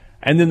Byrd.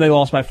 And then they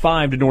lost by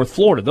 5 to North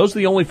Florida. Those are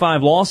the only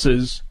 5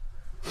 losses,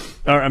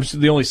 or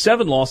the only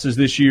 7 losses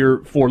this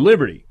year for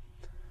Liberty.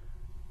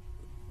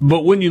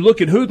 But when you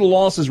look at who the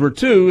losses were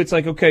to, it's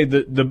like, okay,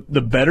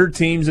 the better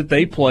teams that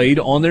they played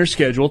on their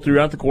schedule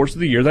throughout the course of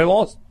the year, they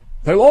lost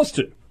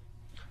to.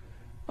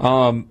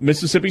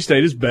 Mississippi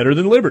State is better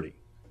than Liberty.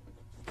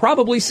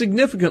 Probably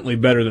significantly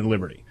better than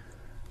Liberty.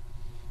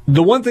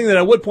 The one thing that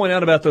I would point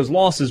out about those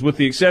losses, with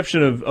the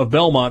exception of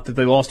Belmont that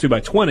they lost to by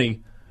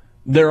 20,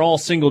 they're all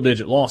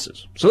single-digit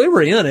losses. So they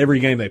were in every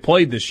game they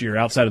played this year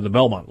outside of the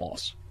Belmont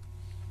loss.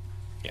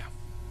 Yeah.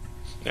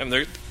 And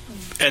the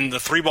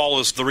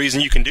 3-ball is the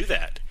reason you can do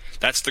that.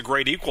 That's the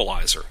great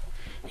equalizer.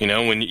 You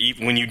know, when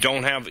you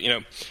don't have,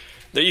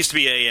 there used to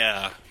be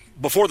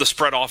before the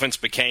spread offense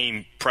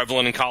became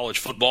prevalent in college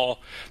football,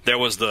 there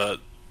was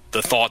the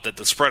thought that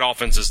the spread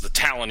offense is the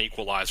talent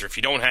equalizer. If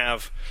you don't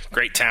have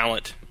great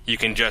talent, you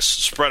can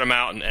just spread them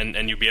out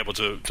and you'll be able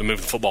to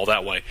move the football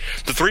that way.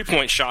 The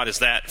 3-point shot is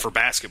that for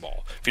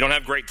basketball. If you don't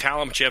have great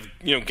talent, but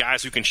you have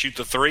guys who can shoot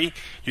the 3,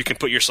 you can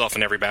put yourself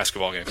in every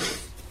basketball game.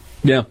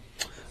 Yeah.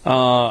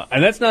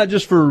 And that's not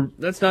just for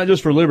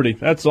Liberty.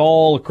 That's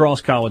all across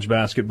college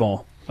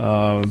basketball.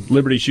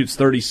 Liberty shoots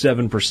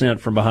 37%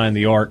 from behind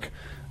the arc,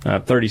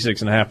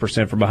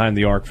 36.5% from behind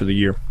the arc for the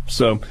year.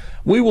 So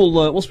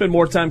we'll spend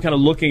more time kind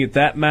of looking at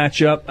that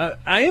matchup.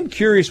 I am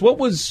curious, what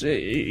was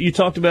you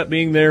talked about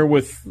being there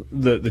with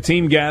the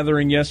team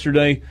gathering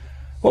yesterday?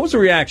 What was the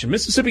reaction?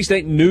 Mississippi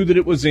State knew that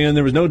it was in.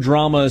 There was no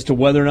drama as to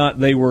whether or not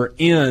they were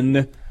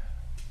in.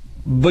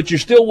 But you're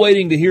still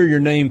waiting to hear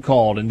your name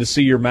called and to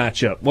see your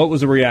matchup. What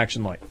was the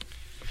reaction like?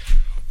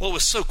 Well, it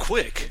was so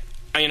quick.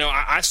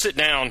 I sit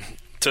down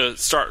to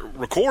start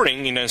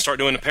recording, and start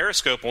doing a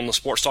Periscope on the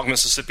Sports Talk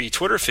Mississippi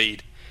Twitter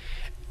feed,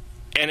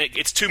 and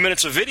it's 2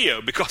 minutes of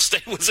video because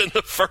State was in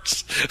the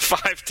first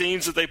 5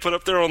 teams that they put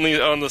up there on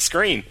the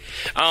screen.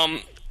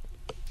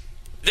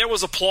 There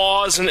was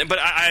applause, but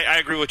I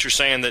agree with what you're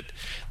saying that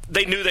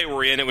they knew they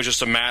were in. It was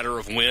just a matter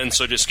of when.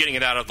 So just getting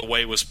it out of the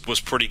way was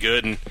pretty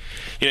good. And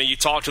you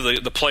talk to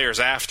the players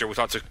after. We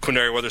talked to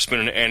Quindary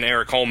Weatherspoon and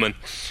Eric Holman,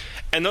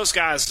 and those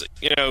guys,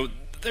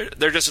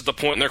 they're just at the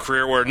point in their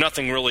career where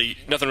nothing really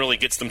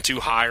gets them too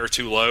high or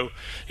too low.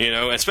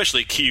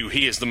 Especially Q.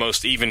 He is the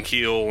most even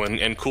keel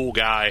and cool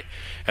guy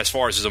as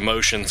far as his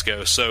emotions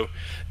go. So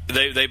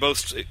they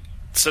both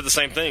said the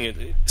same thing.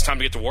 It's time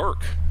to get to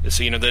work.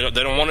 So, they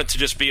don't want it to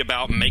just be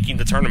about making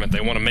the tournament.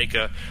 They want to make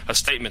a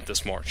statement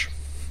this March.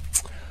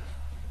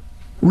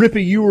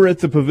 Rippy, you were at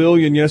the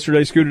Pavilion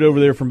yesterday, scooted over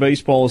there from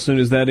baseball as soon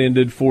as that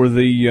ended for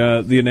the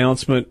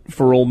announcement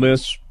for Ole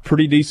Miss.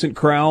 Pretty decent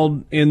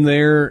crowd in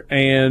there,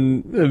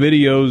 and the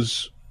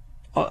videos,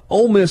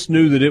 Ole Miss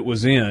knew that it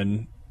was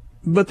in,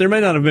 but there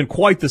may not have been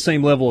quite the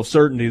same level of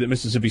certainty that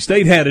Mississippi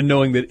State had in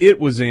knowing that it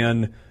was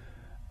in.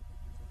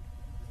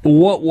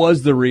 What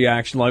was the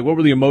reaction like? What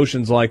were the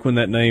emotions like when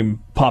that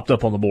name popped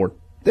up on the board?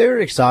 They were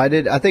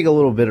excited. I think a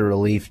little bit of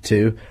relief,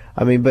 too.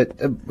 When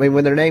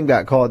their name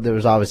got called, there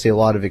was obviously a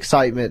lot of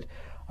excitement.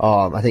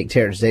 I think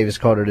Terrence Davis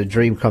called it a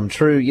dream come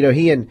true.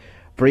 He and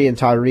Breein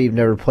Tyree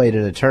never played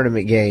in a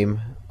tournament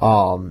game.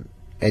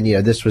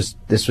 This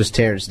was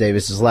Terrence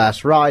Davis's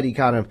last ride. He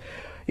kind of,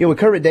 when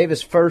Kermit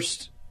Davis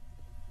first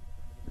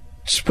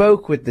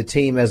spoke with the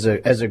team as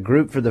a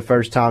group for the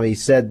first time, he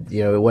said,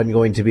 it wasn't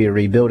going to be a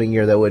rebuilding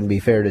year. That wouldn't be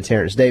fair to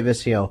Terrence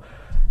Davis.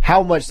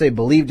 How much they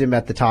believed him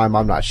at the time,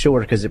 I'm not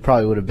sure, because it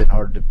probably would have been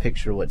hard to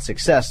picture what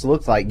success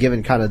looked like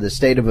given kind of the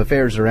state of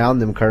affairs around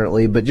them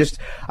currently. But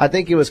I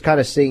think it was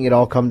kind of seeing it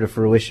all come to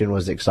fruition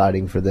was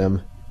exciting for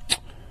them.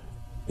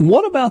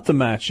 What about the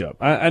matchup?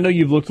 I know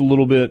you've looked a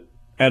little bit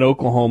at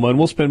Oklahoma, and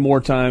we'll spend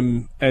more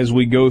time as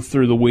we go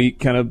through the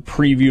week kind of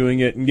previewing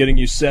it and getting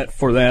you set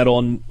for that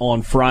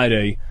on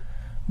Friday.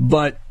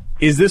 But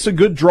is this a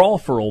good draw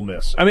for Ole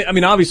Miss? I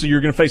mean, obviously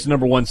you're going to face the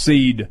number 1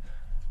 seed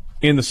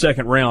in the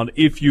second round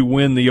if you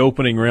win the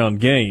opening round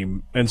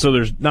game, and so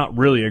there's not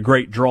really a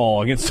great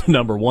draw against the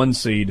number 1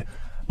 seed.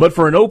 But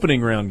for an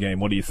opening round game,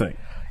 what do you think?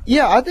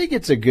 Yeah, I think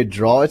it's a good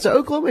draw. It's an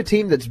Oklahoma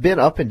team that's been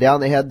up and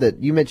down. They had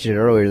you mentioned it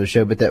earlier in the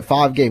show, but that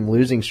 5-game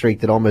losing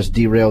streak that almost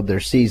derailed their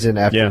season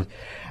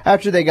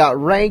after they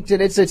got ranked.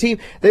 And it's a team,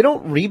 they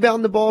don't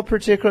rebound the ball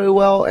particularly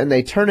well, and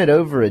they turn it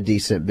over a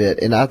decent bit.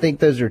 And I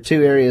think those are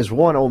 2 areas.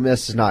 One, Ole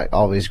Miss is not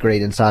always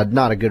great inside,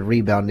 not a good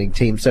rebounding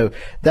team. So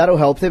that'll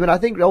help them. And I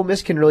think Ole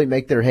Miss can really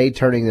make their hay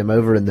turning them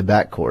over in the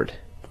backcourt.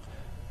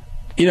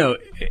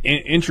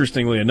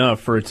 Interestingly enough,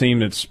 for a team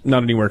that's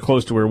not anywhere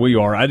close to where we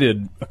are, I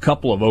did a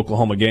couple of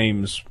Oklahoma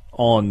games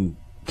on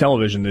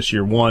television this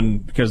year. One,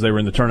 because they were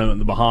in the tournament in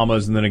the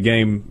Bahamas, and then a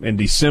game in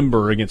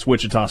December against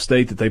Wichita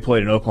State that they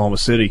played in Oklahoma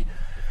City.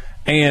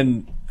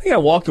 And I think I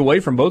walked away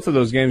from both of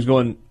those games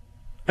going,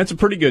 that's a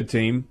pretty good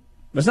team.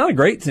 It's not a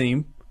great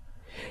team.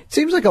 It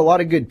seems like a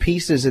lot of good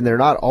pieces, and they're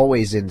not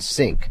always in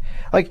sync.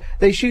 Like,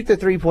 they shoot the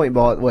three-point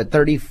ball at,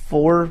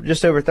 34,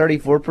 just over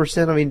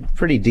 34%? I mean,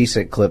 pretty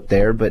decent clip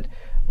there, but,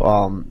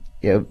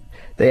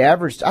 they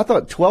averaged, I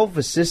thought 12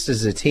 assists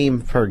as a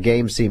team per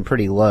game seemed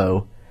pretty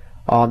low.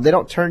 They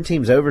don't turn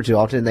teams over too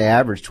often. They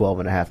average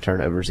 12.5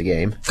 turnovers a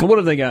game. So what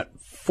have they got?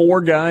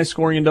 4 guys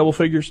scoring in double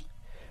figures?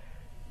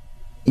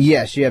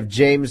 Yes, you have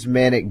James,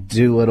 Manick,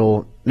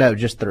 Doolittle. No,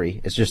 just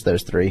 3. It's just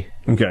those 3.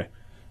 Okay.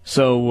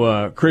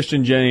 So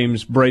Christian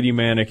James, Brady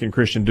Manick, and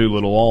Christian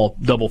Doolittle, all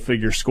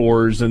double-figure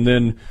scorers. And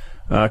then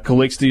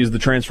Calixte is the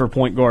transfer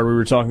point guard we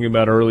were talking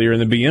about earlier.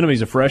 And then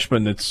Bieniemy's a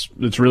freshman that's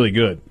really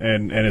good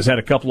and has had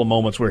a couple of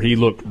moments where he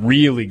looked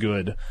really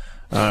good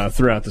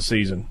throughout the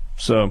season.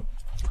 So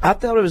I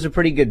thought it was a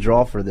pretty good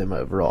draw for them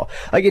overall.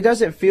 Like, it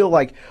doesn't feel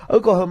like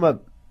Oklahoma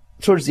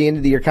towards the end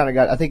of the year kind of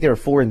got, I think they were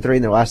 4-3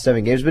 in their last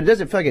 7 games, but it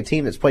doesn't feel like a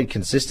team that's played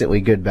consistently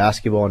good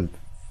basketball in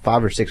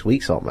 5 or 6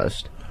 weeks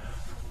almost.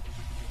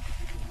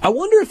 I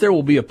wonder if there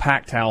will be a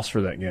packed house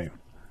for that game.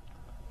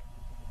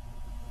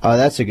 Oh,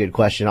 that's a good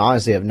question. I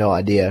honestly have no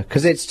idea.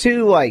 Because it's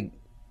two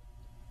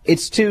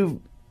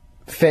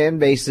fan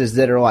bases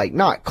that are,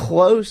 not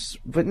close,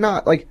 but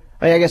not, I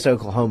guess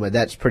Oklahoma,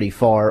 that's pretty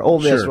far. Ole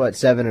Miss, Sure.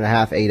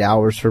 7.5, 8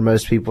 hours for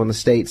most people in the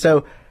state.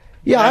 So,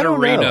 yeah, I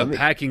don't know.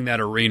 Packing that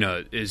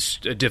arena is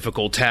a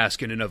difficult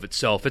task in and of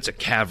itself. It's a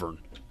cavern.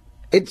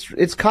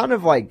 It's kind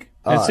of like...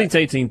 it seats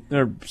 18,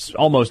 or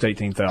almost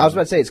 18,000. I was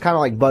about to say, it's kind of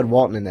like Bud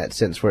Walton in that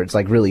sense, where it's,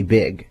 really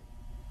big.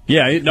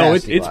 Yeah,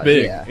 it's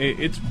big. Yeah.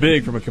 It's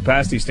big from a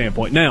capacity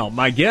standpoint. Now,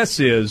 my guess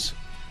is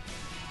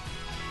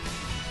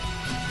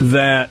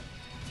that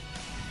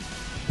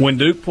when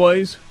Duke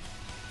plays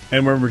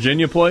and when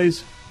Virginia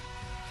plays,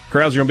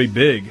 crowds are going to be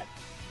big.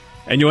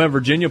 And you'll have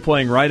Virginia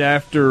playing right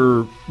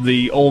after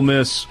the Ole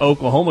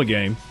Miss-Oklahoma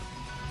game.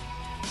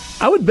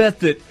 I would bet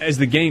that as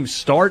the game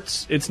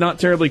starts, it's not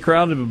terribly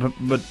crowded,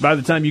 but by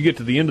the time you get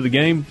to the end of the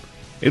game,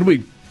 it'll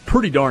be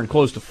pretty darn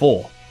close to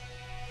full.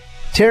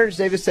 Terrence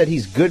Davis said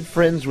he's good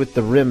friends with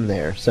the rim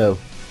there, so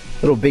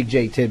little Big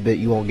J tidbit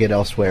you won't get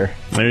elsewhere.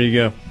 There you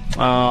go.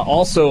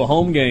 Also a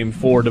home game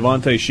for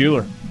Devontae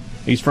Shuler.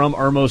 He's from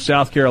Irmo,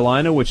 South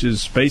Carolina, which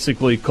is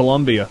basically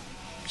Columbia.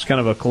 It's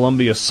kind of a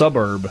Columbia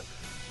suburb.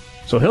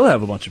 So he'll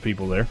have a bunch of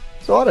people there.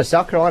 So a lot of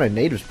South Carolina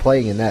natives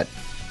playing in that,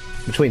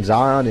 between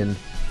Zion and...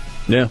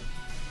 Yeah.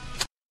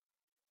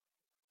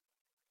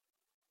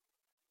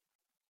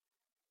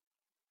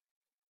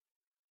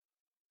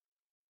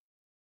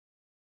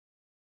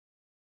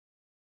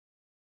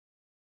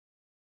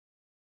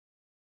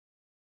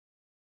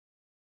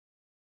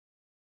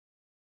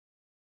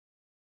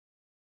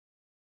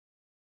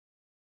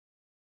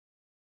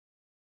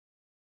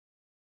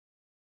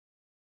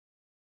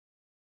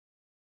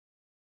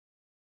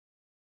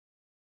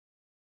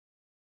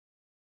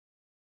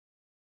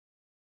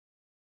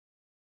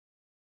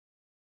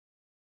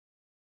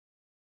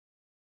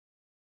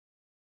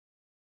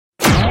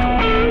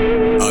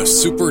 A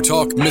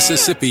SuperTalk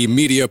Mississippi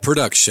media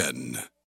production.